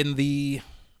 in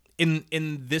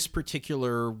this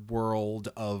particular world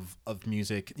of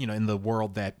music, in the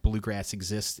world that bluegrass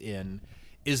exists in,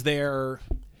 is there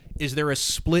a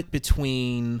split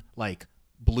between like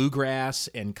bluegrass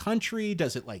and country?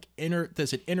 Does it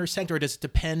intersect, or does it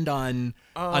depend on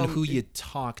who you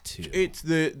talk to? It's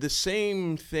the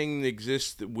same thing that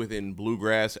exists within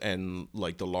bluegrass and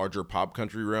like the larger pop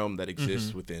country realm that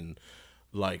exists within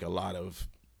like a lot of,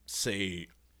 say,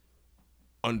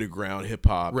 underground hip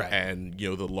hop, right, and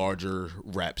the larger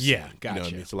rap scene. Yeah,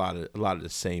 gotcha. It's a lot of the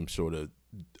same sort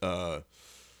of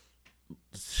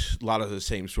a lot of the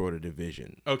same sort of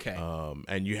division. Okay.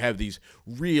 And you have these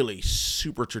really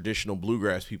super traditional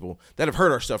bluegrass people that have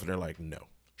heard our stuff and they're like, no.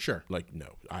 Sure. Like,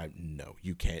 no,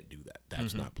 you can't do that.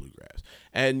 That's not bluegrass.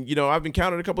 And, you know, I've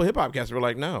encountered a couple of hip hop cats that were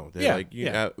like, no. They're like,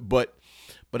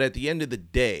 but at the end of the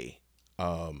day,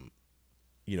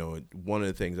 you know, one of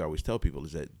the things I always tell people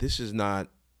is that this is not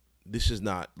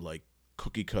like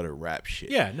cookie cutter rap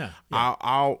shit. Yeah, no.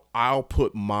 Yeah. I'll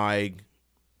put my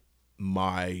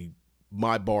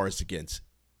bars against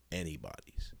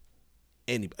anybody's.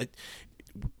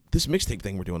 This mixtape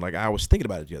thing we're doing, like I was thinking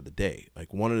about it the other day.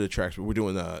 Like one of the tracks we're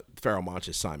doing, Pharoah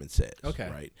Monch's Simon Says. Okay.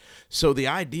 Right. So the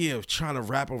idea of trying to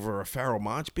rap over a Pharoah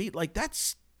Monch beat, like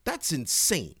that's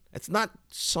insane. It's not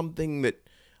something that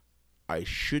I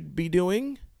should be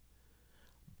doing.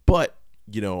 But,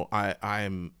 you know,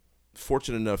 I'm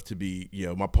fortunate enough to be, you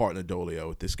know, my partner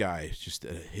Dolio. This guy is just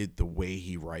the way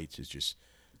he writes is just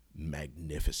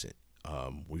magnificent.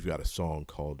 We've got a song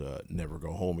called Never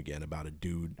Go Home Again about a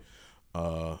dude.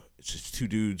 It's just two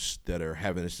dudes that are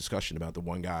having this discussion about the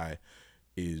one guy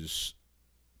is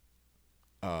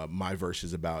my verse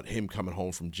is about him coming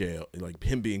home from jail, like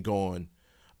him being gone.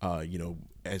 You know,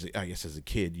 as a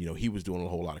kid, you know, he was doing a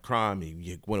whole lot of crime.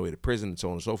 He went away to prison and so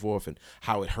on and so forth, and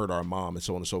how it hurt our mom and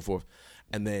so on and so forth.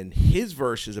 And then his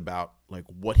verse is about like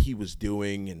what he was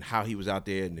doing and how he was out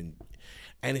there, and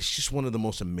it's just one of the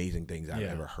most amazing things I've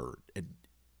ever heard. And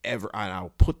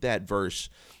I'll put that verse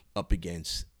up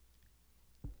against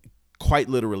quite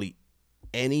literally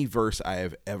any verse I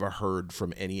have ever heard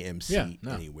from any MC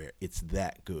anywhere. It's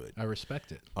that good. I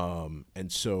respect it.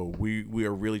 And so we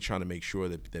are really trying to make sure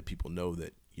that people know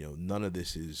that, you know, none of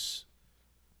this is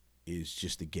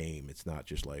just a game. It's not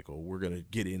just like, oh, we're gonna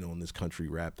get in on this country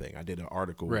rap thing. I did an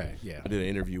article. Right. Yeah. I did an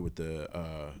interview with the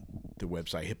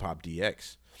website Hip Hop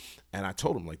DX, and I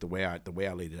told him like the way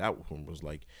I laid it out with him was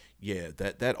like, yeah,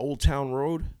 that Old Town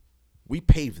Road, we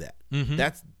paved that. Mm-hmm.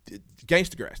 That's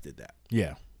Gangsta Grass did that.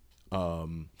 Yeah.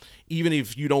 Even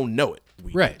if you don't know it,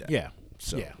 we did that. Yeah.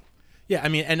 So. Yeah. I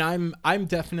mean, and I'm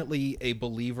definitely a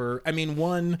believer. I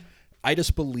mean, I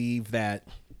just believe that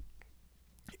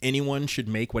anyone should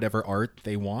make whatever art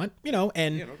they want, you know,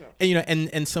 and you know,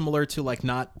 and similar to like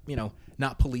not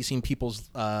policing people's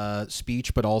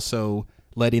speech, but also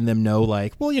letting them know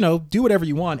like, well, you know, do whatever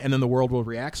you want and then the world will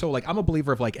react. So like I'm a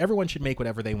believer of like everyone should make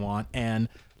whatever they want and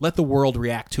let the world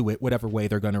react to it whatever way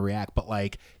they're going to react. But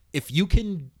like if you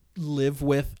can live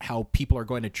with how people are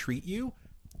going to treat you,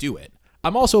 do it.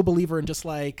 I'm also a believer in just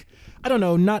like, I don't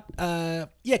know, not kind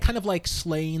of like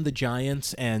slaying the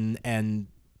giants and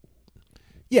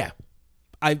yeah.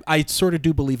 I sort of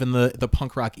do believe in the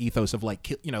punk rock ethos of like,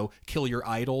 kill your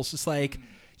idols. It's like,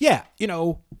 yeah, you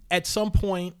know, at some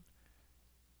point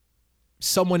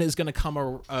someone is going to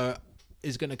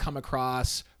come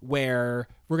across where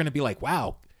we're going to be like,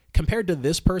 wow, compared to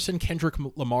this person, Kendrick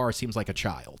Lamar seems like a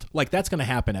child. Like that's going to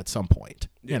happen at some point,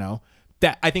 you know,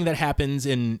 that I think that happens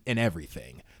in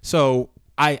everything. So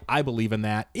I believe in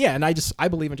that. Yeah. And I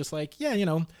believe in just like, yeah, you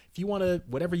know, if you want to,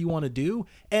 whatever you want to do.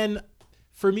 And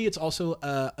for me, it's also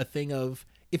a thing of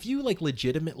if you like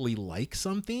legitimately like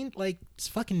something, like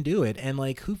just fucking do it. And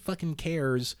like, who fucking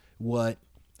cares what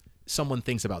someone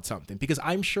thinks about something? Because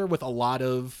I'm sure with a lot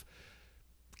of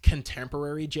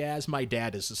contemporary jazz, my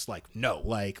dad is just like, no,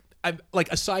 like I'm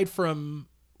like, aside from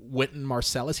Wynton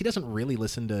Marsalis, he doesn't really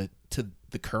listen to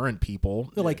the current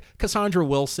people like Cassandra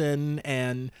Wilson.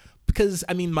 And because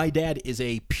I mean, my dad is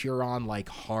a pure on like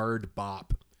hard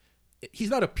bop. He's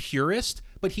not a purist,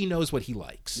 but he knows what he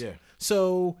likes. Yeah.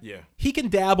 So he can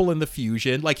dabble in the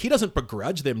fusion. Like he doesn't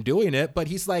begrudge them doing it, but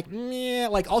he's like, yeah,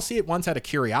 like I'll see it once out of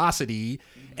curiosity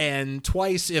and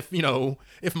twice if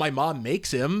my mom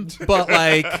makes him. But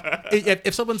like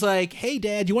if someone's like, hey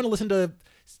dad, you want to listen to,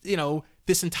 you know,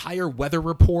 this entire weather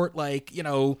report, like, you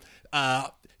know,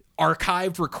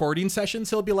 archived recording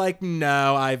sessions, he'll be like,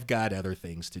 no, I've got other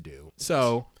things to do.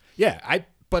 So yeah,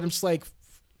 but I'm just like,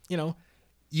 you know,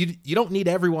 you don't need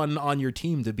everyone on your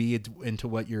team to be into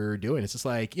what you're doing. It's just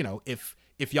like, you know, if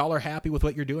y'all are happy with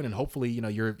what you're doing and hopefully, you know,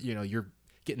 you're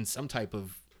getting some type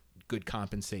of good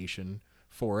compensation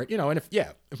for it, you know, and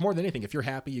if more than anything, if you're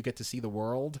happy, you get to see the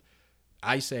world,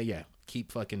 I say, yeah,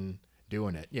 keep fucking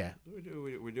doing it. Yeah.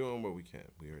 We're doing what we can.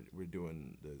 We're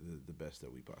doing the best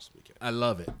that we possibly can. I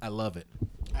love it.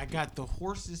 I got the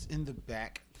horses in the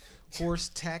back.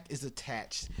 Horse tack is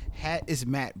attached. Hat is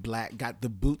matte black. Got the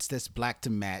boots that's black to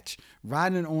match.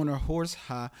 Riding on a horse,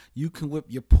 you can whip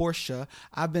your Porsche.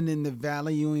 I've been in the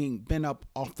valley. You ain't been up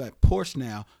off that Porsche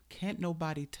now. Can't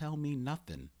nobody tell me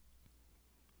nothing.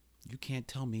 You can't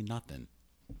tell me nothing.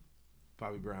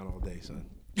 Bobby Brown all day, son.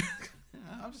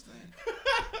 I'm just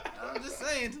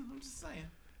saying. I'm just saying.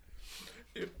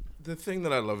 The thing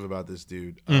that I love about this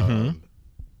dude,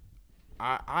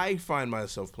 I find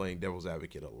myself playing devil's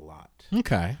advocate a lot.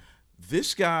 Okay.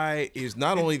 This guy is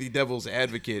not only the devil's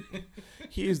advocate,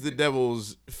 he is the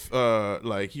devil's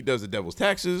he does the devil's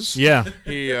taxes. Yeah.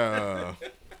 He I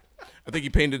think he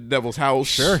painted the devil's house.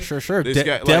 Sure. This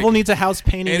guy, Devil needs a house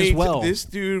painting as well. This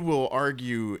dude will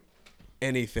argue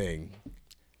anything.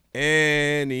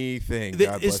 Anything.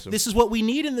 God bless him. This is what we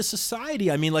need in the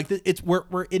society. I mean, like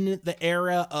we're in the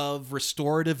era of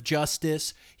restorative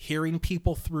justice, hearing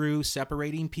people through,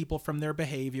 separating people from their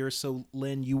behavior. So,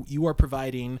 Lynn, you are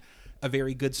providing a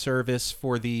very good service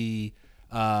for the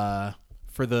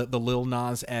Lil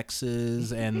Nas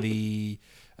X's and the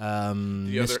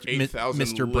other 8,000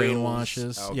 Mr.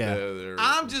 Brainwashes. Yeah,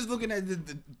 I'm just looking at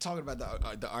talking about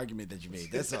the argument that you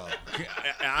made. That's all.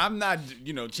 I'm not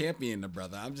championing the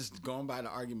brother. I'm just going by the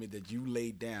argument that you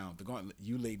laid down.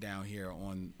 You laid down here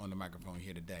on the microphone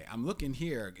here today. I'm looking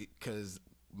here because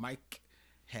Mike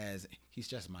has. He's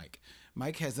just Mike.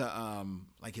 Mike has a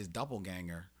like his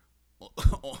doppelganger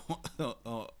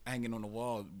hanging on the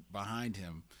wall behind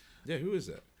him. Yeah, who is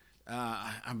that?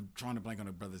 I'm trying to blank on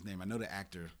the brother's name. I know the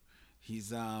actor.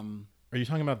 He's Are you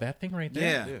talking about that thing right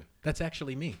there? Yeah. That's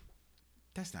actually me.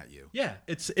 That's not you. Yeah,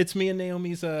 it's me and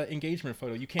Naomi's engagement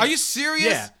photo. You can't. Are you serious?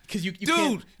 Yeah, because you dude,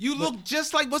 can't, you look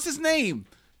just like what's his name?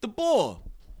 The bull,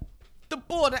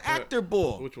 the actor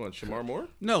bull. Which one? Shamar Moore?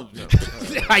 No.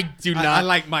 I do not. I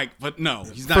like Mike, but no,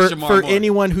 he's not Shamar For Moore.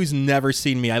 anyone who's never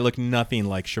seen me, I look nothing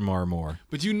like Shamar Moore.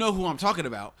 But you know who I'm talking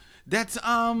about. That's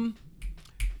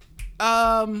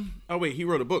Oh wait, he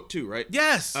wrote a book too, right?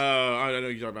 Yes. I know who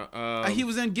you're talking about. He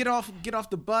was in Get Off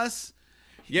the Bus.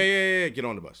 Yeah. Get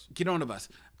on the bus. Get on the bus.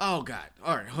 Oh God.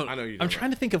 All right. Hold on. I know you. I'm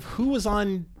trying to think of who was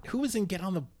in Get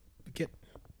on the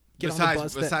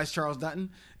Bus. Besides Charles Dutton,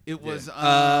 it was.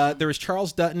 There was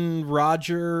Charles Dutton,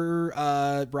 Roger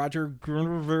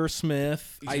Grover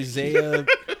Smith, Isaiah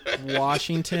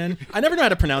Washington. I never know how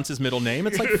to pronounce his middle name.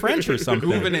 It's like French or something.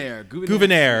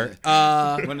 Gouvenaire.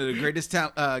 One of the greatest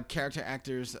character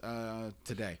actors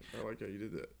today. I like how you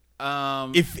did that.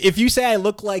 If you say I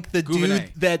look like the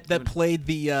dude that played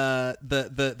the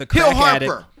crack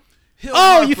addict. Hill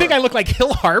Harper. You think I look like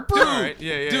Hill Harper? All right.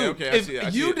 Yeah. Dude, Okay. I see it.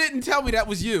 If you didn't tell me that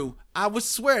was you, I would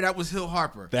swear that was Hill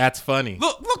Harper. That's funny.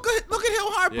 Look at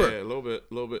Hill Harper. Yeah, a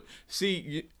little bit.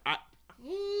 See,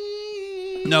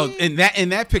 No, in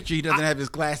that picture, he doesn't have his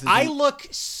glasses. I look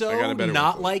so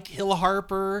not like Hill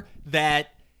Harper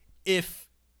that if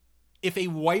a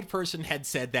white person had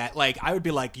said that, like, I would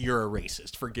be like, you're a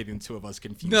racist for getting two of us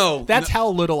confused. No. That's how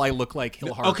little I look like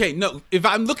Hill Harper. Okay, no. If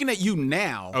I'm looking at you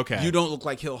now, okay, you don't look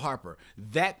like Hill Harper.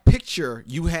 That picture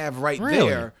you have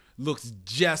there looks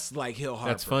just like Hill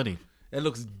Harper. That's funny. It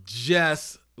looks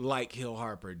just like Hill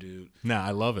Harper, dude. Nah,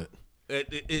 I love it.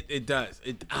 It does.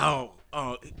 It does.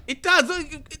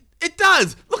 It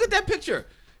does. Look at that picture.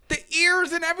 The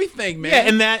ears and everything,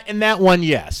 man. Yeah, and that one,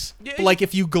 yes. Yeah. But like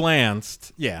if you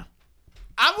glanced, yeah.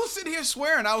 I was sitting here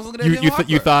swearing I was looking at Hill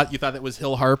Harper. You thought that was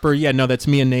Hill Harper? Yeah, no, that's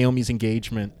me and Naomi's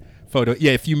engagement photo.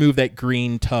 Yeah, if you move that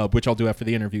green tub, which I'll do after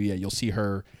the interview, yeah, you'll see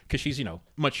her because she's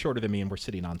much shorter than me, and we're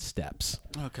sitting on steps.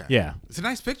 Okay. Yeah, it's a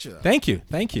nice picture, though. Thank you.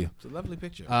 It's a lovely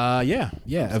picture. Yeah.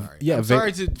 I'm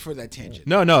sorry for that tangent.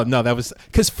 No, that was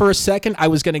because for a second I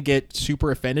was gonna get super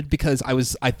offended because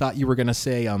I thought you were gonna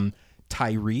say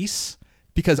Tyrese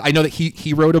because I know that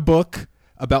he wrote a book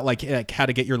about like how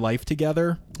to get your life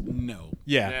together. No.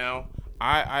 Yeah. Now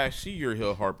I see your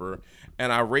Hill Harper,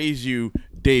 and I raise you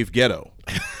Dave Ghetto.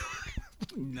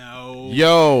 No.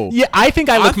 Yo. Yeah, I think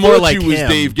I look more like him. You was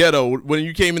Dave Ghetto when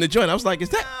you came in the joint. I was like, is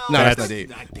that? No, that's not Dave.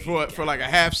 Not Dave For like a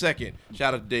half second.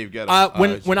 Shout out to Dave Ghetto.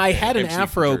 When I had an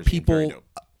afro, people.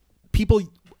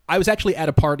 I was actually at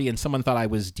a party and someone thought I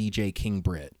was DJ King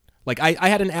Britt. Like I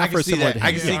had an afro similar to him.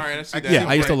 I can see that. Yeah,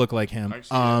 I used to look like him.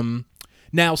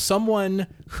 Now, someone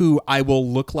who I will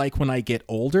look like when I get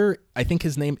older, I think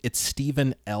it's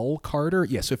Stephen L. Carter.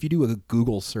 Yeah, so if you do a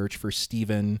Google search for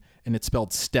Stephen, and it's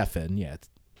spelled Stephen, yeah, it's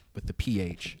with the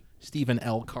PH, Stephen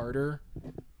L. Carter.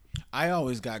 I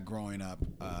always got growing up,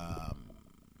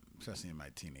 especially in my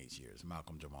teenage years,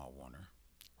 Malcolm Jamal Warner.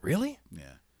 Really?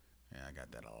 Yeah, I got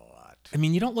that a lot. I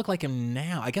mean, you don't look like him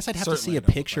now. I guess I'd have Certainly to see a I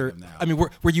don't picture. look like him now. I mean,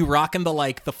 were you rocking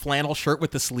the flannel shirt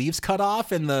with the sleeves cut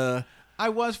off and the... I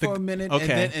was for a minute,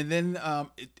 okay. and then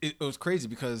it was crazy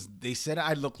because they said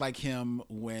I looked like him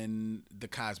when the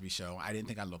Cosby Show. I didn't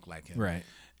think I looked like him, right?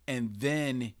 And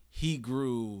then he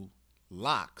grew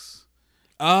locks.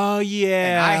 Oh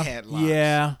yeah, and I had locks.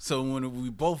 Yeah. So when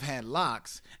we both had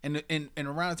locks, and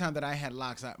around the time that I had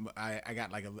locks, I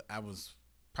got like I was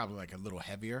probably like a little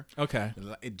heavier. Okay.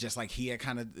 It just like he had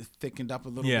kind of thickened up a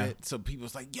little bit. So people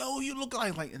was like, "Yo, you look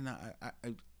like," and I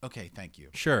okay, thank you.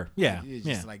 Sure. Yeah. It's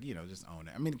just like, just own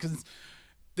it. I mean, because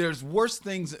there's worse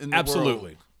things in the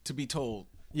Absolutely. world to be told.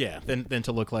 Yeah. Than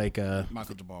to look like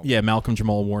Michael Jamal. Yeah, Malcolm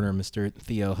Jamal Warner, Mr.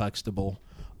 Theo Huxtable.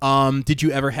 Did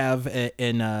you ever have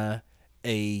a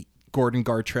Gordon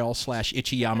Gartrell /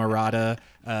 Ichi Yamarada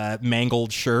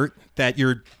mangled shirt that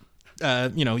your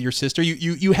sister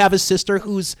you have a sister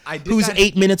who's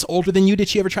 8 minutes older than you? Did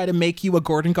she ever try to make you a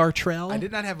Gordon Gartrell? I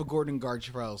did not have a Gordon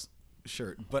Gartrell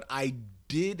shirt, but I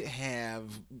did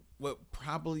have what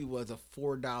probably was a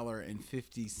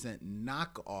 $4.50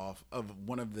 knockoff of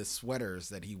one of the sweaters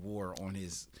that he wore on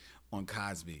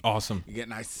Cosby. Awesome.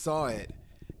 Again, I saw it.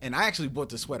 And I actually bought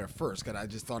the sweater first because I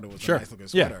just thought it was Sure. a nice looking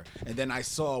sweater. Yeah. And then I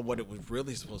saw what it was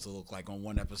really supposed to look like on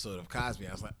one episode of Cosby.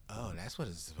 I was like, oh, that's what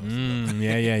it's supposed to look like.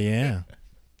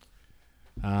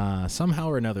 Yeah. Somehow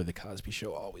or another, the Cosby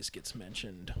Show always gets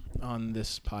mentioned on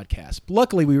this podcast.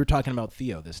 Luckily, we were talking about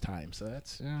Theo this time, so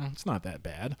it's not that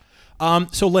bad.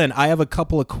 So, Lynn, I have a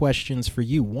couple of questions for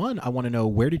you. One, I want to know,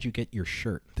 where did you get your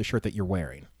shirt, the shirt that you're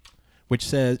wearing, which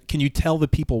says, can you tell the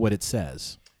people what it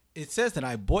says? It says that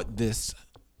I bought this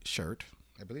shirt.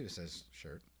 I believe it says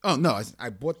shirt. Oh, no.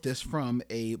 I bought this from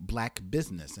a black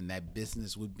business, and that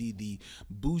business would be the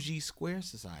Bougie Square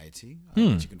Society,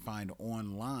 which you can find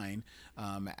online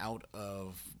out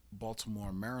of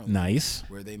Baltimore, Maryland. Nice.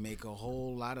 Where they make a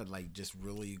whole lot of like just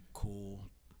really cool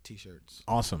T-shirts.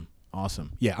 Awesome.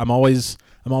 Yeah, I'm always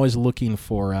looking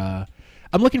for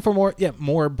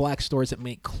more black stores that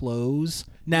make clothes.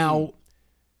 Now,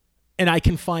 and I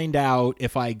can find out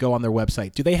if I go on their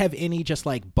website. Do they have any just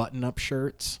like button-up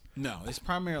shirts? No, it's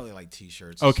primarily like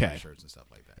T-shirts, okay, sweatshirts, and stuff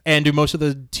like that. And do most of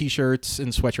the T-shirts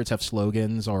and sweatshirts have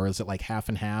slogans, or is it like half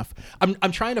and half?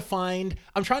 I'm trying to find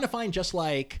just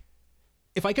like,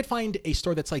 if I could find a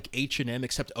store that's like H&M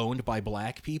except owned by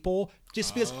black people,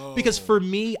 just because for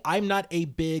me, I'm not a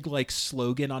big like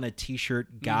slogan on a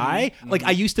T-shirt guy. Like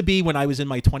I used to be when I was in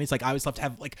my 20s. Like I always loved to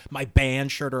have like my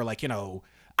band shirt or like,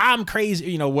 I'm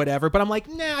crazy, whatever. But I'm like,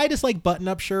 nah, I just like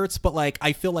button-up shirts. But like,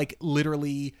 I feel like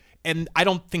literally, and I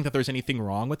don't think that there's anything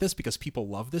wrong with this because people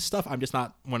love this stuff. I'm just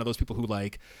not one of those people who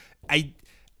like, I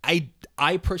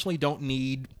personally don't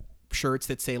need shirts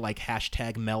that say like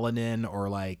 #melanin or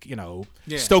like,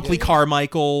 Stokely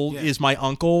Carmichael is my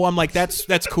uncle. I'm like, that's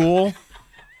cool.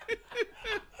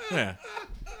 Yeah.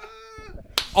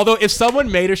 Although if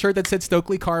someone made a shirt that said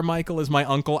Stokely Carmichael is my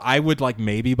uncle, I would like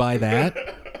maybe buy that.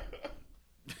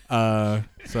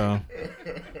 So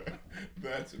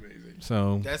that's amazing.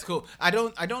 So that's cool. I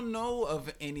don't know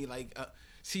of any like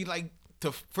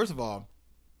first of all,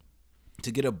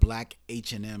 to get a black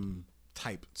H&M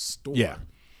type store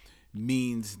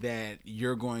means that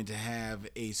you're going to have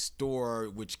a store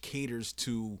which caters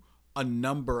to a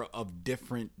number of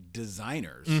different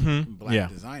designers, black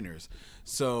designers.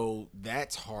 So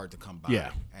that's hard to come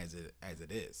by as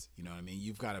it is. You know what I mean?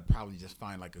 You've got to probably just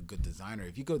find like a good designer.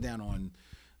 If you go down on,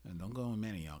 and don't go on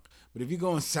Manayunk, but if you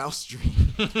go on South Street,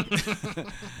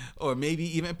 or maybe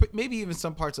even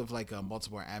some parts of like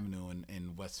Baltimore Avenue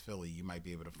in West Philly, you might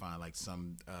be able to find like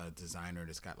some designer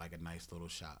that's got like a nice little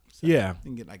shop. So you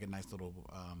can get like a nice little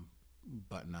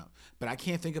button up. But I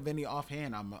can't think of any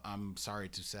offhand. I'm sorry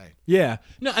to say. Yeah.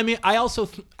 No, I mean,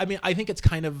 I think it's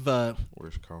kind of.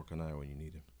 Where's Carl Kanai when you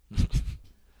need him?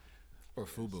 Or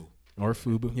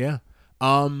Fubu. Yeah.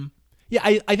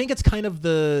 Yeah, I think it's kind of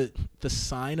the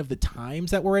sign of the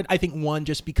times that we're in. I think one,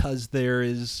 just because there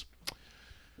is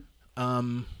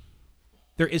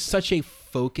such a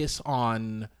focus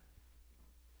on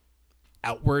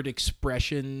outward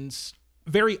expressions,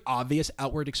 very obvious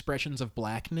outward expressions of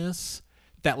blackness,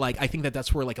 that like I think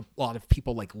that's where like a lot of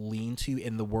people like lean to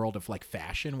in the world of like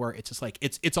fashion, where it's just like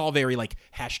it's all very like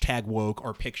 #woke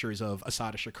or pictures of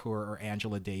Asada Shakur or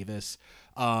Angela Davis.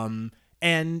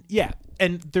 And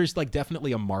there's like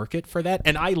definitely a market for that.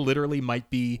 And I literally might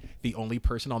be the only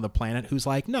person on the planet who's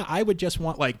like, no, I would just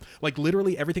want like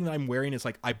literally everything that I'm wearing is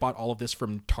like, I bought all of this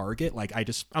from Target. Like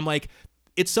I'm like,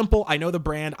 it's simple. I know the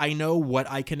brand. I know what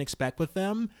I can expect with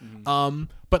them.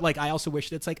 But like, I also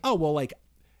wish that it's like, oh, well, like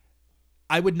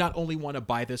I would not only want to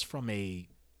buy this from a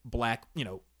black,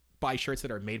 buy shirts that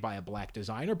are made by a black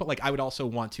designer, but like I would also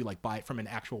want to like buy it from an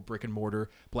actual brick and mortar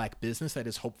black business that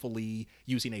is hopefully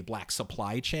using a black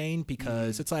supply chain,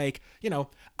 because it's like,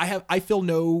 I feel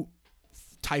no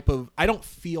type of, I don't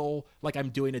feel like I'm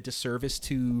doing a disservice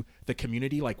to the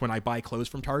community like when I buy clothes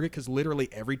from Target, because literally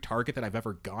every Target that I've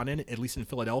ever gone in, at least in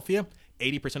Philadelphia,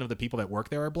 80% of the people that work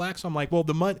there are black. So I'm like, well,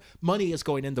 the money is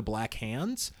going into black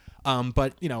hands.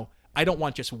 But I don't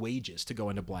want just wages to go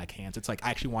into black hands. It's like I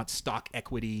actually want stock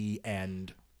equity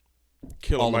and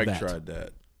Killer all of Mike that. tried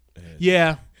that. And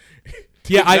yeah.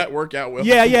 did that work out well?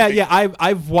 Yeah.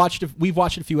 We've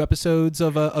watched a few episodes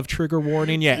of Trigger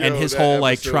Warning. Yeah, and his that whole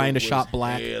like episode trying to was shop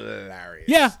black.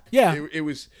 Hilarious. Yeah.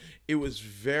 It was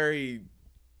very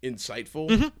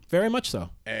insightful Very much so.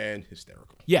 and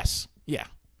hysterical. Yes. Yeah.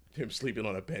 Him sleeping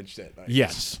on a bench that night.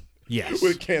 Yes. Yes.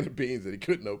 With a can of beans that he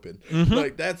couldn't open.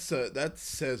 Like that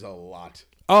says a lot.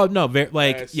 Oh no,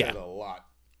 like That yeah. said a lot.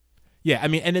 Yeah, I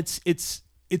mean, and it's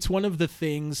one of the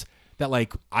things that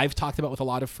like I've talked about with a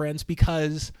lot of friends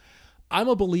because I'm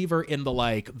a believer in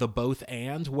the both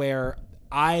and where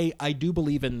I do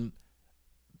believe in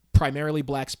primarily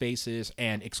black spaces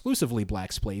and exclusively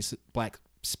black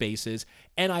spaces,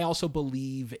 and I also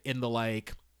believe in the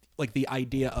like the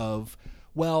idea of,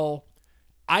 well,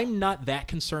 I'm not that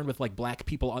concerned with like black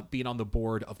people being on the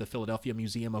board of the Philadelphia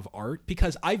Museum of Art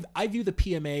because I view the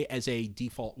PMA as a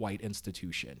default white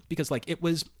institution because like it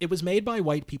was made by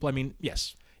white people. I mean,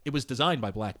 yes, it was designed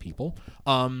by black people.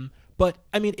 But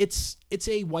I mean, it's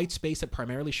a white space that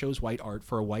primarily shows white art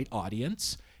for a white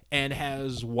audience and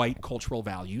has white cultural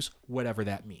values, whatever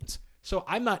that means. So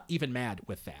I'm not even mad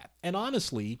with that. And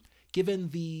honestly, given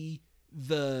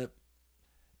the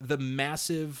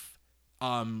massive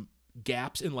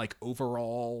gaps in like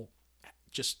overall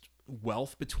just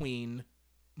wealth between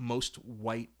most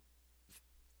white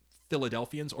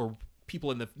Philadelphians or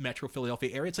people in the metro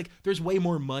Philadelphia area, it's like there's way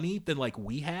more money than like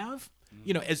we have,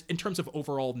 you know, as in terms of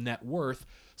overall net worth.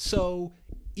 So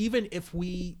even if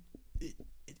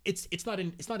it's not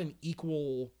an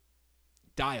equal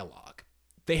dialogue.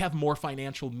 They have more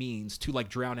financial means to like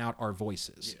drown out our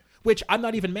voices. Yeah. Which I'm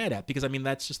not even mad at because, I mean,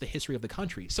 that's just the history of the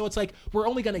country. So it's like we're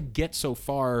only going to get so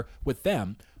far with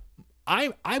them.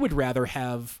 I would rather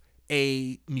have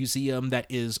a museum that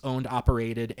is owned,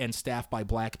 operated, and staffed by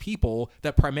black people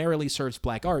that primarily serves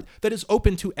black art, that is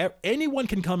open to anyone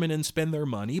can come in and spend their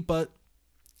money, but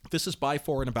this is by,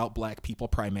 for, and about black people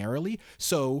primarily.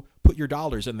 So put your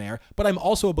dollars in there. But I'm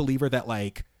also a believer that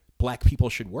like black people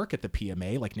should work at the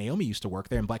PMA, like Naomi used to work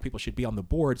there, and black people should be on the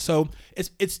board. So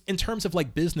it's in terms of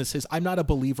like businesses, I'm not a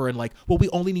believer in like, well, we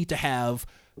only need to have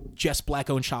just black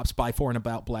owned shops by, for, and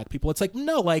about black people. It's like,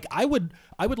 no, like I would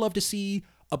love to see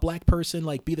a black person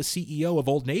like be the CEO of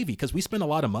Old Navy because we spend a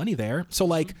lot of money there. So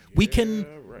like we can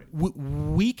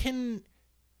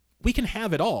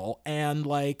have it all, and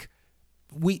like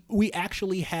we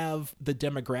actually have the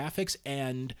demographics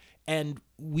and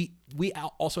we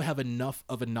also have enough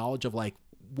of a knowledge of like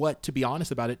what, to be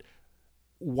honest about it,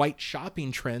 white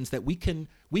shopping trends that we can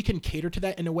cater to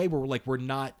that in a way where we're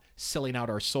not selling out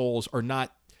our souls or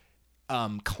not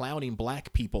clowning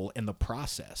black people in the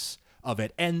process of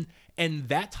it. And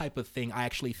that type of thing I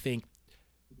actually think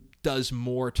does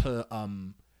more to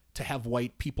have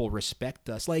white people respect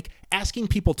us. Like asking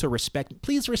people to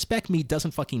please respect me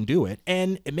doesn't fucking do it.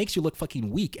 And it makes you look fucking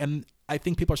weak. And I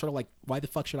think people are sort of like, why the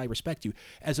fuck should I respect you?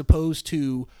 As opposed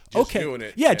to,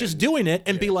 just doing it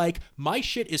and be like, my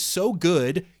shit is so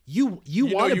good. You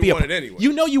want to be want it anyway.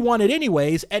 You know you want it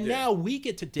anyways. And now we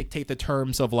get to dictate the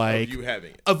terms of like of you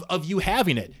having it. Of you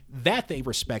having it. That they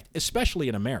respect, especially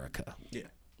in America. Yeah.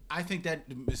 I think that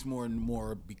is more and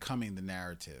more becoming the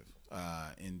narrative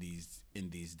in these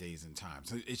days and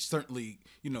times. It's certainly,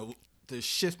 you know, the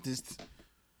shift is.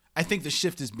 I think the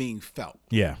shift is being felt.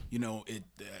 Yeah. You know,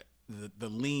 the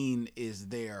lean is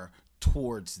there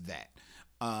towards that,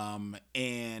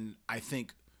 and I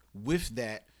think with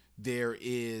that there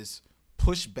is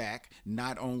pushback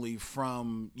not only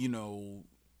from, you know,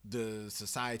 the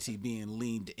society being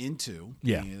leaned into,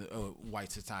 being a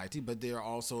white society, but there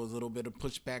also is a little bit of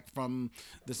pushback from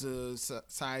the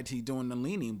society doing the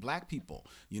leaning, black people.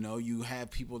 You know, you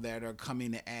have people that are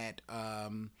coming at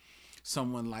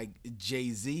someone like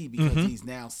Jay-Z because he's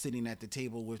now sitting at the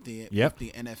table with the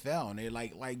NFL, and they're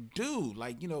like, dude,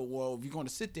 like, you know, well, if you're going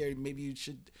to sit there, maybe you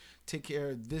should take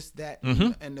care of this, that,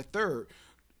 and the third.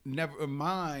 Never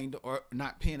mind, or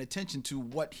not paying attention to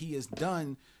what he has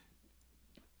done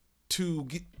to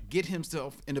get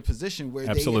himself in a position where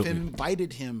they have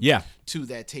invited him to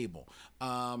that table.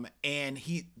 And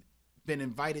he's been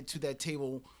invited to that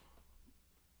table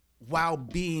while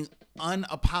being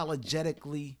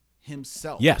unapologetically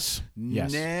himself. Yes.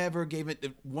 Never gave it.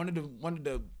 One of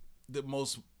the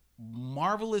most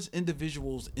marvelous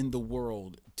individuals in the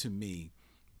world to me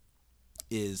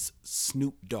is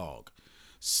Snoop Dogg.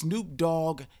 Snoop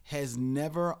Dogg has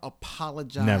never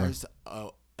apologized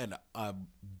a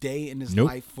day in his Nope.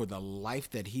 life for the life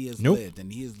that he has Nope. lived,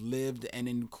 and he has lived an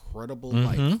incredible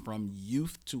life from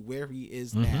youth to where he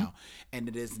is now, and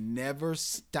it has never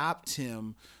stopped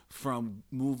him from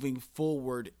moving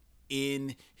forward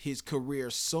in his career,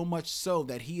 so much so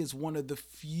that he is one of the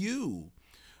few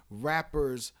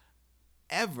rappers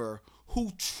ever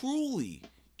who truly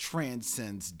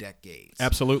transcends decades.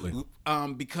 Absolutely.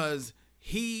 Because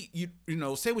you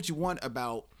know, say what you want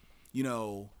about, you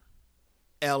know,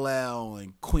 LL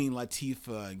and Queen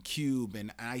Latifah and Cube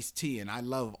and Ice-T, and I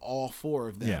love all four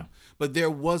of them. Yeah. But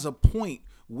there was a point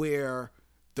where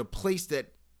the place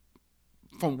that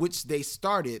from which they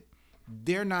started,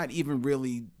 they're not even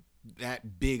really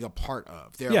that big a part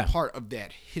of. They're Yeah. a part of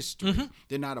that history.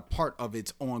 They're not a part of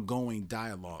its ongoing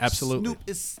dialogue. Absolutely. Snoop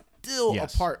is still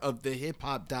Yes. a part of the hip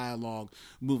hop dialogue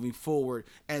moving forward,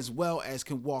 as well as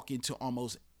can walk into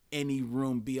almost any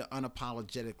room, be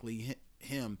unapologetically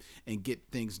him, and get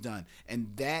things done.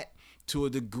 And that, to a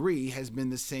degree, has been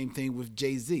the same thing with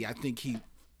Jay-Z. I think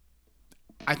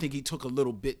he took a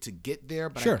little bit to get there,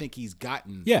 but Sure. I think he's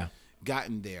gotten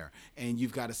there. And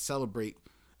you've got to celebrate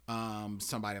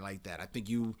somebody like that. I think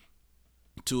you,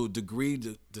 to a degree,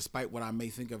 despite what I may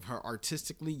think of her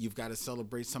artistically, you've got to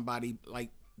celebrate somebody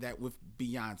like that with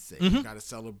Beyonce. You've got to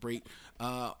celebrate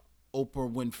Oprah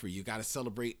Winfrey. You got to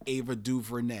celebrate Ava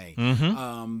DuVernay,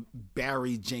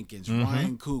 Barry Jenkins,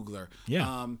 Ryan Coogler.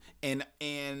 Yeah. And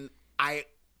I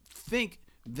think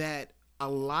that a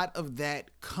lot of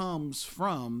that comes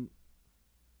from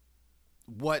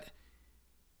what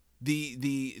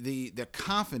the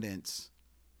confidence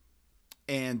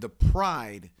and the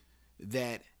pride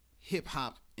that hip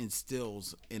hop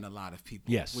instills in a lot of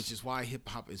people. Yes. Which is why hip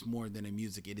hop is more than a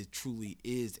music. It truly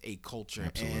is a culture.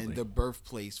 Absolutely. And the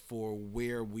birthplace for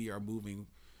where we are moving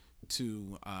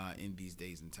to in these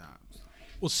days and times.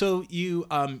 Well, so you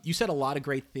said a lot of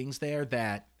great things there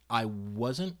that I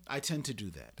wasn't. I tend to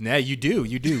do that. Yeah, you do.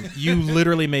 You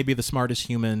literally may be the smartest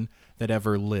human that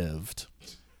ever lived.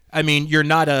 I mean, you're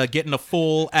not getting a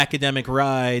full academic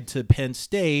ride to Penn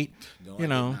State, No, you I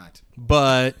know, did not.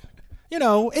 but you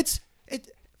know, it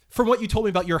from what you told me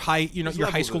about your high levels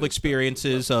high of school it.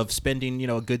 experiences of spending,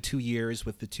 a good 2 years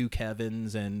with the two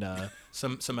Kevins and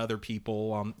some other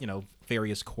people on,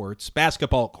 various courts,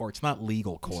 basketball courts, not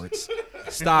legal courts.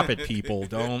 Stop it, people.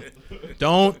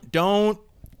 Don't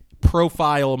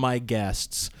profile my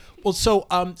guests. Well, so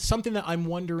something that I'm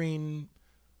wondering,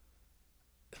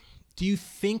 do you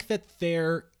think that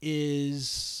there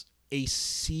is a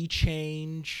sea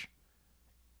change,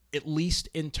 at least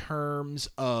in terms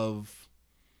of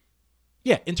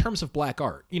black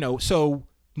art? So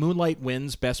Moonlight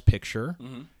wins Best Picture.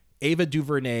 Ava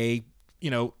DuVernay,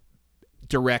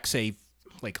 directs a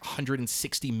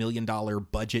 $160 million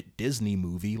budget Disney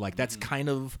movie. Like, that's kind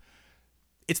of,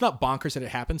 it's not bonkers that it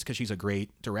happens because she's a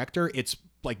great director. It's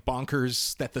like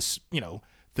bonkers that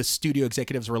the studio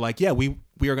executives were like, yeah, we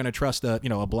are going to trust a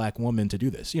black woman to do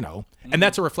this, and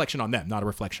that's a reflection on them, not a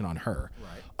reflection on her.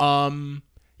 Right.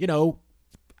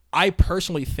 I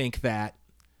personally think that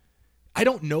I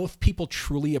don't know if people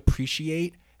truly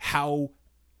appreciate how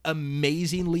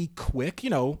amazingly quick,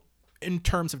 in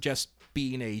terms of just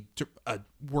being a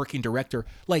working director,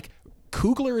 like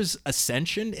Coogler's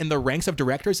ascension in the ranks of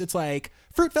directors. It's like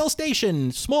Fruitvale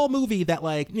Station, small movie that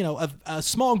a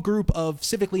small group of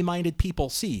civically minded people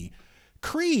see.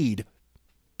 Creed,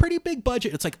 pretty big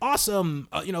budget. It's like awesome.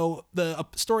 The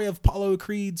story of Apollo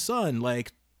Creed's son,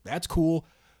 like that's cool.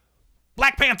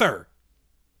 Black Panther,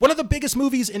 one of the biggest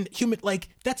movies in human, like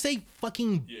that's a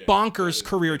fucking bonkers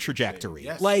career trajectory.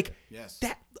 Yes. Like Yes.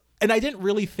 that. And I didn't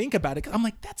really think about it. I'm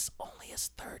like, that's only his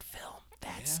third film.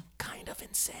 That's kind of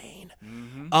insane.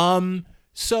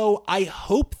 So I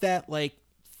hope that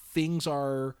things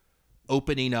are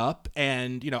opening up,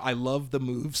 and I love the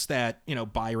moves that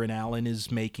Byron Allen is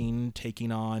making,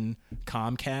 taking on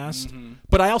Comcast.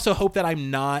 But I also hope that I'm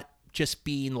not just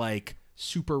being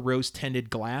super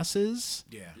rose-tinted glasses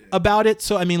about it.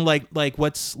 So I mean,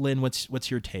 what's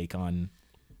your take on?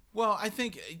 Well, I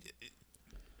think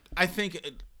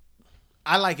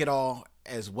I like it all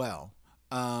as well.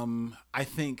 I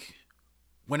think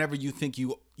whenever you think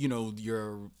your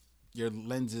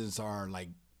lenses are like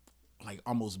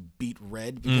almost beat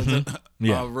red because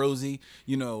of Rosie,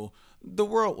 the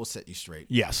world will set you straight.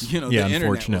 Yes. The internet will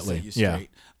unfortunately. set you straight.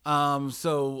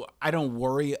 So I don't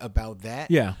worry about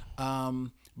that. Yeah.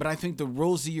 But I think the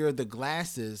rosier the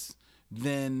glasses,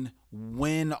 then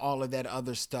when all of that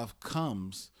other stuff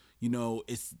comes,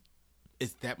 it's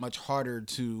that much harder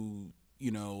to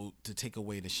take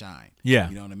away the shine. Yeah.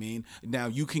 You know what I mean? Now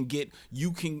you can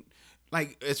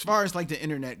as far as the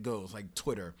internet goes, like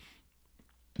Twitter,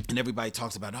 and everybody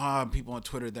talks about people on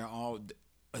Twitter, they're all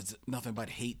it's nothing but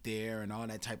hate there and all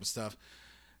that type of stuff.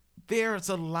 There's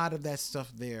a lot of that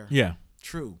stuff there. Yeah.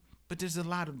 True. But there's a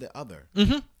lot of the other.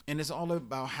 And it's all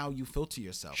about how you filter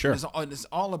yourself. Sure. It's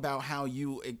all about how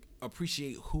you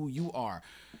appreciate who you are.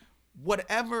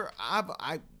 Whatever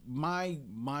my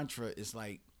mantra is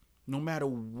like, no matter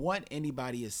what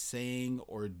anybody is saying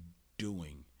or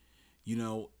doing, you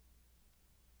know,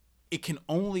 it can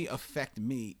only affect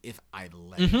me if I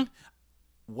let it.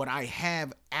 What I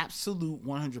have absolute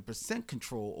 100%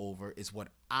 control over is what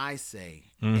I say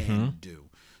and do.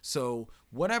 So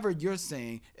whatever you're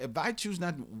saying, if I choose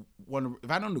not to if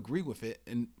I don't agree with it,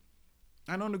 and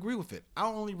I don't agree with it,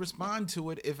 I'll only respond to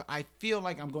it if I feel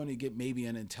like I'm going to get maybe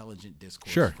an intelligent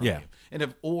discourse from you. And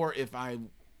if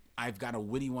I've got a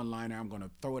witty one-liner, I'm going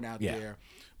to throw it out there,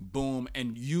 boom,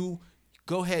 and you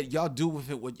go ahead, y'all do with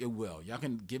it what you will. Y'all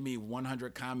can give me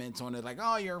 100 comments on it, like,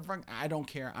 oh, you're fucking, I don't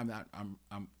care.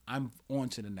 I'm on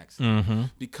to the next thing.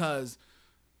 Because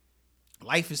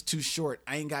life is too short.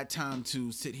 I ain't got time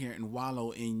to sit here and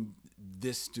wallow in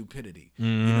this stupidity. You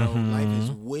know, life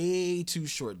is way too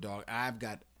short, dog. I've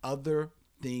got other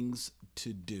things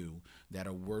to do that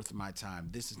are worth my time.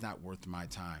 This is not worth my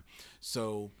time.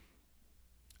 So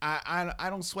I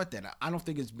don't sweat that. I don't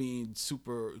think it's being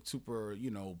super,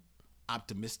 you know,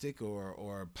 optimistic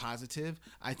or positive.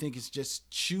 I think it's just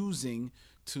choosing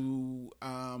to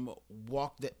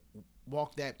walk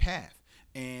that path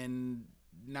and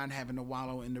not having to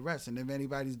wallow in the rest. And if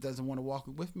anybody doesn't want to walk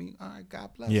it with me, all right, God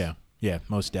bless. Yeah,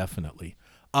 most definitely.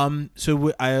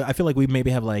 So I feel like we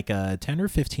maybe have like 10 or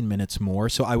 15 minutes more.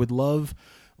 So I would love,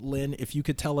 Lynn, if you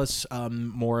could tell us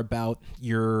more about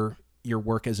your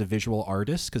work as a visual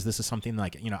artist, because this is something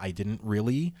like, you know, I didn't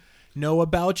really know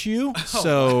about you.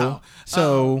 So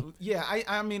yeah,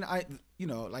 I mean, you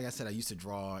know, like I said, I used to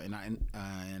draw, and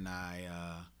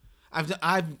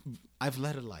I've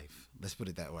led a life. Let's put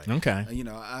it that way. Okay. You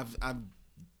know, I've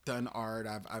done art.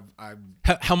 I've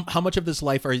how much of this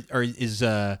life is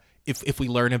if we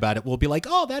learn about it, we'll be like,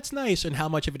 oh, that's nice, and how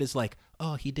much of it is like,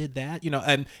 oh, he did that, you know?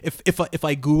 And if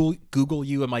I Google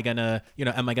you, am I gonna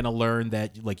learn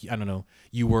that, like, I don't know,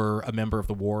 you were a member of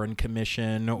the Warren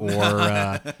Commission, or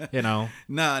you know?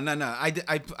 No.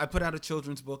 I put out a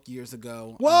children's book years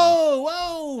ago.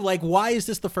 Whoa! Like, why is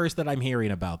this the first that I'm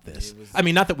hearing about this? I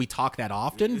mean, not that we talk that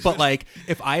often, but like,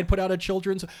 if I had put out a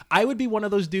children's, I would be one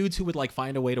of those dudes who would like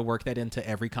find a way to work that into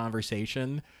every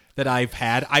conversation that I've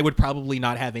had. I would probably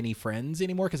not have any friends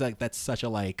anymore, because like, that's such a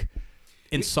like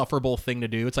insufferable thing to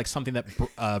do. It's like something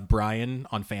that Brian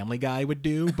on Family Guy would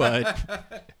do, but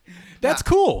that's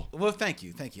cool. Well, thank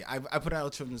you. I put out a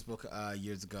children's book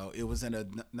years ago. It was in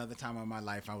another time of my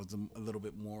life. I was a little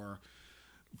bit more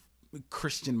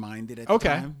Christian minded at the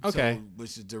time. Okay. So,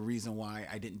 which is the reason why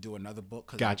I didn't do another book,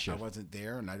 because Gotcha. I wasn't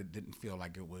there, and I didn't feel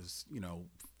like it was, you know,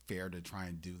 fair to try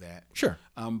and do that. Sure.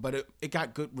 But it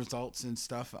got good results and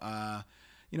stuff.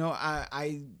 You know,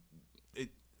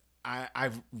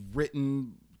 I've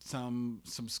written some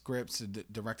scripts,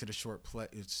 directed a short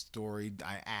story.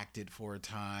 I acted for a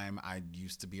time. I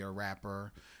used to be a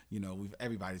rapper. You know,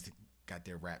 everybody's got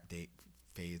their rap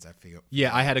phase, I feel.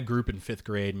 Yeah, I had a group in 5th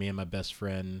grade, me and my best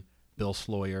friend Bill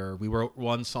Sloyer. We wrote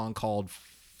one song called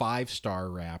 5-Star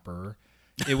Rapper.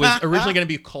 It was originally going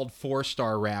to be called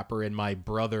 4-Star Rapper, and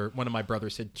one of my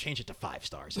brothers said, change it to 5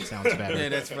 stars. It sounds better. Yeah,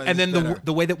 that's funny. And then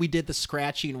the way that we did the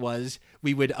scratching was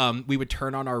we would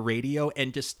turn on our radio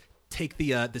and just take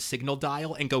the signal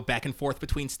dial and go back and forth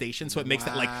between stations, so it makes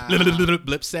that like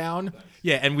blip sound.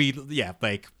 Yeah, and we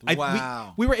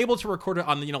were able to record it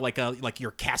on, you know, like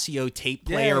your Casio tape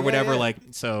player or whatever. Like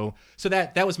so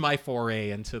that was my foray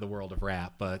into the world of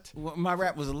rap. But my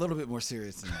rap was a little bit more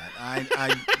serious than that.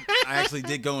 I actually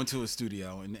did go into a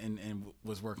studio and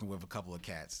was working with a couple of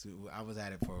cats. I was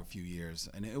at it for a few years,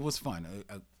 and it was fun.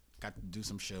 I got to do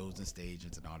some shows and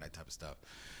stages and all that type of stuff.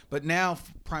 But now,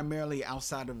 primarily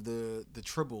outside of the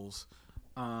Tribbles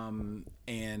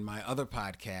and my other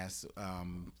podcast,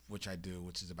 which I do,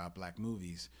 which is about black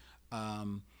movies,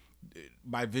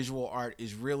 my visual art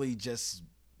is really just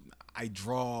I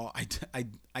draw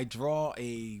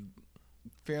a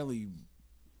fairly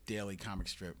daily comic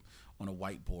strip on a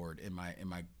whiteboard in my in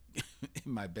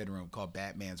my bedroom called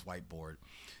Batman's Whiteboard.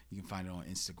 You can find it on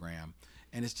Instagram,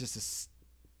 and it's just a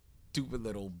stupid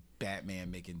little Batman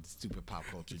making stupid pop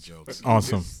culture jokes.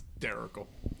 Awesome. Hysterical.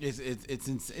 It's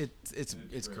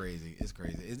crazy. It's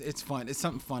crazy. It's fun. It's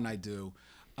something fun I do.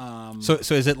 So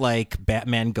is it like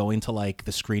Batman going to like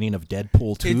the screening of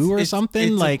Deadpool 2 or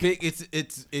something?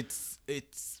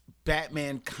 It's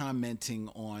Batman commenting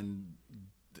on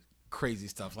crazy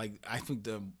stuff. Like, I think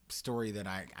the story that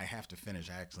I have to finish,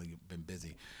 I actually been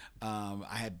busy. I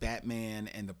had Batman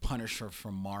and the Punisher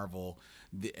from Marvel,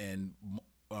 and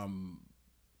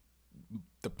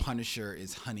the Punisher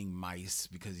is hunting mice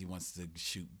because he wants to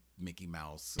shoot Mickey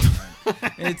Mouse.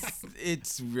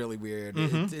 It's really weird.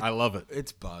 I love it.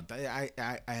 It's bugged. I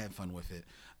had fun with it.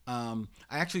 I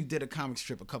actually did a comic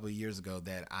strip a couple of years ago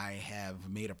that I have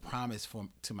made a promise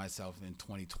to myself in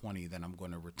 2020 that I'm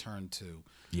going to return to.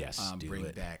 Yes,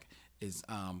 bring back is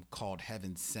called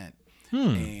Heaven Sent,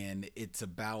 Hmm. and it's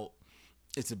about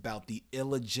the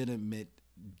illegitimate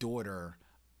daughter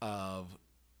of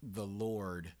the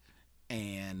Lord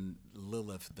and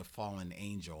Lilith, the fallen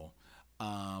angel.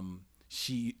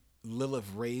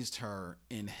 Lilith raised her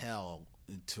in hell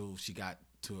until she got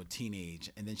to a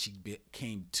teenage, and then she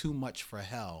became too much for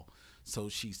hell, so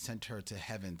she sent her to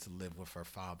heaven to live with her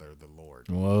father, the Lord.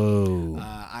 Whoa.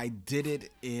 I did it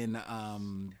in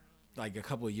like a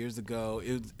couple of years ago.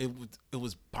 It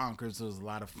was bonkers. It was a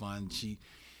lot of fun. She,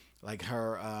 like,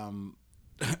 her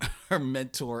her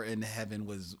mentor in heaven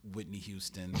was Whitney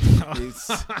Houston. It's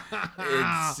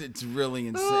really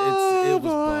insane. It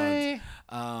was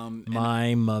bugged.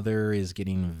 My mother is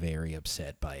getting very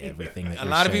upset by everything that A you're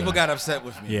lot of saying. people got upset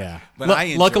with me. Yeah, but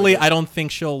luckily, it. I don't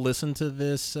think she'll listen to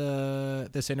this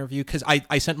this interview because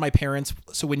I sent my parents.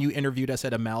 So when you interviewed us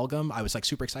at Amalgam, I was like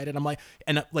super excited. I'm like,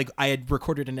 and like I had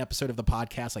recorded an episode of the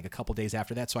podcast like a couple days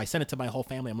after that, so I sent it to my whole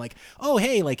family. I'm like, oh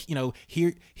hey, like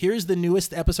here's the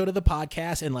newest episode of the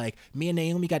podcast, and like me and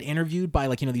Naomi got interviewed by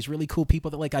like these really cool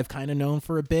people that like I've kind of known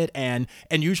for a bit, and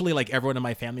usually like everyone in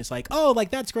my family is like, oh, like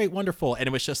that's great, wonderful, and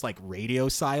it was just like radio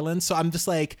silence. So I'm just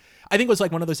like, I think it was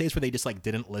like one of those days where they just like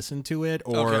didn't listen to it,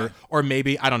 or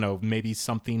maybe I don't know, maybe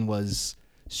something was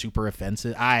super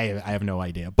offensive. I have no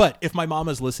idea. But if my mom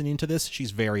is listening to this,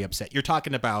 she's very upset. You're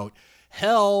talking about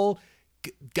hell,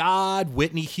 God,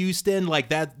 Whitney Houston, like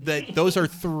that those are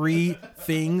three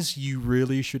things you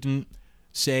really shouldn't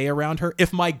say around her.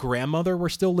 If my grandmother were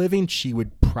still living, she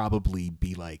would probably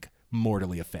be like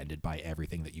mortally offended by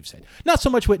everything that you've said. Not so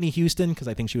much Whitney Houston, because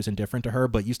I think she was indifferent to her,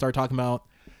 but you start talking about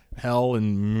hell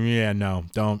and no,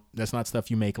 don't. That's not stuff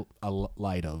you make a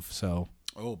light of. So,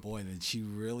 oh boy, then she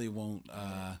really won't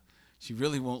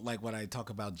like what I talk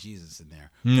about Jesus in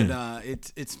there. But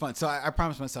it's fun. So I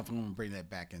promised myself I'm going to bring that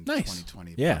back in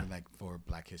 2020. Yeah, like for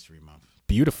Black History Month.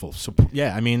 Beautiful. So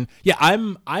yeah, I mean, yeah,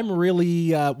 I'm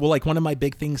really well, like one of my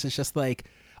big things is just like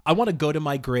I want to go to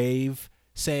my grave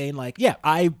saying like, yeah,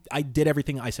 I did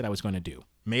everything I said I was going to do.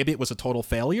 Maybe it was a total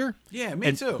failure. Yeah,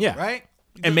 me too. Yeah, right.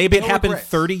 And maybe it happened regrets.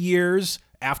 30 years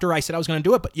after I said I was going to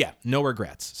do it, but yeah, no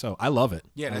regrets. So I love it.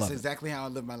 Yeah, that's exactly how I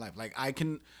live my life. Like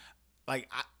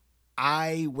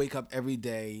I wake up every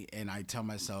day and I tell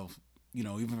myself,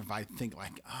 even if I think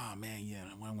like, oh man, yeah,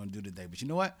 what I'm going to do today. But you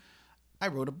know what? I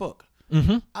wrote a book.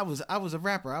 Mm-hmm. I was a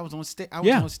rapper. I was on stage.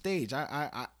 On stage.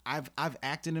 I've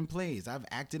acted in plays. I've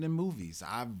acted in movies.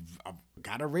 I've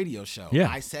got a radio show. Yeah.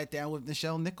 I sat down with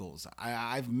Nichelle Nichols.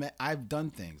 I've done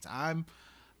things. I'm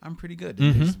pretty good.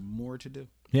 Mm-hmm. There's more to do.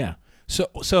 Yeah. So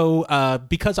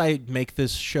because I make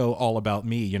this show all about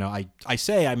me, I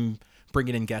say I'm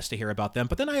bringing in guests to hear about them,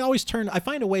 but then I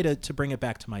find a way to bring it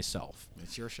back to myself.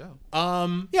 It's your show.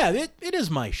 Yeah, it is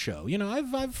my show.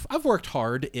 I've worked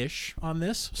hard-ish on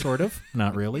this, sort of,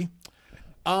 not really.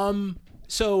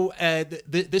 So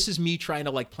this is me trying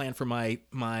to like plan for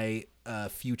my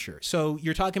future. So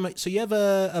you're talking about, so you have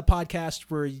a podcast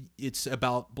where it's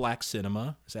about Black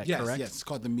cinema. Is that correct? Yes. It's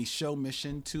called the Michaud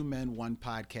Mission, 2 Men, 1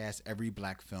 Podcast, every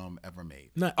Black film ever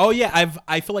made. No, oh yeah,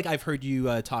 I feel like I've heard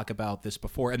you talk about this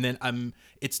before, and then I'm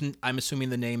assuming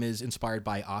the name is inspired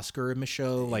by Oscar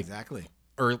Michaud, like exactly,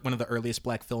 or one of the earliest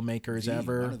Black filmmakers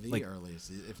ever. One of the earliest,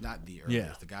 if not the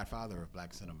earliest, the godfather of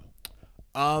Black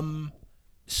cinema.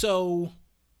 So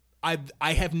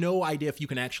I have no idea if you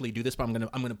can actually do this, but I'm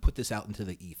gonna put this out into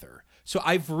the ether. So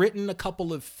I've written a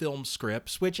couple of film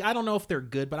scripts, which I don't know if they're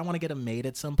good, but I want to get them made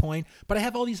at some point. But I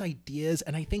have all these ideas,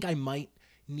 and I think I might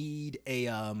need a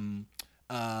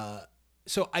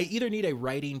so I either need a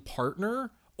writing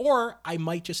partner, or I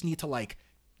might just need to like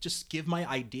just give my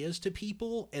ideas to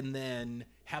people and then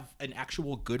have an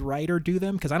actual good writer do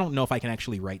them, because I don't know if I can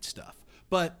actually write stuff.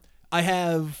 But I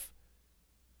have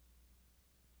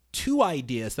 2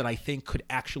 ideas that I think could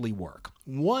actually work.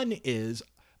 One is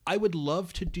I would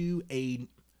love to do a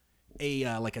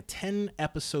 10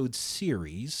 episode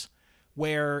series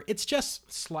where it's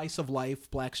just slice of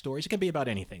life Black stories. It can be about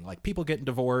anything, like people getting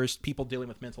divorced, people dealing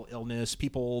with mental illness,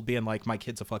 people being like, my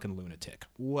kid's a fucking lunatic,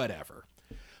 whatever.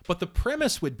 But the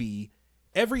premise would be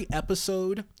every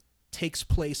episode takes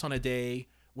place on a day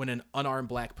when an unarmed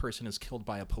Black person is killed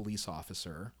by a police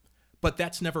officer. but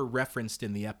that's never referenced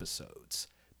in the episodes.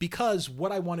 Because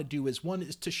what I want to do is, one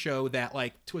is to show that,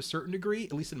 like, to a certain degree,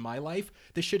 at least in my life,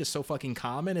 this shit is so fucking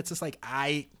common. It's just like,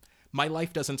 my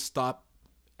life doesn't stop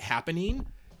happening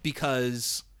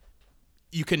because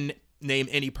you can name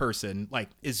any person, like,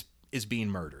 is being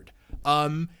murdered.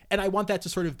 And I want that to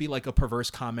sort of be like a perverse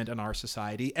comment on our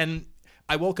society. And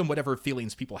I welcome whatever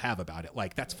feelings people have about it.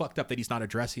 Like, that's fucked up that he's not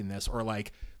addressing this, or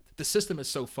like, the system is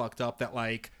so fucked up that,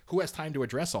 like, who has time to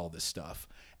address all this stuff?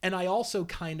 And I also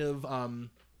kind of,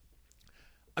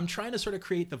 I'm trying to sort of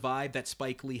create the vibe that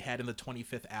Spike Lee had in the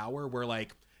 25th Hour, where,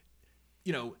 like,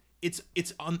 you know, it's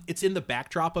in the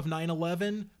backdrop of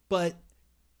 9/11, but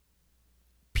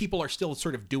people are still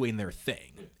sort of doing their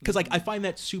thing. Because, like, I find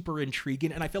that super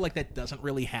intriguing, and I feel like that doesn't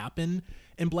really happen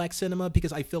in black cinema,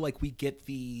 because I feel like we get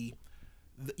the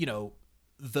you know,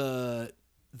 the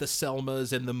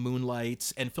Selmas and the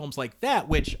Moonlights and films like that,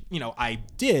 which, you know, I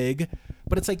dig,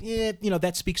 but it's like, you know,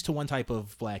 that speaks to one type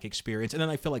of black experience. And then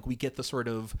I feel like we get the sort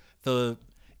of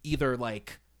either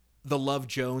like the Love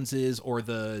Joneses or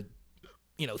the,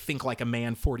 you know, Think Like a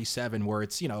Man 47, where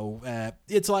it's, you know,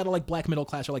 it's a lot of like black middle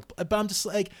class, or like, but I'm just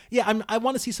like, yeah, I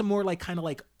want to see some more like kind of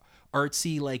like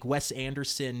artsy, like Wes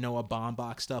Anderson, Noah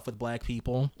Baumbach stuff with black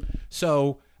people.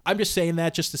 So I'm just saying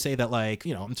that just to say that, like,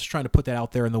 you know, I'm just trying to put that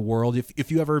out there in the world.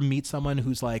 If you ever meet someone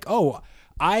who's like, oh,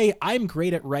 I'm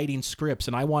great at writing scripts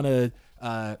and I want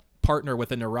to partner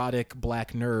with a neurotic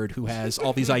black nerd who has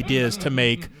all these ideas to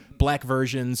make black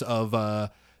versions of,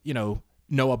 you know,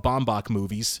 Noah Baumbach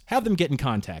movies, have them get in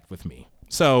contact with me.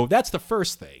 So that's the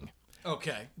first thing.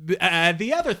 Okay.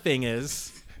 The other thing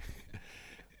is,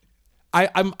 I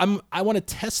want to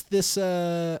test this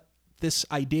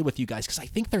idea with you guys, because I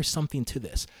think there's something to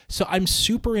this. So I'm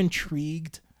super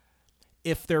intrigued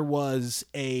if there was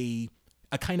a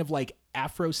kind of like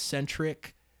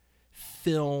Afrocentric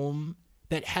film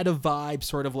that had a vibe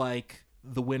sort of like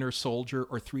The Winter Soldier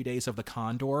or 3 Days of the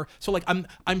Condor. So like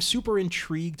I'm super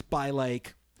intrigued by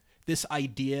like this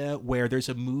idea where there's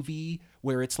a movie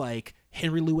where it's like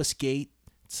Henry Louis Gates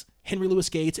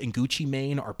and Gucci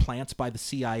Mane are plants by the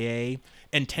CIA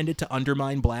intended to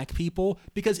undermine black people.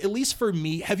 Because at least for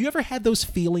me, have you ever had those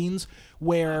feelings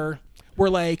where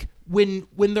like when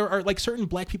there are like certain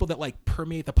black people that like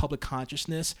permeate the public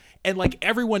consciousness, and like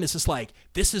everyone is just like,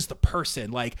 this is the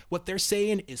person, like what they're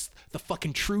saying is the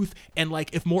fucking truth, and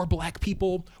like if more black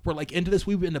people were like into this,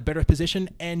 we would be in a better position.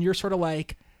 And you're sort of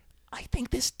like, I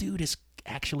think this dude is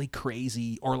actually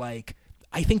crazy, or like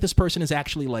I think this person is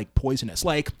actually like poisonous,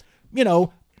 like, you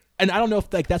know. And I don't know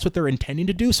if like that's what they're intending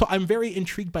to do. So I'm very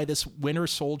intrigued by this Winter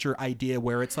Soldier idea,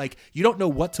 where it's like you don't know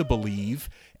what to believe,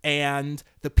 and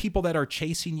the people that are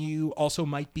chasing you also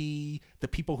might be the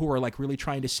people who are like really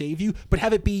trying to save you, but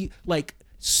have it be like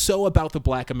so about the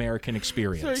black American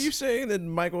experience. So are you saying that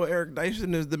Michael Eric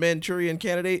Dyson is the Manchurian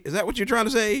Candidate? Is that what you're trying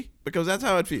to say? Because that's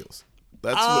how it feels.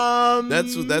 That's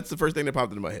the first thing that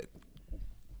popped into my head.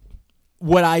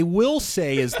 What I will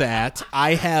say is that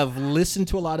I have listened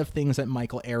to a lot of things that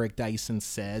Michael Eric Dyson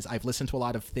says. I've listened to a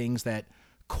lot of things that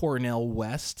Cornel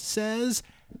West says.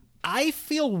 I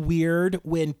feel weird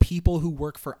when people who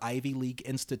work for Ivy League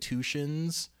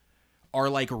institutions are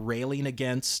like railing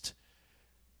against.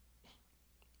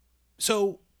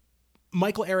 So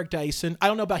Michael Eric Dyson, I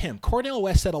don't know about him. Cornel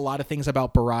West said a lot of things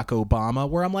about Barack Obama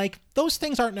where I'm like, those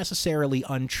things aren't necessarily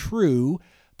untrue,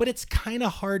 but it's kind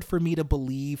of hard for me to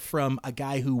believe from a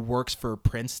guy who works for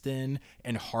Princeton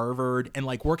and Harvard and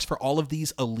like works for all of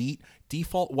these elite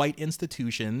default white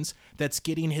institutions that's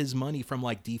getting his money from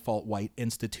like default white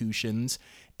institutions.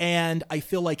 And I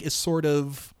feel like is sort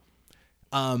of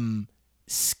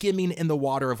skimming in the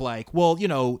water of like, well, you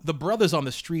know, the brothers on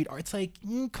the street are, it's like,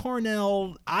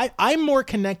 Cornell, I'm more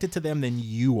connected to them than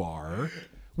you are,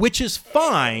 which is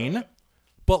fine.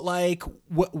 But like,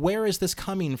 where is this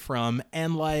coming from?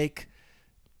 And like,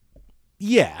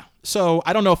 yeah. So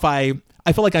I don't know if I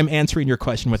feel like I'm answering your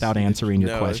question without answering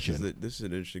your question. This is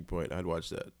an interesting point. I'd watch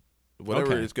that.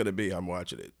 Whatever it's going to be, I'm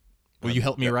watching it. Will you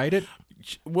help me write it?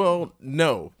 Well,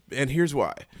 no. And here's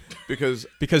why. Because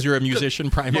you're a musician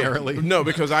primarily? No,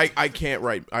 because I can't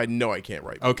write. I know I can't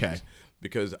write movies. Okay.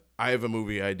 Because I have a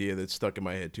movie idea that's stuck in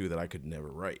my head too that I could never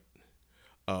write.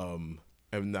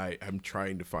 And I'm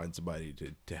trying to find somebody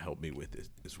to help me with this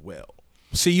as well.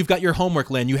 So you've got your homework,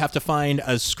 Lynn. You have to find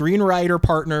a screenwriter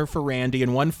partner for Randy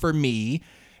and one for me.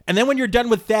 And then when you're done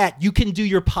with that, you can do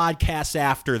your podcast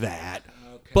after that.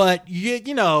 Okay. But,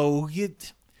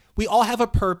 we all have a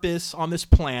purpose on this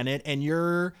planet, and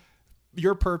your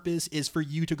purpose is for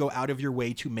you to go out of your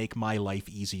way to make my life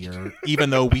easier,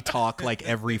 even though we talk like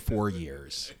every 4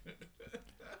 years.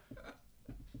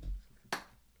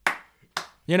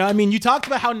 You know, I mean, you talked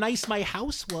about how nice my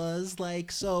house was.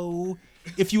 Like, so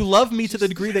if you love me to the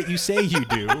degree that you say you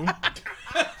do,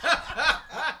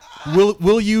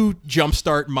 will you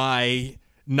jumpstart my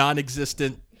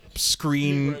non-existent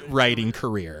screenwriting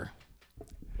career?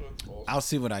 I'll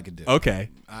see what I can do. Okay.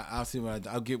 I'll see what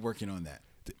I'll get working on that.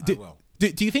 I will.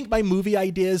 Do you think my movie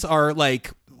ideas are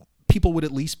like people would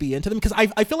at least be into them? Because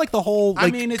I feel like the whole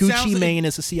like Gucci Mane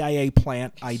as a CIA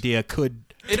plant idea could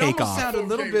take off. It almost sounded a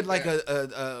little bit like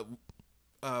a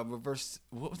reverse.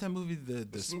 What was that movie?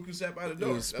 The Spook Who Sat by the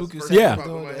Door. Spook Who That's Sat Yeah. by the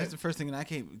Door. That's the first thing that I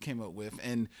came up with,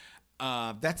 and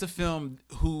that's a film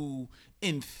who,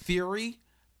 in theory,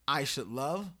 I should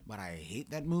love, but I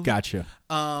hate that movie. Gotcha.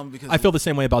 Because I feel the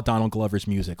same way about Donald Glover's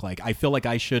music. Like, I feel like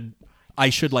I should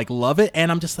like love it,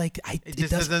 and I'm just like, it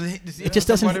just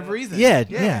doesn't. For whatever reason.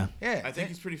 Yeah. I think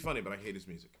he's pretty funny, but I hate his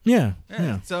music. Yeah.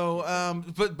 So,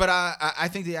 but I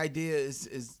think the idea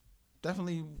is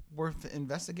definitely worth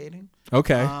investigating.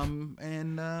 Okay.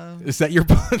 And Is that your?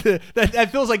 that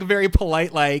feels like very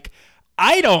polite. Like,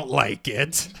 I don't like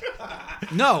it.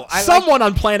 no, Someone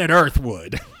on planet Earth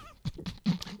would.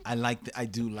 I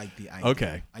do like the idea.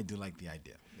 Okay. I do like the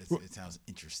idea. It sounds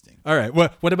interesting. All right.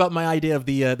 What about my idea of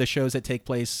the shows that take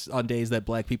place on days that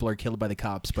black people are killed by the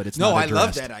cops, but it's not addressed? I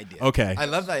love that idea. Okay. I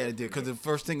love that idea because the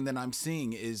first thing that I'm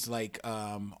seeing is like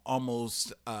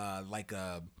almost like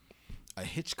a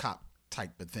Hitchcock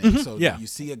type of thing. So you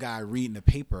see a guy reading the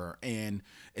paper, and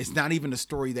it's not even a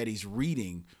story that he's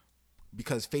reading,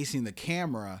 because facing the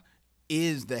camera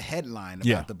is the headline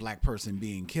about the black person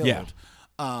being killed. Yeah.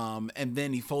 And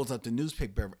then he folds up the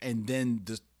newspaper, and then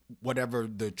whatever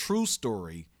the true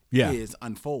story is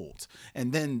unfolds.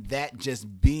 And then that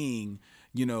just being,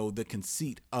 the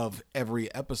conceit of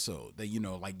every episode that,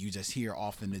 like you just hear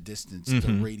off in the distance,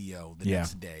 the radio the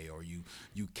next day, or you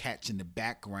catch in the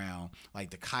background,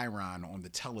 like the Chiron on the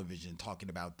television talking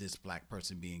about this black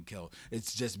person being killed.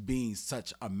 It's just being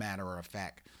such a matter of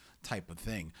fact type of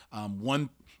thing. The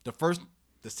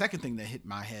second thing that hit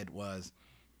my head was,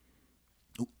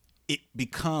 it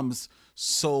becomes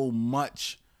so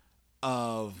much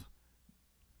of,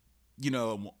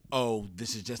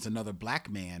 this is just another black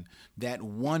man, that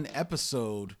one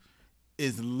episode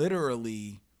is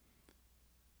literally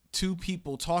two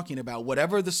people talking about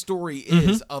whatever the story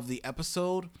is of the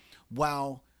episode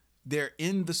while they're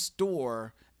in the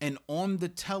store, and on the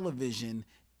television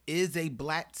is a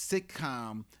black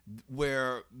sitcom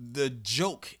where the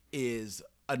joke is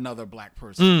another black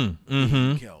person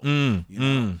being killed.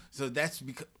 So that's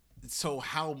because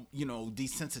how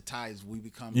desensitized we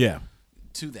become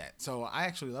to that. So I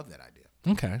actually love that idea.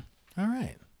 Okay. All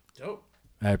right. Dope.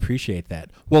 I appreciate that.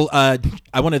 Well, I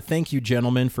want to thank you,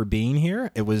 gentlemen, for being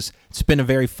here. It's been a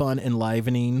very fun,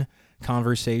 enlivening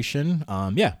conversation.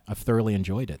 I've thoroughly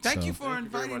enjoyed it. Thank you for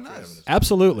inviting us.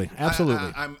 Absolutely.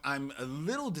 I'm a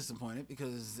little disappointed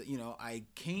because I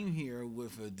came here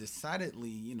with a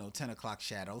decidedly 10 o'clock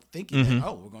shadow, thinking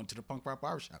that we're going to the punk rock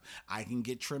barbershop. I can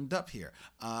get trimmed up here.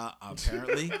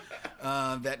 Apparently,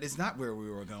 that is not where we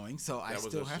were going. So I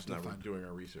still have to find doing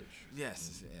our research.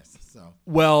 Yes. So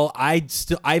well,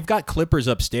 I've got clippers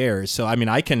upstairs, so I mean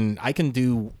I can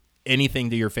do anything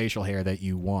to your facial hair that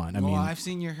you want. I mean, I've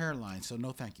seen your hairline, so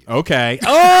no thank you. Okay.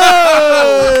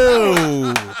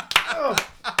 Oh!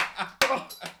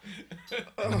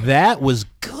 That was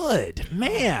good,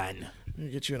 man.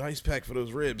 Get you an ice pack for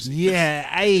those ribs.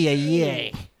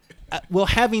 Yeah. Well,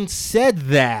 having said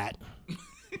that,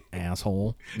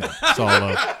 asshole. No, it's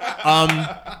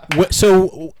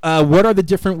all what are the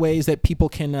different ways that people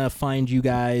can find you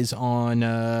guys on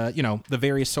the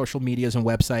various social medias and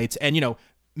websites, and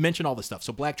mention all the stuff?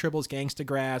 So Black Tribbles, Gangsta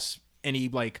Grass, any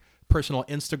like personal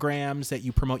Instagrams that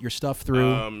you promote your stuff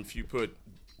through? If you put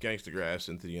Gangsta Grass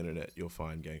into the internet, you'll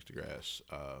find Gangsta Grass.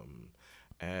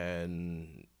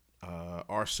 And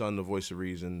Our Son, the Voice of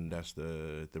Reason, that's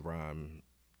the rhyme,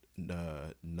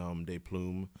 Nom de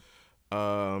Plume. So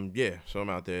I'm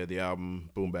out there. The album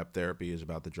Boom Bap Therapy is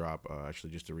about to drop.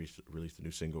 Actually, just released a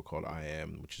new single called I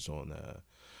Am, which is on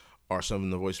Our Son,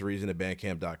 the Voice of Reason at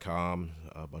bandcamp.com.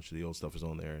 A bunch of the old stuff is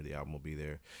on there. The album will be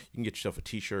there. You can get yourself a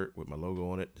t-shirt with my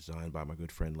logo on it, designed by my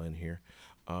good friend Len here.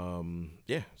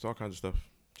 It's all kinds of stuff.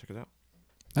 Check it out.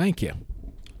 Thank you.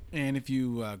 And if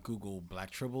you Google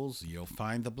Black Tribbles, you'll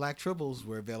find the Black Tribbles.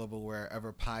 We're available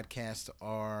wherever podcasts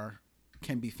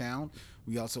can be found.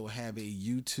 We also have a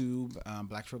YouTube.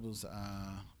 Black Tribbles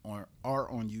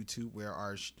are on YouTube, where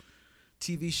our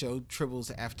TV show Tribbles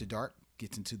After Dark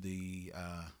gets into the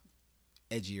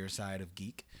edgier side of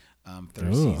geek. Third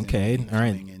Ooh, season okay. will be All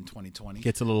right. coming in 2020.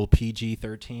 Gets a little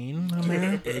PG-13 on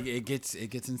there. It gets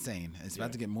insane. It's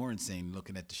about to get more insane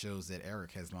looking at the shows that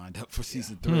Eric has lined up for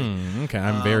season 3. Okay,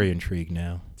 I'm very intrigued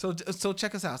now. So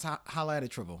check us out. Holla at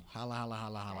it, Triple. Holla, holla,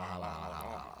 holla, holla, holla, holla,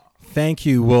 holla. Thank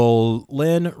you. Well,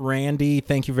 Lynn, Randy,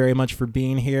 thank you very much for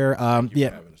being here. Thank you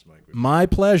for having us, Mike. My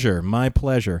pleasure. My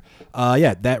pleasure.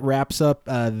 That wraps up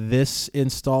this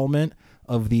installment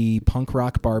of the Punk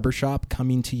Rock Barbershop,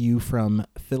 coming to you from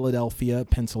Philadelphia,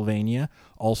 Pennsylvania,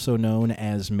 also known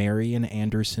as Marion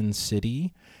Anderson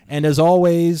City. And as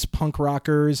always, punk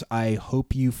rockers, I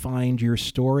hope you find your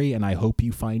story and I hope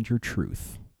you find your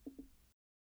truth.